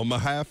it? No,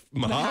 Mahaffey.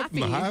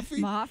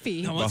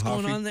 Mahaffey. Now, what's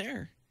going Mahaffey? on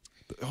there?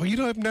 Oh,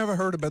 I've never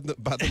heard about the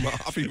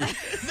Mahaffey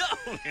No,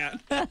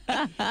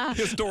 man.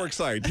 historic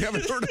site. You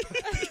haven't heard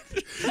about it?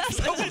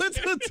 So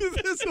listen to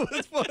this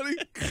one's funny.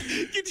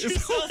 Get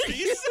yourself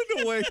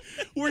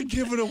We're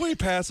giving away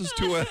passes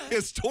to a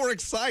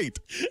historic site.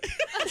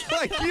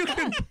 Like you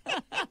can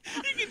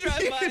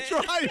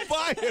drive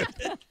by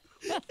it.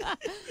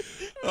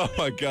 Oh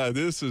my God,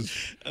 this is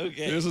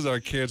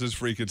our Kansas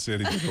freaking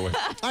City giveaway.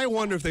 I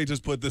wonder if they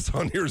just put this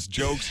on here as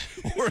jokes,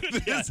 or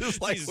this is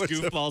like These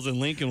goofballs in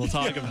Lincoln will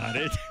talk about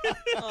it.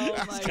 Oh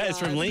my This guy's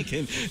from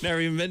Lincoln, never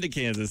even been to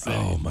Kansas City.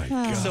 Oh my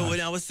God. So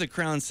now what's the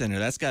Crown Center?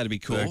 That's got to be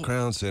cool. The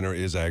Crown Center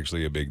is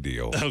actually a big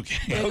deal. Okay.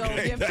 Big old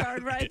gift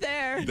card right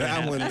there.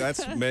 That one,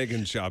 that's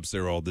Megan shops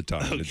there all the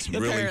time. It's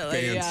really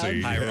Apparently, yeah.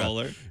 fancy. High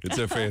roller. It's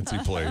a fancy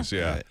place,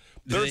 yeah. Right.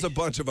 There's a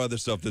bunch of other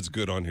stuff that's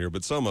good on here,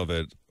 but some of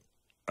it.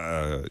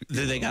 Do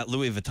they got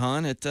Louis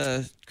Vuitton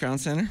at Crown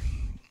Center?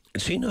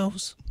 She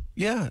knows.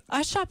 Yeah.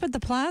 I shop at the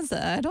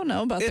Plaza. I don't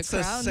know about It's the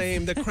the Crown.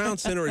 same. The Crown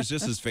Center is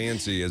just as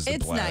fancy as the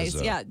It's Plaza.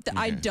 nice. Yeah.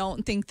 I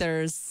don't think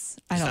there's.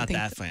 I It's don't not think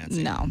that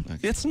fancy. No.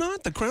 Okay. It's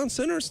not. The Crown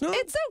Center is not.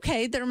 It's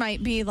okay. There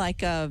might be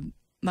like a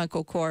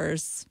Michael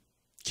Kors.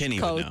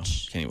 Kenny would know.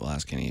 Coach. Kenny will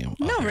ask Kenny.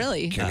 No,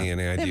 really. Kenny,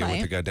 any idea what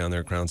might. they got down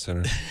there at Crown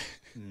Center?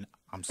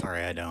 I'm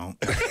sorry, I don't.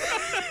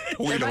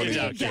 We don't might be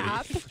a either,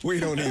 gap. We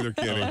don't either,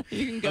 Kenny.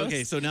 You can go.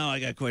 Okay, so now I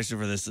got a question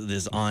for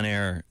this on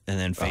air and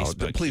then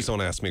Facebook. Please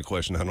don't ask me a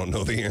question I don't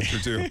know the answer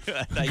to.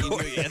 I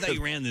thought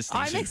you ran this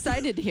station. I'm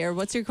excited to hear.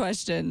 What's your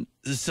question?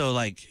 So,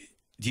 like,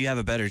 do you have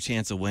a better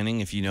chance of winning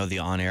if you know the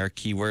on-air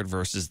keyword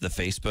versus the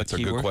Facebook That's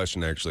keyword? a good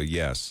question, actually.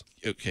 Yes.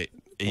 Okay.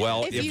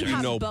 Well, If if you you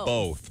have know both.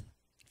 both.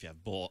 If you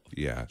have both.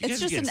 Yeah. You It's guys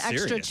just are an getting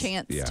extra serious.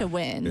 chance Yeah. to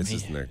win. This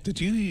is next. Did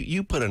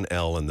you put an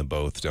L in the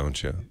both,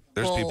 don't you?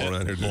 There's Both. people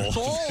around here doing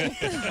Both.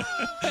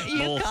 You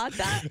Both. got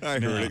that? I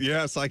heard it.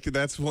 Yes,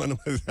 that's one.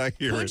 I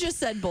hear Who it. just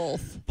said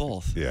both?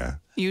 Both. Yeah.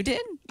 You did?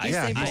 You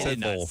Yeah, say he both? I said did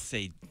not both.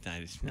 say. I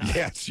just,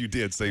 Yes, you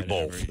did say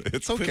whatever. both.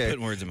 It's Quit okay.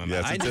 putting words in my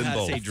mouth. Yes, I it's know in how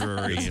to say both.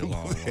 Drury.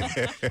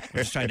 I'm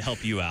just trying to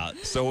help you out.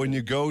 So when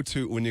you go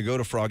to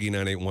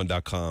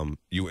froggy981.com,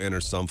 you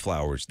enter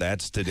sunflowers.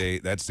 That's today.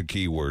 That's the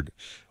keyword.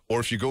 Or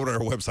if you go to our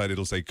website,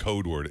 it'll say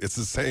code word. It's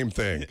the same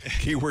thing.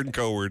 Keyword and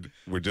code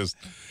word.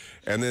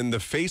 And then the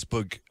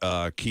Facebook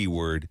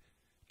keyword.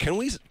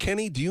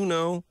 Kenny, do you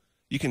know?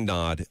 You can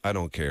nod. I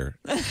don't care.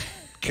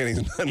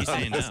 Kenny's not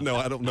saying no. no.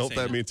 I don't know if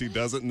that means he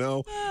doesn't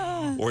know.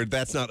 Or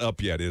that's not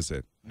up yet, is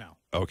it? No.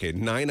 Okay,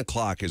 9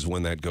 o'clock is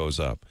when that goes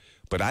up.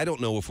 But I don't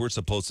know if we're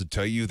supposed to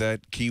tell you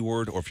that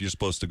keyword or if you're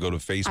supposed to go to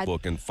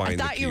Facebook and find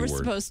the I thought you keyword. were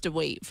supposed to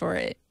wait for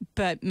it,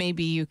 but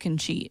maybe you can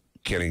cheat.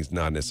 Kenny's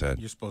nodding his head.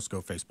 You're supposed to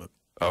go Facebook.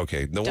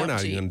 Okay, no, we're Don't not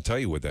cheat. even going to tell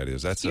you what that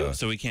is. That's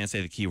So we can't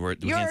say the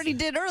keyword. You already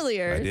did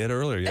earlier. I did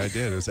earlier. Yeah, I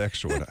did. It was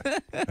extra.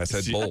 I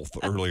said both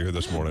earlier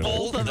this morning.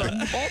 Both of them.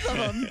 Both of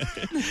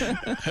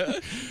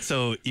them.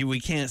 So we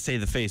can't say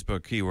the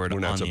Facebook keyword We're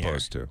on not the air.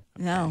 supposed to.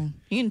 No,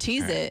 you can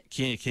tease it.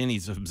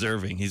 Kenny's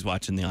observing. He's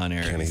watching the on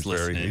air. Kenny's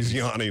listening. he's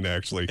yawning,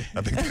 actually.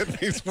 I think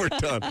that means we're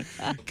done.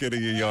 Kenny,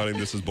 you're yawning.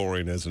 This is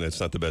boring, isn't it? It's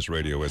not the best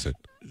radio, is it?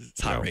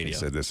 It's hot radio. He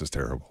said this is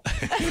terrible.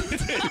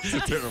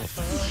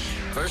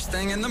 First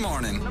thing in the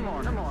morning.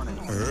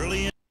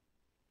 Early in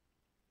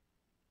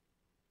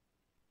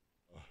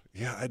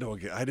Yeah, I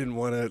didn't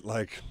want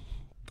to,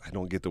 I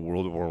don't get the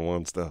World War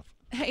I stuff.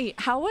 Hey,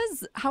 how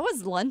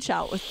was lunch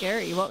out with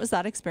Gary? What was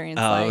that experience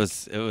like?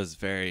 it was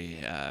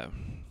very. I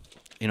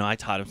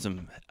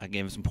I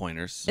gave him some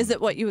pointers. Is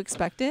it what you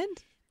expected?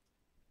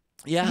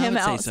 Yeah, him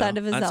I would say outside so.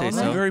 of his I'd say element?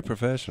 so. Very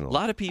professional. A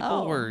lot of people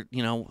Oh. were,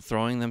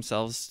 throwing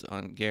themselves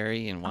on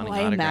Gary and wanting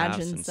I autographs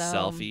imagine and so.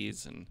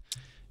 selfies, and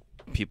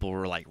people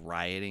were like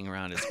rioting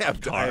around his I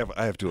car.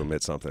 have to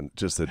admit something.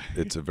 Just that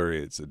it's a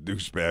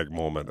douchebag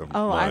moment of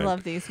Oh, I mine.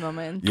 love these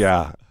moments.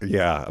 Yeah.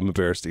 I'm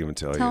embarrassed to even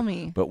tell you. Tell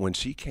me. But when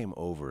she came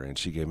over and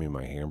she gave me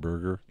my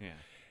hamburger, Yeah.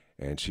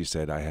 and she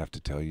said, "I have to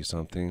tell you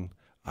something,"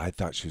 I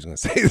thought she was going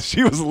to say that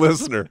she was a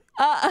listener.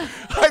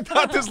 I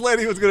thought this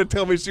lady was going to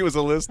tell me she was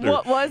a listener.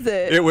 What was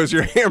it? It was,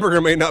 your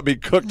hamburger may not be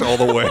cooked all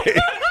the way.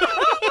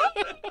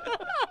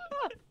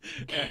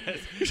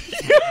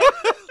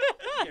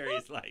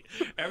 Gary's like,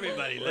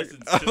 everybody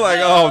listens to I'm like,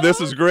 oh, this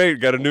is great.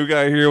 Got a new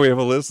guy here. We have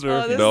a listener.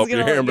 Oh, this Nope, is your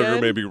gonna look hamburger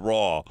good. may be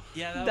raw.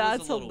 Yeah, that That's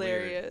was a little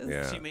hilarious.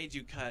 Weird. Yeah. She made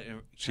you cut.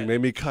 She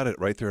made me cut it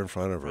right there in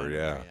front of her.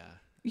 Yeah.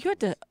 You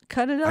had to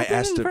cut it up. I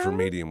asked in it for front?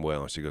 medium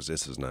well. She goes,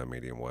 "This is not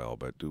medium well,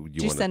 but do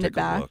you you want to send take it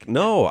back? a look?"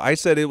 No, I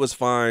said it was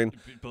fine.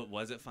 But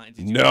was it fine?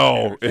 Did you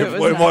No, It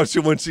was when not.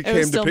 when she It came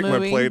was to still pick my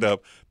moving. plate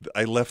up,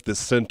 I left the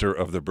center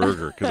of the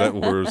burger because that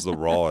was the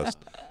rawest.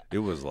 It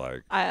was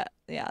like Yeah,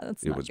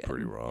 that's it not was good.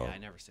 pretty raw. Yeah, I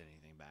never said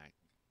anything back.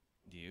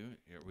 Do you?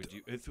 Or would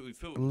you? If it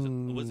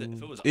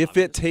was If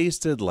obvious? it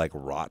tasted like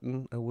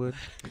rotten, I would.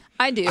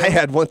 I do. I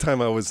had one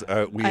time I was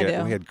we I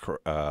had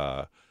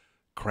do.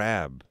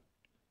 crab,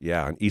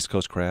 yeah, an East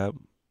Coast crab.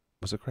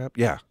 Was it crab?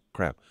 Yeah,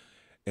 crab.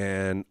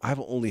 And I've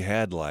only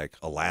had like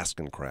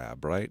Alaskan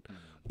crab, right?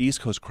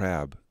 East Coast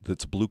crab,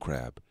 that's blue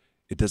crab.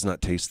 It does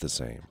not taste the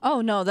same.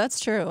 Oh no, that's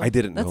true. I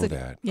didn't That's know a-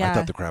 that. Yeah. I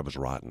thought the crab was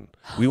rotten.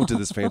 We went to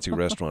this fancy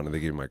restaurant and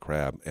they gave me my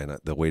crab, and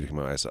the waiter came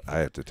out. I said, "I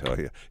have to tell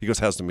you." He goes,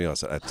 "How's the meal?" I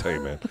said, "I tell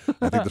you, man,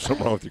 I think there's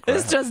something wrong with your crab."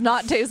 This does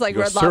not taste like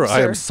He goes, Red "Sir, Lobster.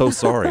 I am so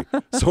sorry."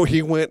 So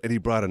he went and he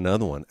brought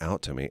another one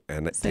out to me,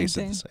 and it Same tasted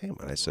thing. the same.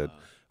 And I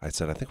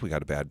said, "I think we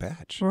got a bad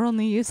batch." We're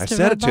only used I to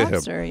said Red it to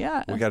Lobster. him.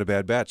 Yeah. We got a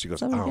bad batch. He goes,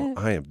 So we "Oh,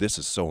 get. this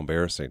is so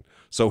embarrassing."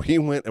 So he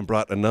went and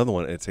brought another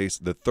one, and it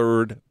tasted the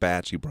third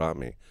batch he brought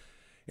me.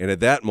 And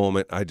at that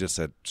moment, I just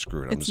said,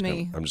 "Screw it! It's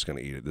me. I'm just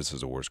gonna eat it. This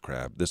is the worst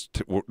crab. This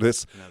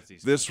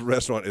East this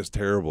restaurant is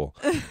terrible."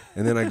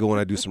 And then I go and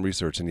I do some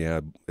research, and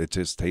yeah, it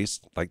just tastes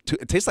like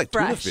tuna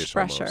Fresh, fish.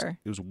 Almost. fresher.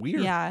 It was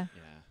weird. Yeah.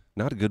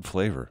 Not a good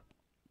flavor.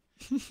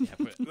 Yeah,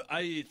 but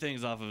I eat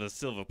things off of a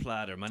silver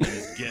platter. My name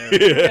is Gary.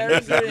 Gary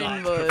This is not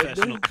Greenwood.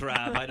 professional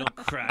crab. I don't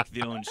crack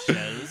the own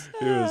shells.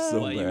 It was so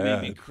Why you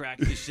bad. made me crack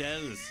the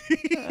shells?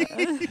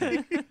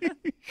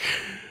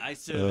 I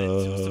serve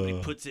it till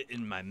somebody puts it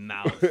in my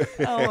mouth.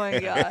 Oh my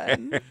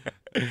god.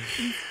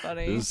 It's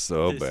funny. It was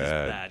so This is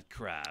bad. bad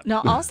crab.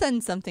 No, I'll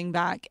send something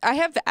back. I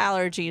have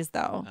allergies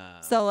though.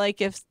 So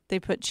like if they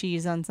put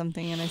cheese on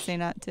something and I say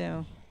not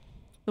to.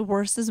 The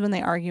worst is when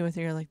they argue with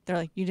you. They're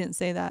like, you didn't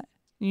say that.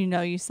 You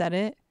know you said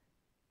it.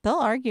 They'll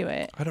argue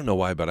it. I don't know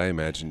why, but I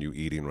imagine you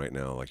eating right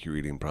now like you're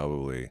eating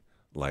probably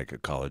like a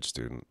college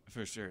student.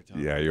 For sure.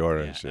 Totally. Yeah, you are.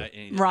 Yeah,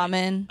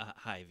 ramen.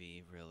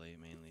 Hy-Vee, really,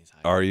 mainly is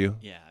Hy-Vee. Are you?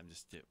 Yeah, I'm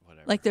just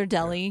whatever. Like their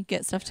deli,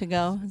 get stuff to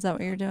go. Is that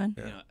what you're doing?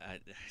 You know, I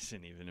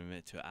shouldn't even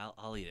admit to it.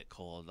 I'll eat it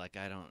cold. Like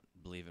I don't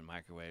believe in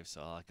microwaves,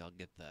 so I'll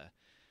get the,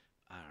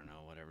 I don't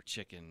know, whatever,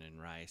 chicken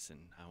and rice, and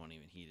I won't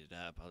even heat it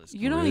up. I'll just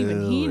You don't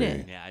even heat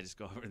it. Yeah, I just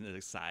go over to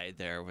the side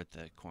there with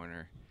the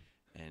corner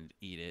and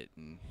eat it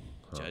and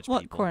judge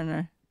what people. What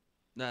corner?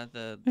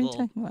 The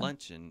little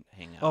lunch and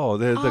hangout. Oh,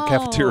 the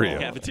cafeteria.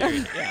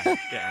 Cafeteria,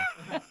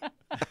 yeah.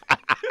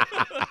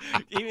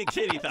 Even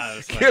Kitty thought it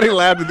was funny. Kitty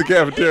laughed at the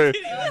cafeteria.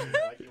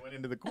 Like you went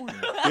into the corner.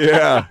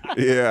 Yeah.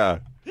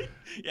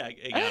 Yeah, I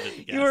got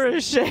it. You were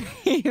ashamed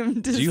to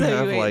do you say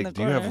have you ate in the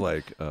do you have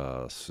corner.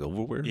 like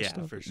silverware and Yeah,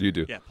 stuff? for sure. You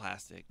do. Yeah,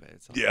 plastic, but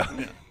it's all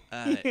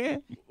Yeah.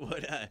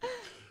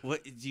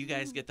 What do you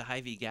guys get the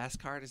Hy-Vee gas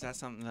card? Is that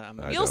something that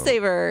I'm Fuel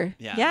Saver.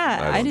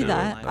 Yeah, I do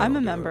that. I'm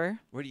a member.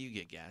 Where do you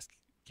get gas,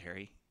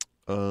 Carrie?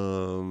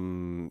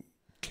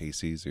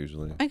 Casey's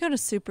usually. I go to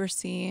Super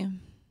C.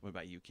 What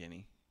about you,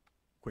 Kenny?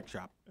 Quick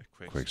Shop.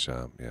 Quick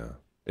Shop, yeah.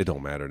 It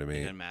don't matter to me.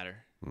 It doesn't matter.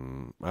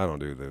 I don't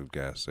do the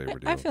gas saver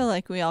deal. I feel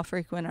like we all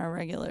frequent our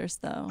regulars,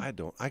 though. I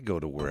don't. I go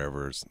to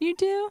wherever's. You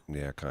do?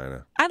 Yeah, kind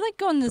of. I like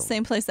going to the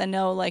same place I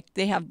know. Like,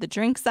 they have the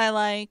drinks I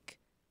like.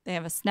 They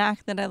have a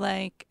snack that I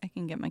like. I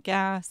can get my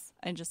gas.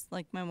 I just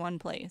like my one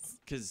place.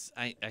 Because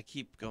I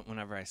keep going,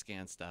 whenever I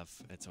scan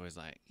stuff, it's always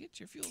like, get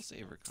your Fuel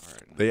Saver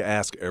card. They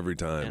ask every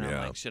time, and I'm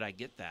yeah. like, should I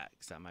get that?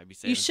 Because that might be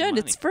saving You some should.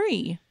 money. It's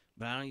free.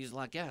 But I don't use a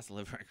lot of gas. I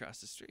live right across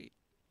the street.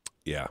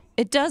 Yeah.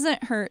 It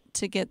doesn't hurt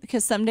to get,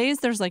 because some days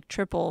there's like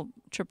triple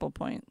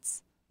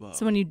points. Whoa.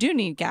 So when you do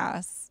need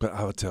gas. But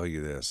I will tell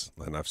you this,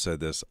 and I've said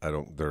this,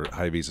 they're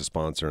Hy-Vee's a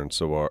sponsor, and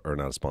so are, or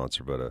not a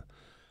sponsor, but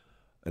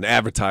an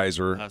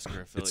advertiser.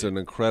 Husker affiliate. It's an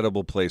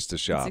incredible place to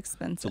shop. It's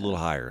expensive. It's a little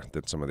higher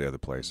than some of the other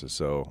places.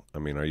 So, I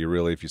mean, are you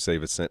really, if you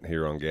save a cent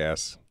here on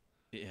gas,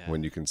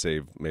 when you can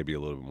save maybe a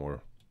little bit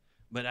more?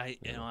 But I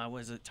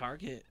was at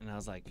Target, and I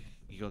was like,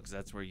 you go, because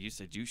that's where you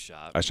said you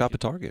shop. I shop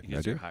at Target.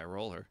 Because I you're do. a high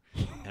roller.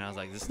 And I was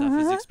like, this stuff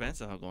is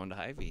expensive. I'm going to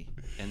Hy-Vee.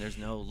 And there's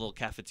no little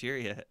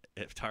cafeteria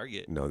at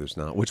Target. No, there's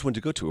not. Which one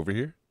to go to over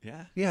here?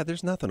 Yeah. Yeah,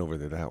 there's nothing over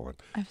there. That one.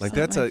 I've Like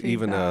sent that's my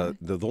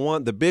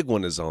the big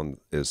one is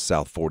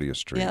South 40th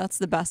Street. Yeah, that's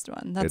the best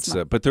one. That's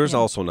but there's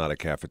also not a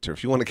cafeteria.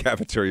 If you want a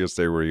cafeteria,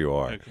 stay where you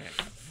are. Okay.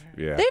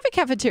 Yeah. They have a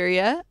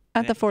cafeteria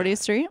at the 40th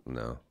Street.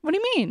 No. What do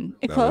you mean?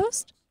 It No,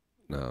 closed?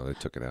 No, they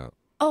took it out.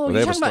 Oh, Well, they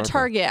you're have a talking about Starbucks.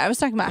 Target. I was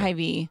talking about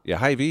Hy-Vee. Yeah,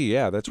 Hy-Vee.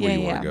 Yeah, that's where Yeah,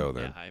 you want yeah. to go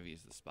then. Yeah,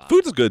 Hy-Vee's the spot.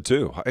 Food is good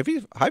too.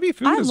 Hy-Vee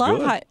food I is love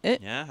good.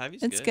 Yeah,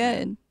 Hy-Vee's It's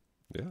good.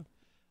 good. Yeah.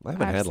 I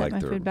haven't I've had sent like my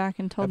their food back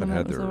and told them haven't it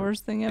had was the their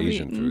worst thing I've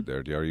Asian eaten. food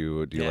there. Do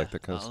you like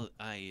that kind of stuff?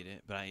 I eat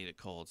it, but I eat it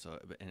cold,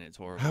 and it's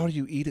horrible. How do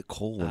you eat it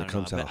cold when I it don't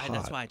comes know, out but hot?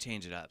 That's why I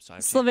change it up. So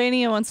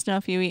Slovenia wants to know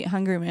if you eat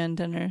Hungry Man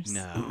dinners.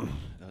 No,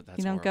 that's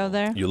You don't horrible. go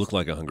there? You look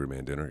like a Hungry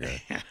Man dinner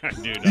guy.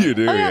 Dude, You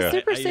do, Oh, yeah, yeah.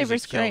 Super I usually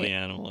Saver's kill great. the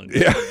animal and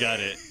Yeah.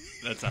 got it.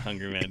 That's a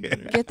Hungry Man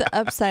dinner. Get the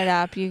Upside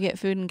app. You get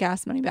food and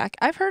gas money back.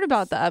 I've heard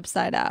about the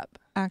Upside app,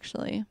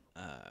 actually.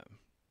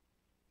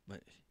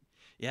 But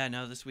yeah,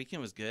 no, this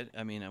weekend was good.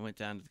 I mean, I went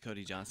down to the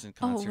Cody Johnson Oh,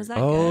 concert. was that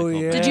Oh, good?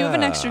 yeah. Did you have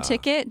an extra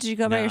ticket? Did you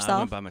go by No, I yourself?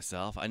 went by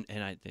myself,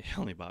 they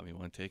only bought me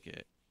one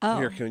ticket. Oh,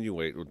 Here, can you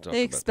wait? We'll talk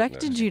they about that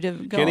expected next. you to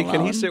go Kenny, can he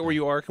alone. sit where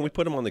you are? Can we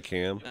put him on the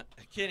cam?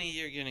 Kenny,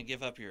 you're gonna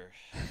give up your.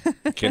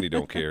 Kenny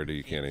don't care, do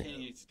you, Kenny?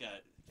 Kenny's got.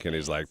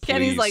 Kenny's like, please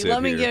Kenny's like, sit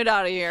let me here. get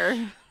out of here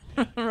real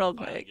I gotta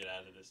quick. get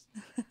out of this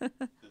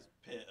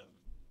pit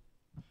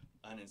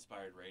of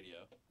uninspired radio.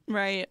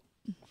 Right.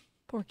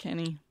 Poor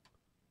Kenny.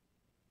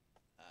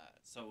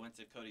 So I went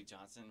to Cody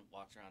Johnson,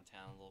 walked around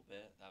town a little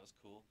bit. That was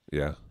cool.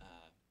 Yeah.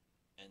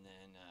 And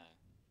then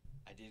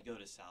I did go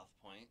to South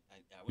Point. I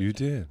You went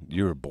to- did.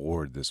 You were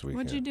bored this weekend.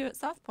 What'd you do at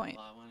South Point?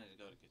 Well, I wanted to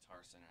go to Guitar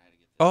Center. I had to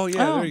get. Oh,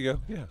 yeah, Oh. there you go.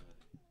 Yeah.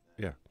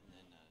 Yeah.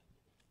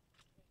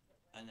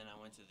 And then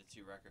I went to the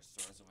two record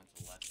stores. I went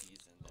to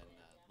Lefty's and then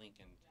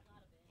Lincoln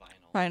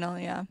Vinyl.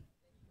 Vinyl, yeah.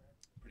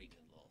 Pretty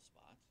good little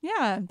spots.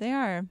 Yeah, they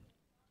are.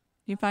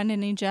 You find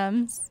any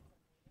gems?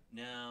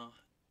 No,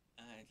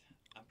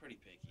 I'm pretty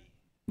picky.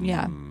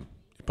 Yeah. You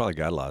probably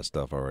got a lot of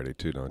stuff already,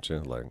 too, don't you?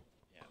 Like,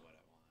 Yeah, what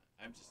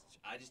I want.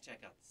 I just check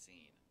out the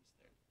scene. I'm just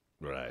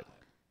there. right.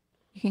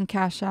 You can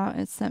cash out.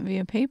 It's sent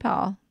via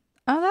PayPal.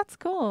 Oh, that's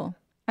cool.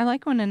 I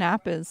like when an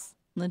app is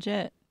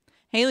legit.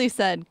 Haley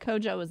said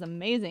Kojo was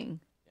amazing.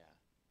 Yeah.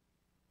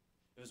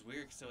 It was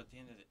weird. So at the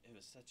end of it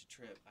was such a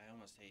trip. I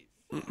almost hate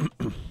weird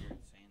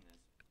saying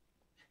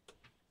this.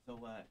 So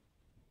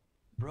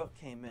Brooke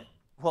came in.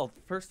 Well,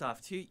 first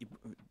off,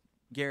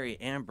 Gary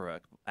and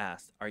Brooke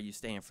asked, "Are you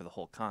staying for the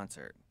whole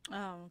concert?"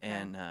 Oh, okay.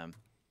 And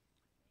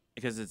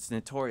because it's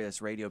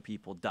notorious, radio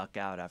people duck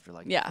out after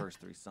like Yeah. the first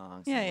 3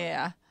 songs.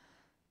 Yeah.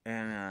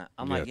 And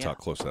I'm You like, gotta talk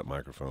close to that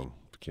microphone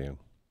if you can.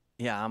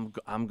 yeah,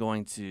 I'm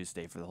going to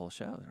stay for the whole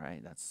show,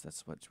 right?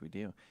 That's what we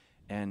do.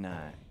 And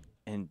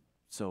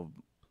so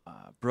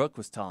Brooke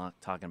was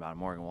talking about a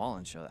Morgan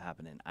Wallen show that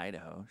happened in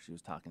Idaho. She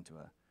was talking to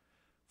a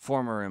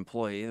former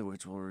employee,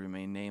 which will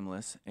remain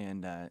nameless,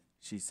 and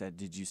she said,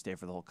 "Did you stay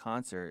for the whole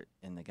concert?"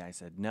 And the guy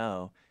said,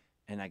 "No."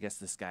 And I guess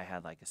this guy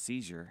had like a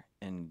seizure,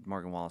 and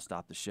Morgan Wallen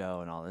stopped the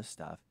show and all this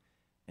stuff.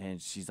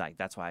 And she's like,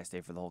 that's why I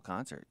stay for the whole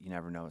concert. You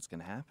never know what's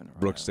going to happen.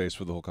 Brooke stays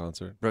for the whole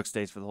concert? Brooke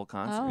stays for the whole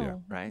concert, Oh, yeah.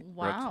 Right?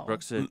 wow.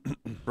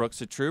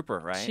 Brooke's a trooper,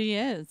 right? She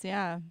is,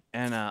 yeah.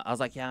 And I was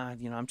like, yeah,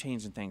 I'm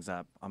changing things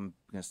up. I'm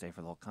going to stay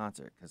for the whole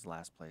concert because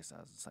last place I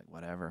was just like,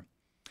 whatever.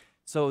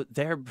 So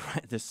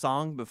the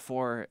song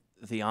before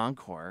the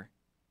encore,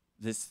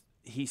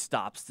 he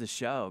stops the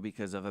show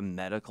because of a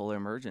medical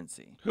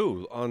emergency.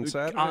 Who, on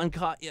Saturday?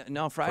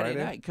 Friday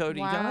night.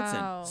 Cody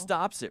Johnson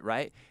stops it,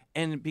 right?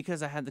 And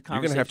because I had the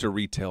conversation, you're gonna have to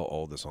retell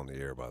all this on the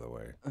air, by the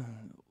way.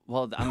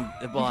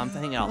 I'm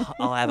thinking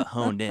I'll have it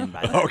honed in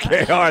by then.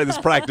 Okay, all right, this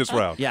practice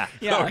round. Yeah.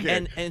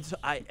 Okay. And so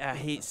I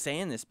hate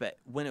saying this, but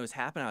when it was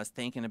happening, I was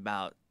thinking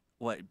about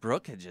what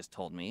Brooke had just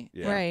told me.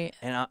 Yeah. Right.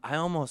 And I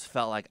almost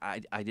felt like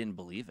I didn't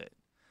believe it.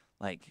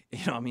 Like,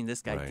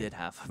 this guy did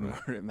have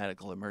a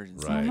medical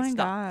emergency. Right. Oh my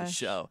stopped the gosh.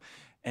 show.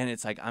 And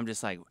it's like, I'm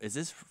just like, is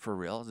this for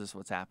real? Is this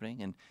what's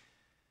happening? And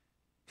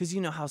because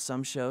you know how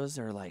some shows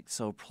are like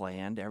so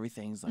planned,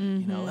 everything's like,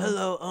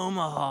 hello,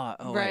 Omaha.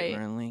 Oh, right.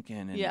 We're in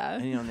Lincoln. And,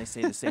 and they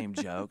say the same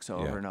jokes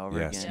over and over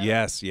again.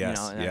 Yes. And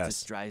that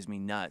just drives me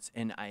nuts.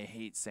 And I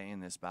hate saying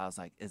this, but I was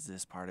like, is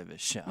this part of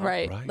his show?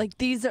 Right. Like,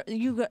 these are,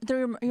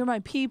 you're my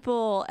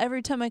people.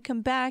 Every time I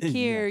come back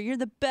here, you're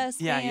the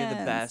best. Yeah, you're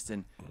the best.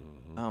 And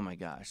oh my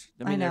gosh.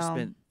 I mean, there's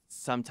been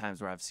some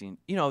times where I've seen,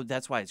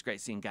 that's why it's great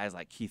seeing guys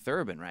like Keith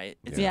Urban, right?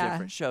 It's a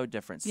different show,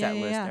 different set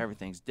list,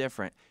 everything's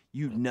different.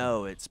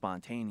 It's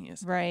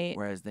spontaneous. Right.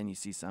 Whereas then you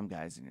see some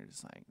guys and you're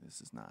just like, this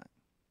is not.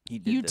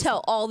 You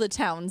tell all the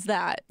towns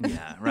that.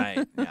 Yeah,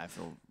 right. Yeah, I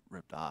feel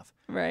ripped off.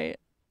 Right.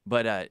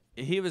 But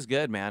he was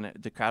good, man.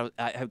 The crowd,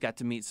 I got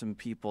to meet some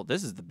people.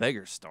 This is the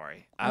bigger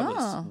story. I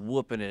was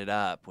whooping it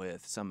up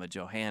with some of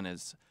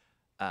Johanna's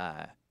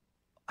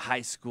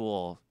high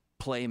school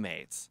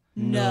playmates.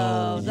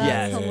 No,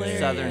 that's hilarious.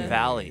 Southern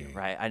Valley,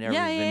 right? I never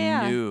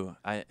even knew.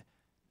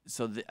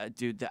 So,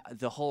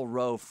 the whole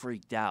row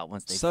freaked out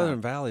once they Southern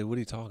Valley, what are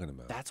you talking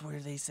about? That's where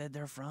they said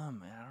they're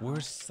from.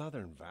 Where's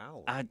Southern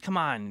Valley? Come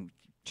on.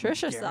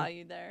 Trisha saw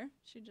you there.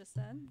 She just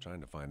said. I'm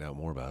trying to find out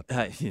more about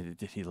that.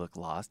 Did he look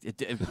lost? So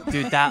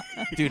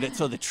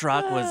the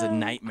truck was a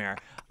nightmare.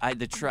 I had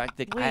to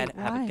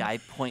have a guy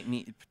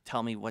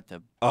tell me what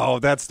to. Oh,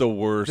 that's the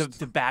worst.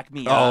 To back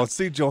me up. Oh,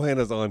 see,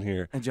 Johanna's on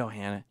here.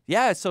 Johanna.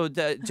 Yeah, so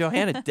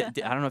Johanna, I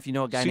don't know if you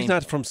know a guy She's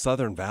not from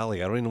Southern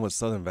Valley. I don't even know what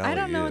Southern Valley is. I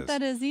don't know what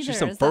that is either. She's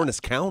from Furnace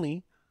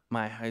County.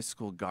 My high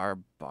school Gar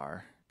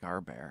Bear.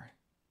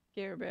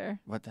 Gare Bear.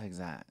 What the heck's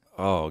that?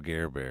 Oh,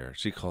 Gare Bear.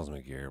 She calls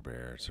me Gare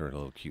Bear. It's her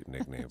little cute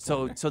nickname.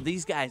 So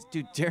these guys,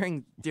 dude,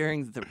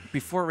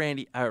 before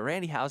Randy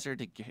Hauser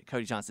to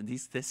Cody Johnson,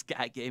 this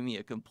guy gave me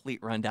a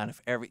complete rundown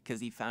of because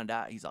he found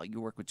out he's all,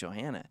 you work with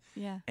Johanna.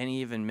 Yeah. And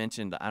he even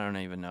mentioned, I don't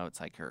even know, it's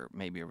like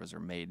maybe it was her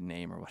maiden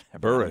name or whatever.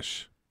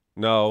 Burrish.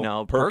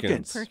 No,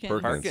 Perkins.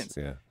 Perkins.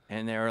 Yeah.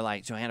 And they were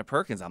like, Johanna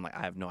Perkins. I'm like,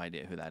 I have no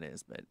idea who that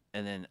is.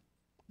 And then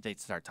they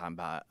start talking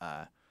about,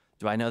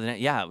 do I know the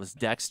name? Yeah, it was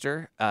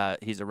Dexter.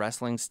 He's a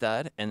wrestling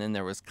stud. And then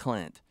there was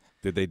Clint.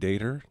 Did they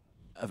date her?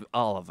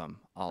 All of them.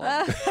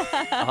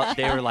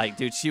 They were like,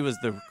 dude, she was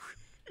the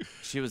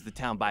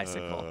town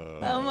bicycle.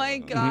 Oh my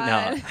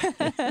God.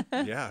 No.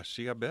 Yeah,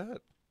 I bet.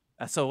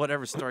 So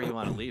whatever story you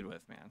want to lead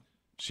with, man.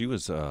 She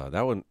was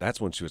that's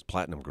when she was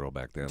platinum girl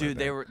back then. Dude,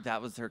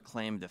 that was her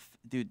claim to.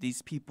 Dude,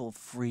 these people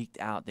freaked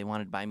out. They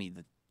wanted to buy me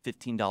the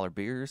 $15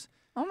 beers.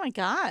 Oh my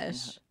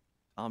gosh.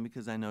 All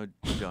because I know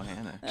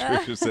Johanna.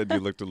 Trisha said you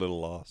looked a little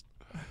lost.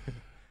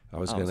 I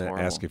was going to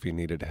ask if you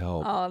needed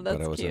help,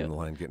 but I was in the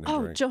line getting a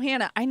drink.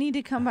 Johanna, I need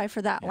to come by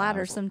for that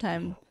ladder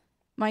sometime.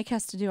 Mike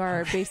has to do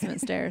our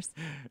basement stairs.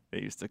 They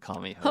used to call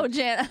me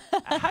Jana.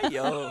 Hi,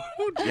 yo.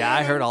 Yeah,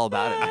 I heard all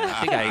about it, man. I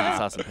think I even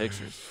saw some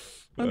pictures.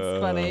 That's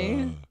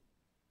funny.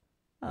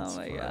 Oh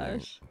my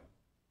gosh.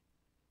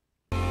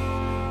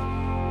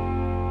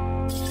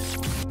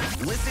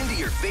 Listen to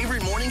your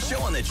favorite morning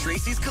show on the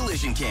Tracy's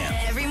Collision Cam.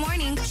 Every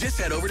morning. Just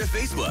head over to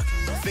Facebook.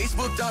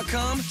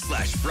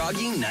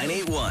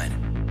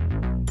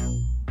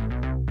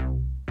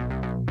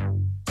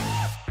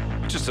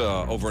 Facebook.com/Froggy981. Just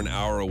over an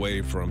hour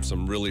away from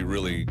some really,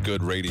 really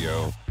good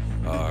radio.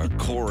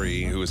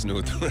 Corey, who is new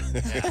with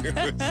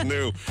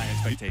new. High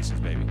expectations,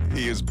 baby.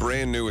 He is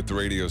brand new at the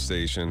radio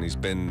station. He's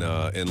been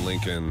in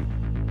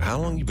Lincoln. How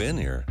long you been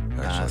here?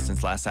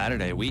 Since last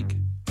Saturday, a week.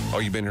 Oh,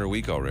 you've been here a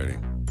week already.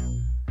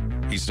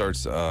 He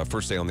starts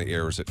first day on the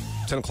air is at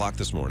 10 o'clock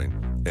this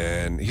morning,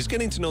 and he's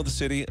getting to know the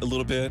city a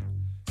little bit.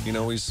 You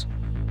know,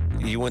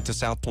 he went to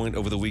South Point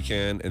over the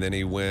weekend, and then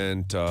he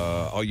went.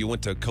 You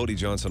went to Cody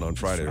Johnson on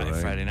Friday, right?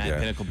 Friday night,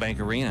 Pinnacle Bank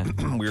Arena.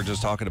 We were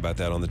just talking about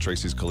that on the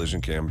Tracy's Collision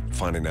Cam,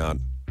 finding out.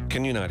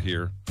 Can you not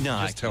hear? No,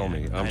 just tell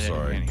me. I'm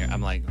sorry.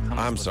 I'm like,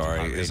 I'm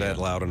sorry. Is that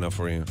loud enough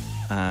for you?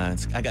 I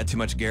got too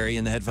much Gary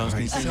in the headphones.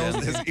 His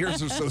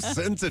ears are so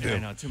sensitive. I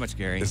know, too much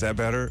Gary. Is that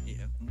better? Yeah.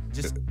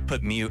 Just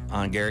put mute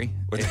on Gary.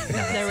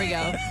 There we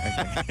go.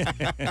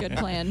 Good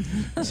plan.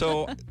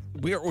 So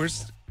we're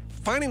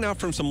finding out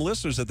from some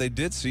listeners that they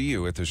did see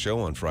you at the show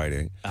on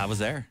Friday. I was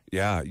there.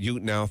 Yeah.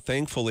 Now,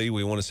 thankfully,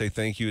 we want to say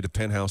thank you to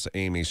Penthouse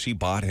Amy. She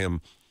bought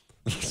him.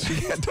 She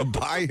had to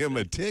buy him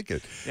a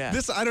ticket. Yeah.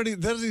 That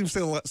doesn't even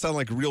sound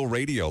like real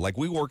radio. Like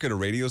we work at a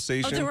radio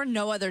station. Oh, there were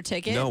no other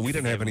tickets? No, we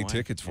didn't have any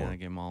tickets for him. I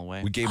gave them all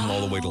away. We gave them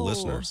all away to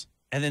listeners.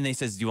 And then they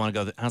says, do you want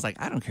to go? I was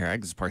like, I don't care. I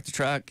can just park the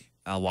truck.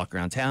 I'll walk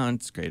around town.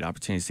 It's a great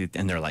opportunity to see it.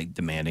 And they're like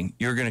demanding,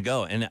 you're going to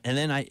go. And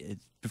then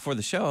before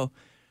the show,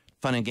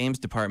 Fun and Games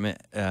department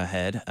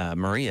head,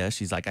 Maria,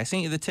 she's like, I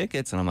sent you the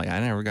tickets. And I'm like,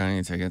 I never got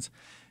any tickets.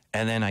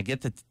 And then I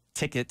get the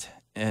ticket.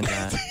 And,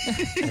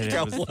 you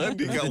got one.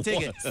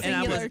 Ticket. And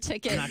I was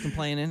not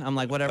complaining. I'm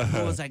like, whatever.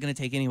 What was I going to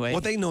take anyway?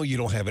 Well, they know you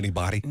don't have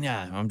anybody.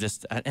 Yeah,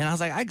 and I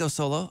was like, I go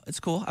solo. It's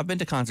cool. I've been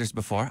to concerts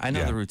before. I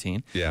know the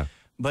routine. Yeah.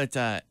 But,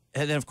 and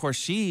then, of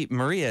course,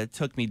 Maria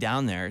took me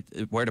down there,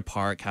 where to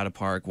park, how to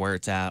park, where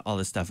it's at, all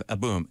this stuff.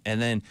 Boom.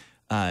 And then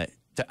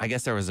I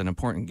guess there was an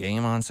important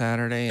game on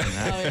Saturday, and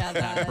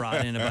that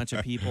brought in a bunch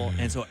of people.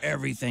 And so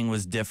everything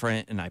was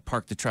different, and I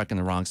parked the truck in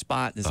the wrong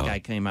spot. This guy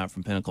came out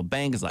from Pinnacle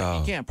Bank, is like,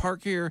 you can't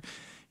park here.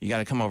 You got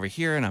to come over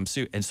here. And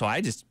and so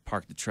I just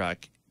parked the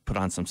truck, put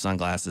on some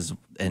sunglasses,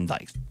 and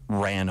like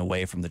ran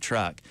away from the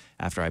truck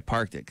after I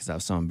parked it because I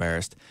was so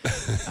embarrassed.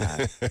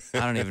 I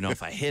don't even know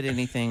if I hit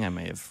anything. I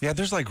may have. Yeah,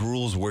 there's like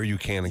rules where you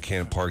can and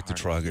can't park the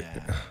truck.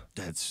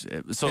 Yeah,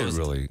 so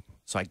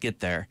I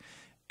get there,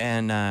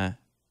 and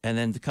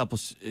then the couple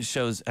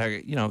shows,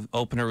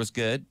 opener was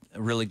good,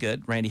 really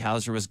good. Randy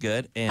Houser was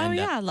good. And,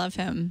 I love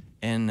him.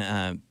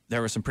 And there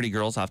were some pretty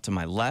girls off to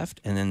my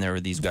left, and then there were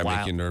these. Did that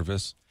make you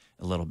nervous?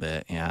 A little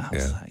bit, yeah.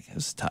 It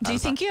was tough. Do you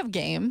think you have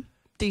game?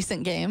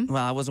 Decent game?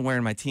 Well, I wasn't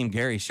wearing my Team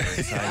Gary shirt,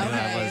 so I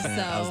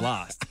knew I was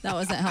lost. That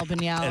wasn't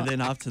helping you out. And then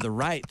off to the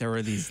right, there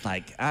were these,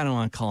 like, I don't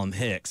want to call them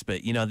hicks,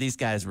 but, these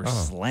guys were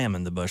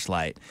slamming the Busch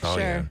Light. Oh,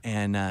 sure.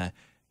 Yeah.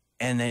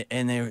 And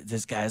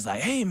this guy's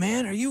like, hey,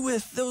 man, are you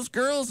with those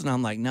girls? And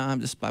I'm like, no,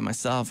 I'm just by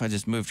myself. I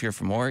just moved here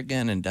from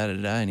Oregon and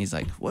da-da-da. And he's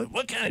like,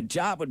 what kind of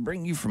job would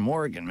bring you from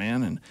Oregon,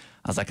 man? And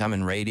I was like, I'm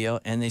in radio.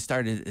 And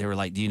they were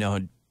like, do you know...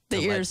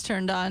 The ears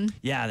turned on?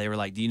 Yeah, they were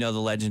like, do you know the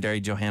legendary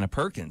Johanna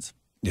Perkins?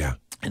 Yeah.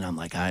 And I'm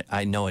like,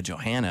 I know a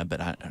Johanna, but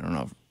I don't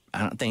know. I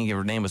don't think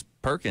her name was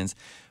Perkins.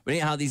 But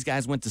anyhow, these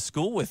guys went to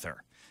school with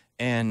her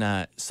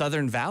in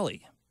Southern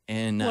Valley.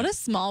 And what a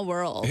small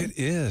world. It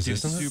is,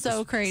 isn't it?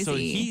 So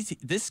crazy. So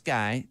this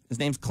guy, his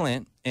name's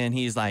Clint, and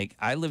he's like,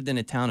 I lived in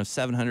a town of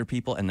 700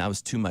 people, and that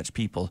was too much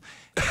people.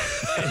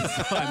 And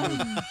so I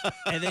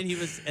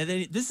moved. And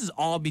then this is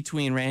all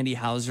between Randy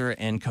Houser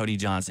and Cody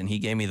Johnson. He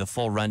gave me the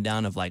full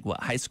rundown of like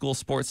what high school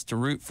sports to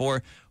root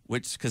for,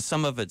 because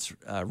some of it's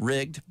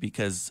rigged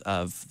because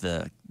of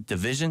the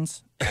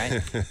divisions,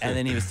 right? And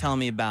then he was telling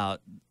me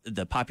about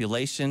the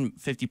population.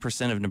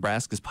 50% of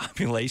Nebraska's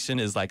population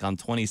is like on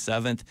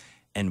 27th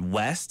and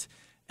West.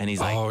 And he's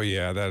like, oh,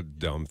 yeah, that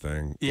dumb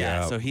thing.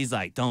 Yeah, so he's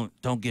like, don't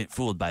get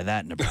fooled by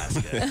that,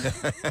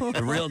 Nebraska.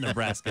 The real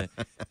Nebraska.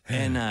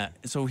 And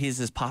so he's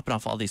just popping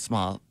off all these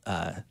small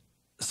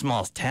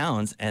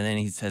towns. And then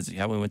he says,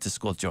 yeah, we went to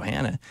school with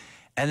Johanna.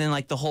 And then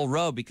like the whole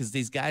row, because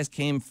these guys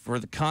came for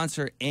the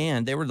concert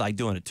and they were like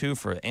doing a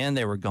twofer and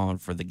they were going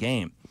for the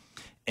game.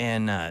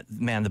 And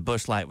man, the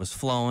Busch Light was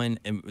flowing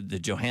and the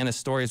Johanna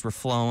stories were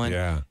flowing.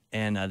 Yeah.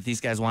 And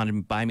these guys wanted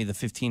to buy me the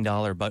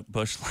 $15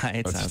 Busch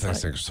Lights. Those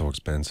things are so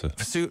expensive.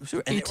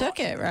 You took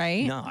it,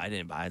 right? No, I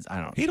didn't buy it.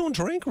 I don't. He don't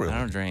drink, really. I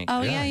don't drink.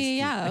 Oh yeah.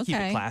 I Okay. keep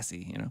it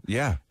classy,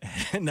 Yeah.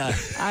 And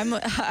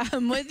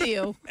I'm with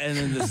you. And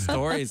then the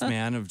stories,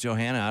 man, of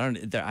Johanna.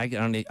 I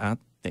don't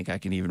think I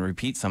can even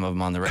repeat some of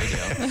them on the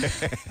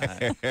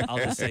radio. I'll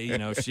just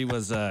say, she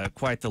was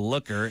quite the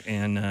looker.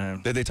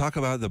 And did they talk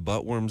about the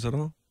butt worms at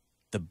all?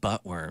 The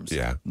butt worms?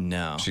 Yeah.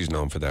 No. She's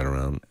known for that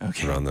around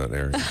that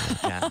area.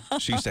 Yeah.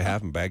 She used to have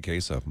them, bad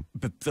case of them.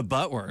 But the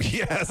butt worms?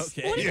 Yes.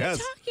 Okay. What are you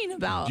talking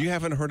about? You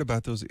haven't heard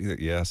about those either?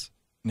 Yes.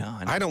 No.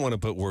 I don't want to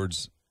put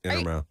words in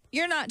her mouth.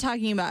 You're not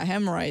talking about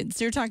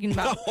hemorrhoids. You're talking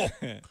about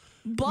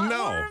butt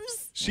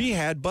worms? She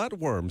had butt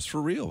worms,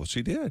 for real.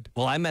 She did.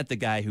 Well, I met the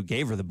guy who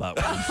gave her the butt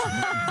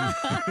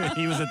worms.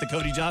 He was at the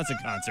Cody Johnson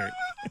concert.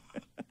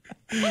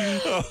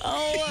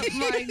 Oh,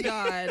 my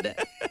God.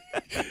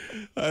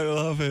 I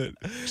love it.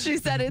 She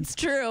said it's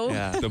true.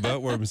 Yeah. The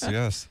butt worms,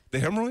 yes. The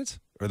hemorrhoids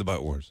or the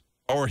butt worms?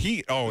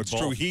 It's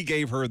true. He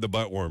gave her the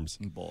butt worms.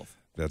 Both.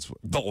 That's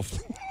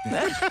both.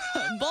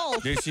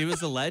 Both. Dude, she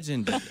was a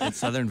legend in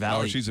Southern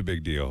Valley. Oh, she's a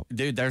big deal.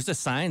 Dude, there's a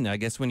sign, I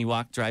guess, when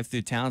you drive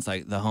through town, it's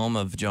like the home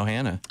of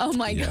Johanna. Oh,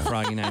 my God.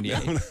 Froggy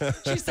 98.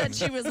 She said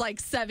she was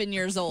like 7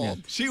 years old.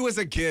 Yeah. She was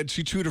a kid.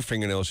 She chewed her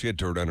fingernails. She had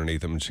dirt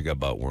underneath them, and she got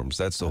butt worms.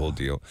 That's the whole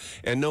deal.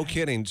 And no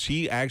kidding,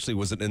 she actually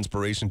was an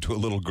inspiration to a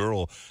little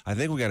girl. I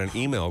think we got an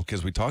email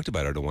because we talked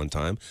about it at one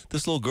time.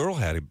 This little girl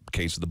had a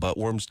case of the butt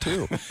worms,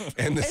 too.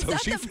 And Is so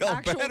that she the felt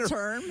actual better.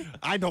 term?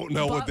 I don't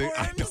know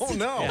I don't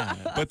know. Yeah.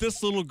 But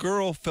this little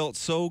girl felt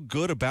so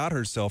good about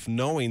herself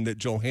knowing that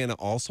Johanna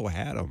also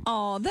had them.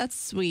 Oh, that's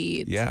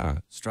sweet. Yeah.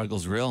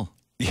 Struggle's real.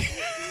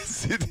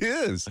 Yes, it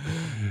is.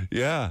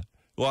 Yeah.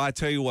 Well, I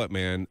tell you what,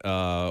 man,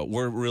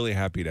 we're really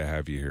happy to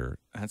have you here.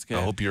 That's good.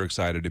 I hope you're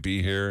excited to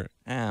be here.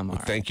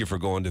 Thank you for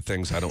going to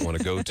things I don't want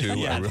to go to.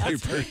 Yeah, I really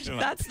appreciate it.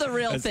 That's the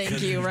real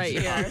thank you right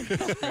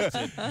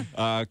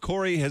here.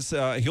 Corey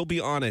he'll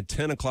be on at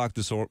 10 o'clock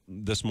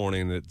this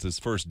morning. It's his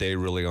first day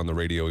really on the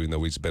radio, even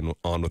though he's been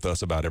on with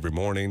us about every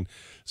morning.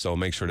 So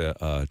make sure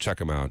to check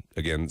him out.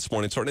 Again, this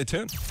morning starting at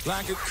 10.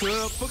 Like a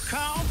cup of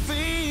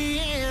coffee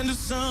and a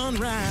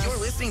sunrise. You're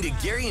listening to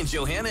Gary and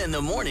Johanna in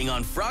the morning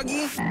on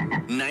Froggy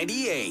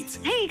 98.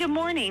 Hey, good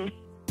morning.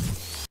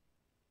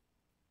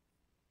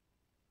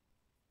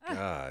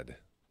 God.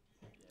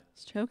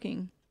 It's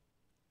choking.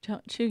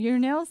 Don't chew your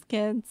nails,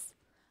 kids.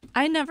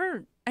 I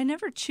never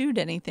chewed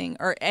anything,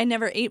 or I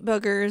never ate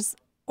boogers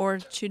or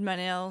chewed my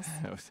nails.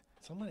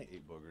 Somebody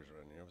ate boogers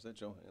around here. Was that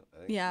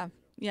Johanna?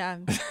 Yeah.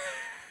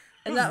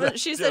 And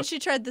she said she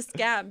tried the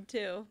scab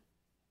too.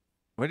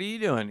 What are you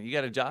doing? You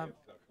got a job?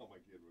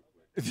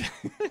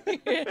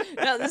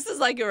 No, this is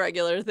like a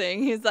regular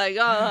thing. He's like,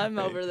 oh, I'm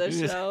over this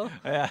show.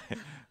 Yeah.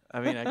 I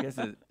mean, I guess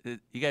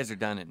you guys are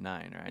done at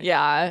 9, right?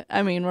 Yeah,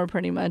 I mean, we're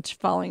pretty much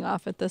falling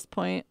off at this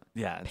point.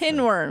 Yeah.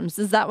 Pinworms,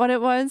 is that what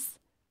it was?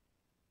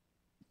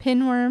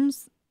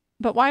 Pinworms?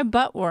 But why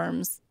butt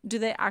worms? Do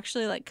they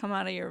actually like come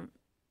out of your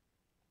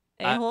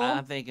a-hole?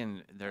 I'm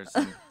thinking there's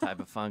some type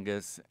of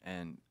fungus,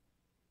 and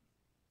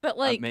but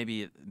like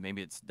maybe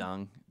it's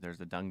dung. There's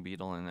a dung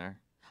beetle in there.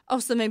 Oh,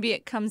 so maybe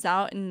it comes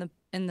out in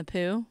the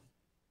poo,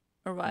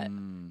 or what?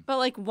 But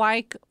like,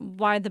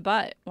 why the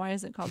butt? Why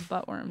is it called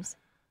butt worms?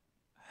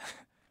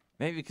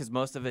 Maybe because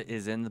most of it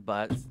is in the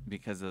butt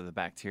because of the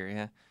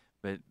bacteria,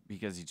 but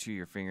because you chew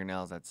your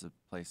fingernails, that's a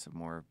place of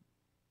more.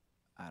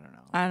 I don't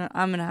know.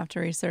 I'm gonna have to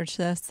research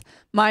this.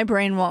 My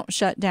brain won't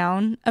shut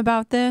down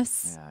about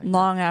this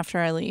long after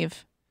I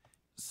leave.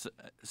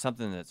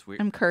 Something that's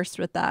weird. I'm cursed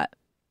with that.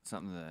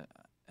 An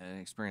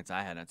experience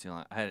I had not too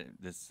long.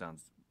 This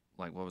sounds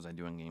like what was I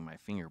doing getting my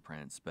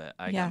fingerprints, but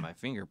I got my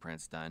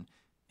fingerprints done,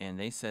 and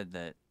they said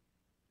that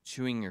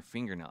chewing your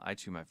fingernail. I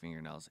chew my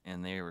fingernails,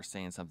 and they were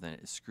saying something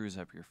that screws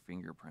up your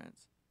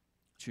fingerprints.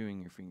 Chewing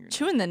your fingernails.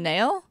 Chewing the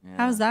nail? Yeah.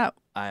 How's that?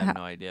 I have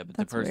no idea, but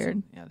the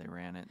person, weird. They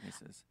ran it. And he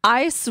says,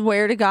 I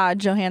swear to God,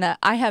 Johanna,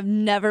 I have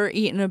never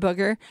eaten a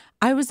booger.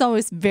 I was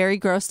always very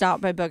grossed out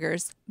by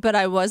boogers, but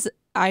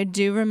I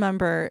do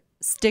remember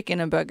sticking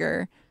a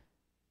booger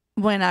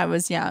when I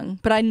was young,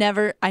 but I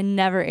never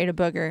ate a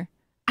booger.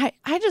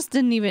 I just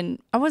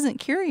I wasn't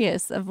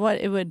curious of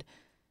what it would.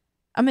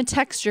 I'm a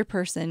texture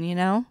person, you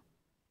know?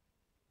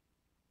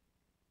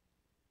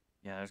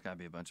 Yeah, there's got to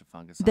be a bunch of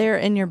fungus. They're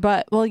in your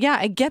butt. Well, yeah,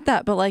 I get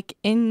that, but like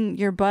in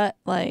your butt,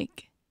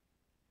 like,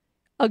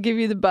 I'll give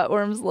you the butt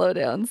worms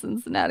lowdown,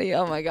 Cincinnati.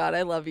 Oh my God,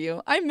 I love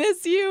you. I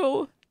miss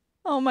you.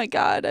 Oh my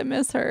God, I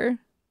miss her.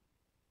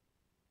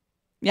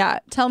 Yeah,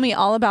 tell me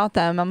all about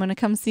them. I'm going to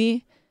come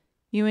see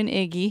you and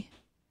Iggy.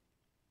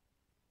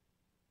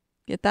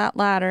 Get that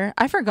ladder.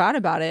 I forgot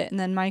about it. And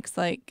then Mike's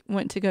like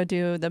went to go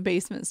do the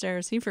basement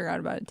stairs. He forgot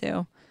about it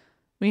too.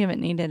 We haven't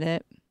needed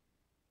it.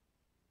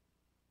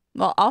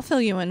 Well, I'll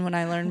fill you in when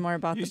I learn more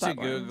about the butt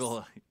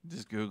worms.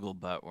 Just Google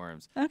butt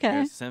worms. Okay.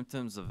 There's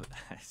symptoms of.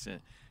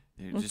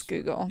 Let's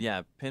Google.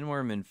 Yeah,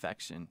 pinworm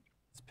infection.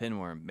 It's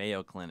pinworm.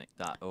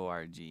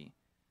 MayoClinic.org.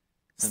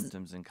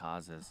 Symptoms and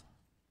causes.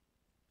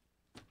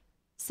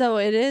 So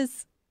it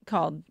is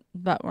called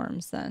butt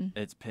worms then.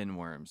 It's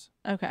pinworms.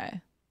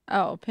 Okay.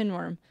 Oh,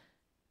 pinworm.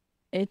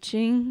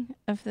 Itching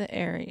of the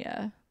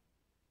area.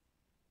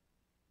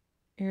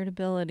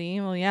 Irritability.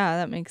 Well, yeah,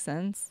 that makes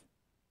sense.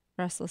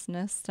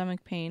 Restlessness,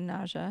 stomach pain,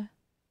 nausea.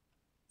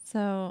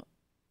 So,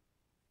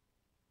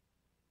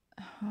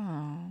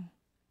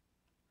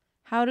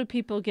 how do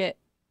people get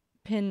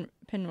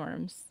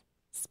pinworms?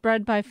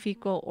 Spread by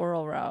fecal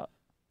oral route.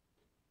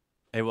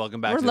 Hey,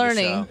 welcome back We're to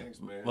learning. the show.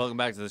 Thanks, man. Welcome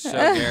back to the show,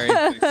 Gary.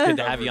 It's good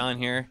to have you on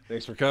here.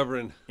 Thanks for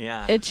covering.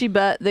 Yeah. Itchy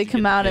butt. They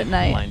come out at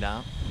night. Lined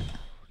out?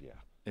 Yeah.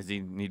 Does he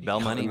need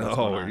bell money?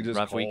 No, he just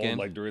rough called weekend?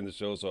 like during the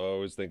show, so I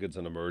always think it's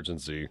an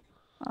emergency.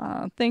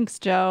 Thanks,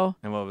 Joe.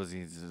 And what was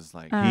he just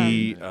like?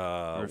 He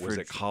was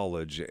at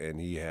college,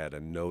 and he had a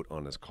note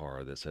on his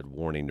car that said,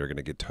 "Warning, you're going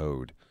to get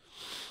towed,"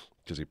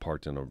 because he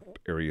parked in an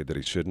area that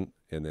he shouldn't.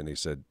 And then he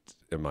said,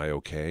 "Am I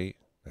okay?"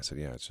 I said,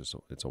 "Yeah,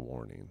 it's a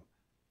warning."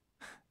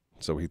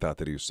 So he thought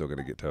that he was still going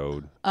to get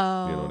towed.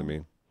 Oh, you know what I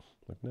mean?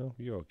 Like, no,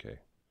 you're okay.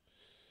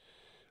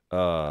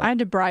 I had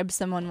to bribe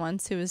someone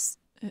once who was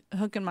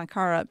hooking my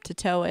car up to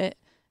tow it,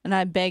 and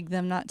I begged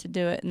them not to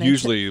do it. And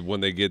usually,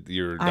 when they get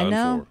you're done I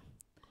know. for.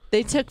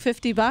 They took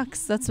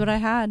 $50. That's what I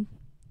had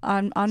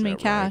on me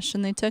cash, right?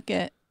 And they took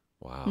it.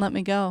 Wow. And let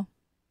me go.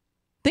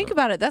 Think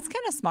about it. That's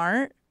kind of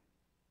smart.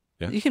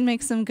 Yeah. You can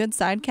make some good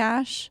side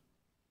cash.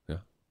 Yeah.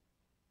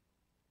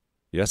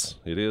 Yes,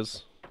 it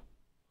is.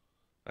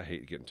 I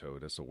hate getting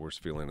towed. That's the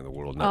worst feeling in the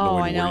world. Not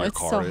knowing I know. where your It's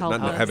car so is.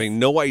 helpless. Not having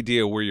no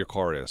idea where your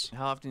car is.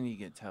 How often do you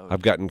get towed?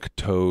 I've gotten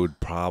towed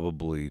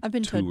probably I've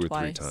been 2 towed or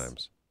twice. 3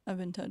 times. I've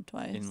been towed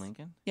twice. In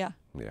Lincoln? Yeah.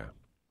 Yeah.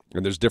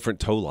 And there's different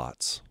tow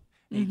lots.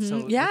 Mm-hmm.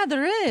 So yeah,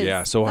 there is.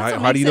 Yeah, so That's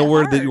how what do you makes know it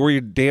where hard. where your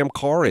damn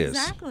car is?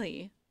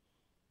 Exactly.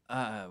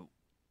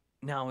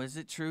 Now, is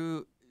it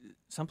true?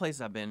 Some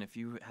places I've been, if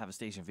you have a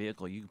station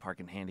vehicle, you can park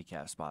in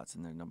handicap spots,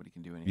 and there nobody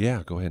can do anything.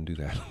 Yeah, go ahead and do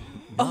that.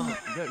 No,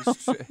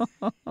 it's true.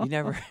 You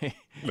never.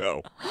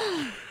 No.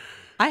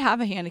 I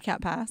have a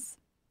handicap pass.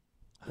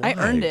 Why? I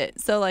earned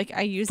it, so like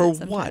I use for it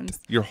sometimes. What?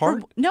 Your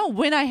heart?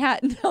 When I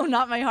had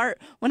not my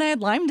heart. When I had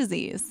Lyme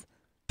disease.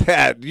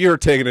 Pat, you're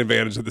taking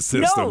advantage of the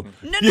system.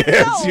 No,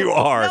 yes, you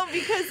are. No,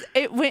 because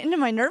it went into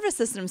my nervous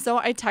system, so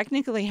I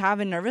technically have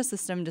a nervous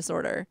system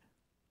disorder.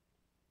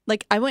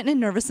 Like I went into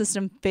nervous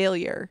system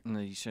failure. No,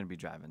 you shouldn't be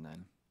driving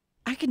then.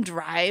 I can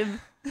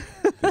drive.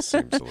 This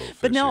seems a little fishy.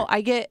 But no,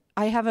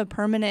 I have a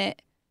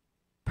permanent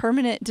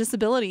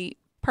disability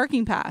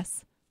parking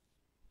pass.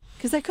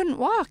 Because I couldn't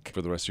walk.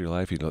 For the rest of your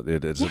life? It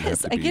doesn't have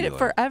to be I get it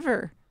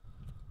forever.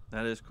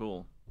 That is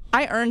cool.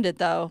 I earned it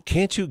though.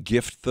 Can't you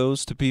gift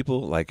those to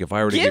people? Like if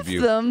I were to give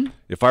you them.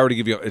 If I were to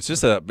give you it's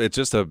just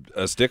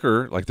a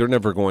sticker. Like they're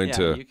never going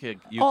to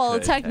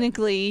could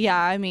technically,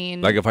 yeah, I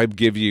mean like if I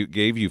gave you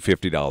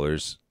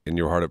 $50 and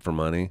you're hard up for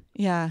money.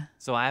 Yeah.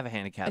 So I have a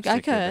handicap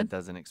sticker that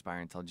doesn't expire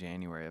until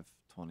January of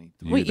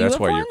 2023. Wait, that's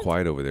why you're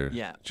quiet over there.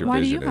 Yeah. It's your why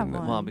vision, do you have isn't it?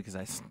 one? Well, because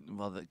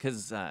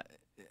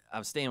I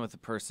was staying with a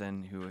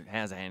person who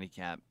has a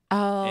handicap.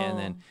 Oh. And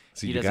then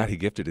he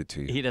gifted it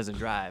to you. He doesn't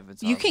drive.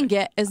 So you can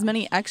get as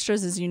many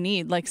extras as you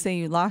need. Like say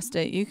you lost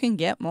it, you can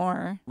get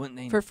more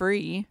for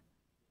free.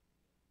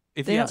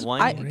 If you have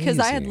one? Because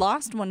I had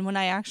lost one when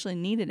I actually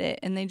needed it,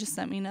 and they just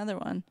sent me another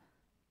one.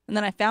 And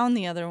then I found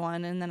the other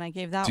one, and then I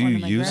gave that one to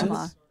my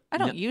grandma. I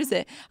don't use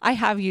it. I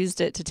have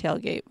used it to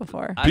tailgate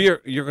before.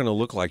 You're going to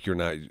look like you're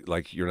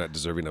not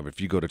deserving of it.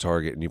 If you go to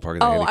Target and you park in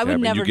the handicap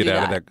and you get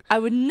out of that. I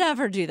would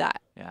never do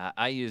that. Yeah,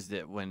 I used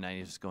it when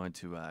I was going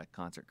to a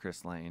concert,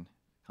 Chris Lane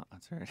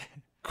concert.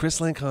 Chris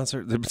Lane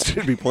concert? There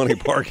should be plenty of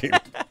parking.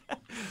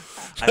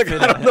 I don't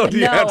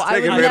know. I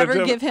would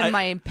never give him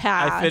my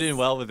pass. I fit in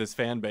well with his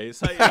fan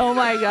base. Oh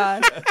my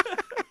God.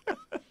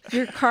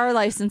 Your car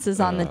license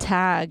is on the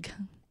tag.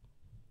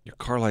 Your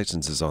car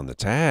license is on the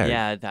tag.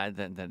 Yeah,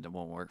 that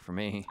won't work for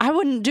me. I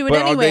wouldn't do it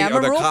anyway. I'm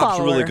a rule follower. Are the cops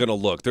really going to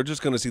look? They're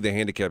just going to see the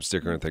handicap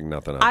sticker and think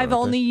nothing of it. I've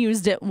only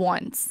used it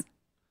once,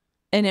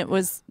 and it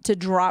was to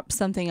drop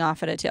something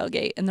off at a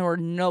tailgate, and there were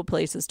no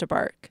places to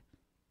park.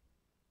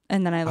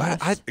 And then I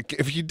left.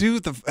 If you do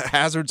the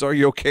hazards, are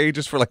you okay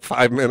just for like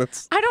 5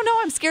 minutes? I don't know.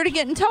 I'm scared of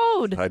getting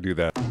towed. I do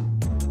that.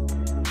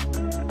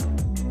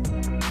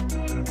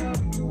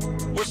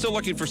 We're still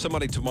looking for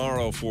somebody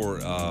tomorrow for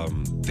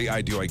the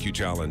I Do IQ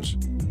Challenge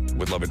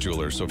with Love and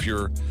Jewelers. So if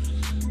you're,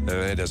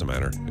 it doesn't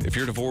matter. If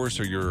you're divorced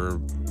or you're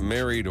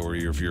married or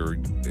if you're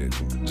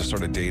just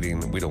started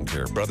dating, we don't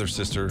care. Brother,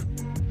 sister,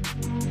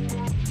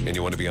 and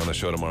you want to be on the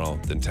show tomorrow,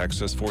 then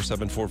text us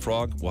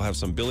 474-FROG. We'll have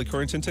some Billy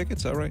Currington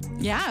tickets, is that right?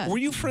 Yeah. Were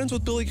you friends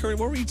with Billy Currington?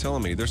 What were you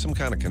telling me? There's some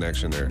kind of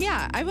connection there.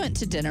 Yeah, I went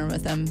to dinner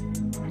with him.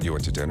 You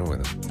went to dinner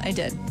with him? I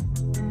did.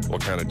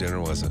 What kind of dinner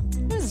was it?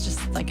 It was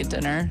just like a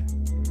dinner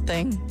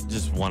thing.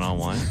 Just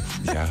one-on-one?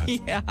 Yeah.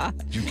 Yeah.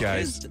 You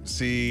guys,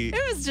 see.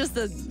 It was just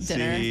a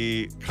dinner.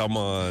 See, come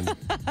on.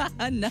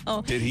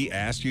 No. Did he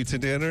ask you to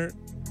dinner?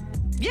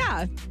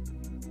 Yeah.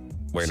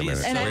 Wait a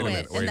minute. And I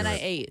went, and then I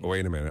ate.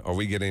 Wait a minute. Are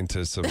we getting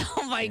into some...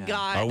 Oh, my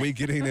God. Are we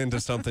getting into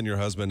something your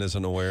husband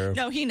isn't aware of?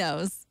 No, he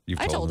knows.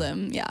 I told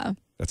him, yeah.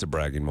 That's a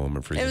bragging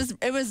moment for you.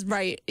 It was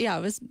right. Yeah,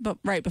 it was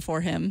right before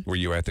him. Were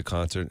you at the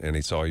concert and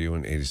he saw you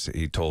and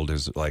he told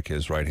his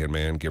right-hand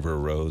man, give her a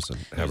rose and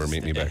have her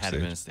meet me backstage? It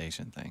had been a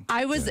station thing.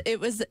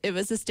 It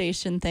was a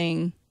station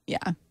thing.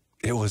 Yeah.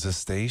 It was a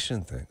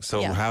station thing.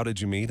 So how did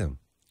you meet him?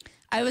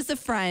 I was a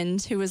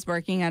friend who was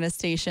working at a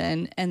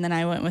station, and then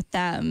I went with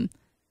them,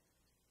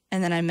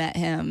 and then I met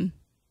him.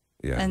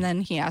 Yeah. And then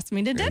he asked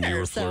me to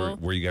dinner.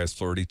 Were you guys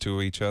flirty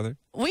to each other?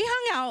 We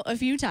hung out a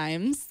few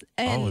times.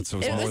 And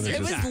it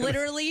was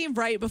literally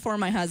right before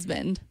my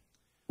husband.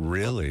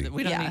 Really?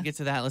 We don't need to get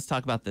to that. Let's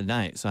talk about the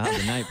night. So how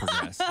did the night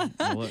progress?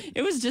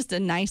 It was just a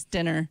nice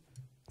dinner.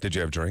 Did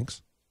you have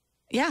drinks?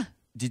 Yeah.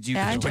 Did you?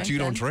 Yeah, but you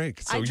don't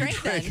drink. So I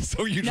drank then.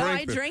 So you no,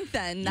 drank. I drank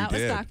then. That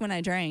was back when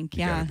I drank.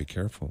 You gotta be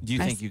careful. Do you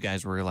think you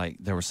guys were like,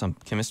 there was some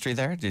chemistry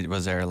there?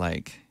 Was there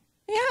like...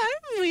 Yeah,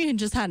 we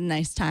just had a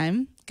nice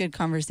time. Good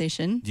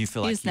conversation. Do you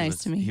feel like he was nice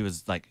to me? He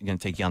was like going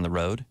to take you on the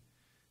road?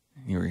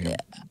 You were going to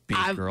be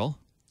a girl?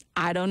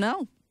 I don't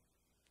know.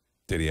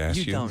 Did he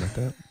ask you about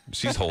that?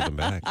 She's holding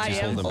back. She's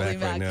holding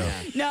back right now.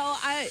 No,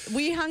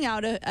 we hung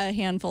out a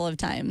handful of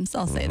times.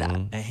 I'll say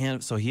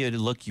that. So he had to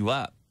look you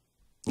up.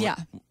 Yeah.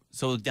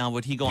 So now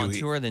would he go on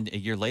tour? Then a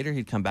year later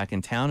he'd come back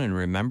in town and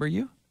remember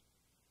you?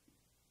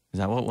 Is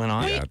that what went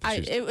on?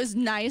 It was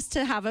nice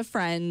to have a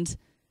friend.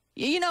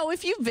 You know,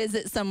 if you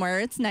visit somewhere,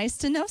 it's nice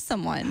to know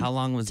someone. How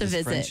long was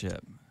this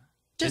friendship?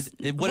 Just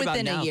what within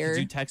about now? a year.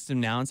 Did you text him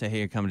now and say, hey,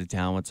 you're coming to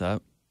town, what's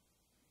up?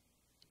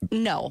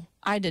 No,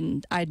 I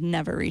didn't. I'd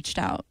never reached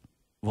out.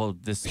 Well,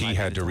 he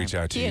had to reach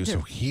out to you, so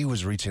he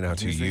was reaching out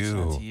to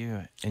you.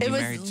 And it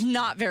was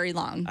not very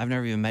long. I've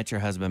never even met your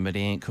husband, but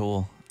he ain't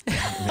cool.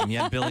 And you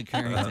have Billy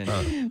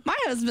Currington. My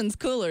husband's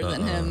cooler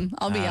than him,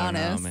 I'll be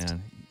honest.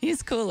 Man.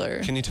 He's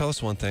cooler. Can you tell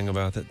us one thing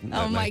about that?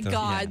 Oh, my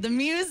God. The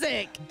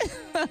music.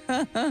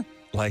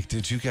 Like,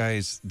 did you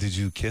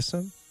kiss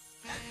him?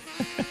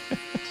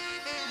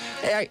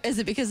 Is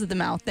it because of the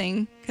mouth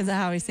thing? Because of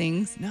how he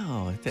sings?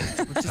 No,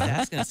 we're just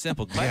asking a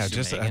simple question.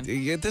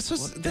 This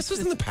was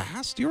in the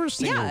past. You were a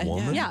single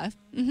woman. Yeah.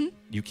 Mm-hmm.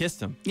 You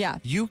kissed him. Yeah.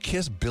 You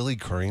kissed Billy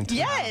Currington.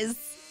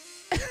 Yes.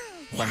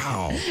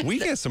 Wow. We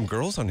get some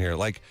girls on here.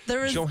 Like,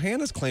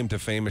 Johanna's claim to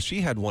fame is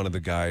she had one of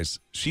the guys,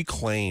 she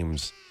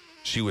claims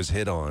she was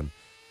hit on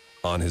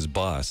his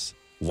bus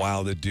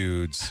while the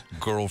dude's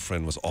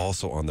girlfriend was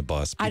also on the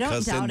bus. Because I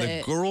don't doubt then the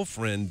it.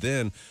 girlfriend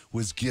then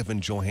was giving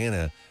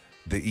Johanna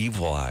the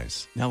evil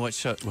eyes. Now what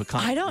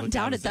I don't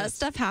doubt it. That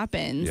stuff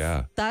happens.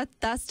 Yeah.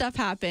 That stuff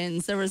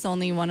happens. There was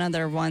only one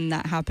other one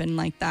that happened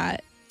like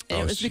that.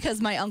 It was because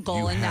my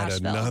uncle in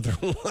Nashville. Another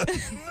one.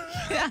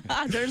 Yeah,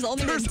 there's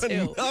only been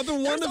two. Another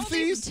one there's of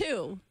these?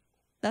 Two.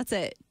 That's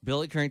it.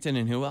 Billy Currington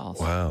and who else?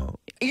 Wow.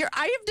 I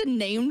have to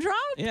name drop?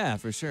 Yeah,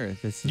 for sure.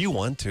 You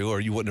want to, or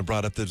you wouldn't have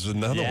brought up there's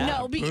another one.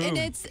 No,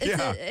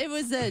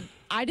 and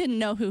I didn't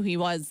know who he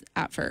was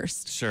at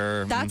first.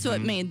 Sure. That's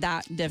what made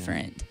that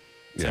different.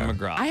 Tim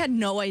McGraw. I had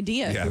no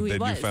idea who he was.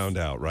 Then you found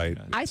out, right?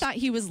 I thought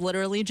he was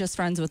literally just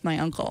friends with my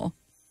uncle.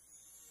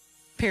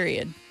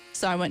 Period.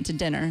 So I went to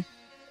dinner.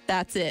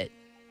 That's it.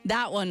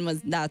 That's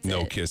it.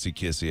 No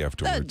kissy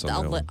afterwards.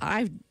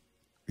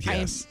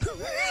 Yes.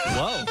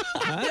 Whoa.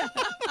 Huh?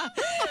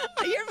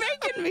 You're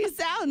making me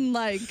sound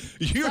like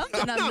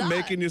something I'm not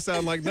making you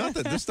sound like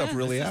nothing. This stuff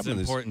really happened.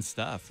 This is important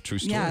stuff. True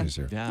stories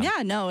here.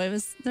 Yeah, no,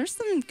 there's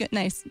some good,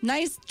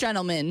 nice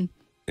gentlemen.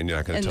 And you're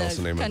not going to tell us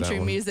the name of that one? Country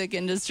music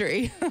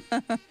industry.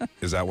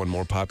 Is that one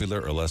more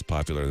popular or less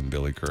popular than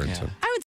Billy Currington? I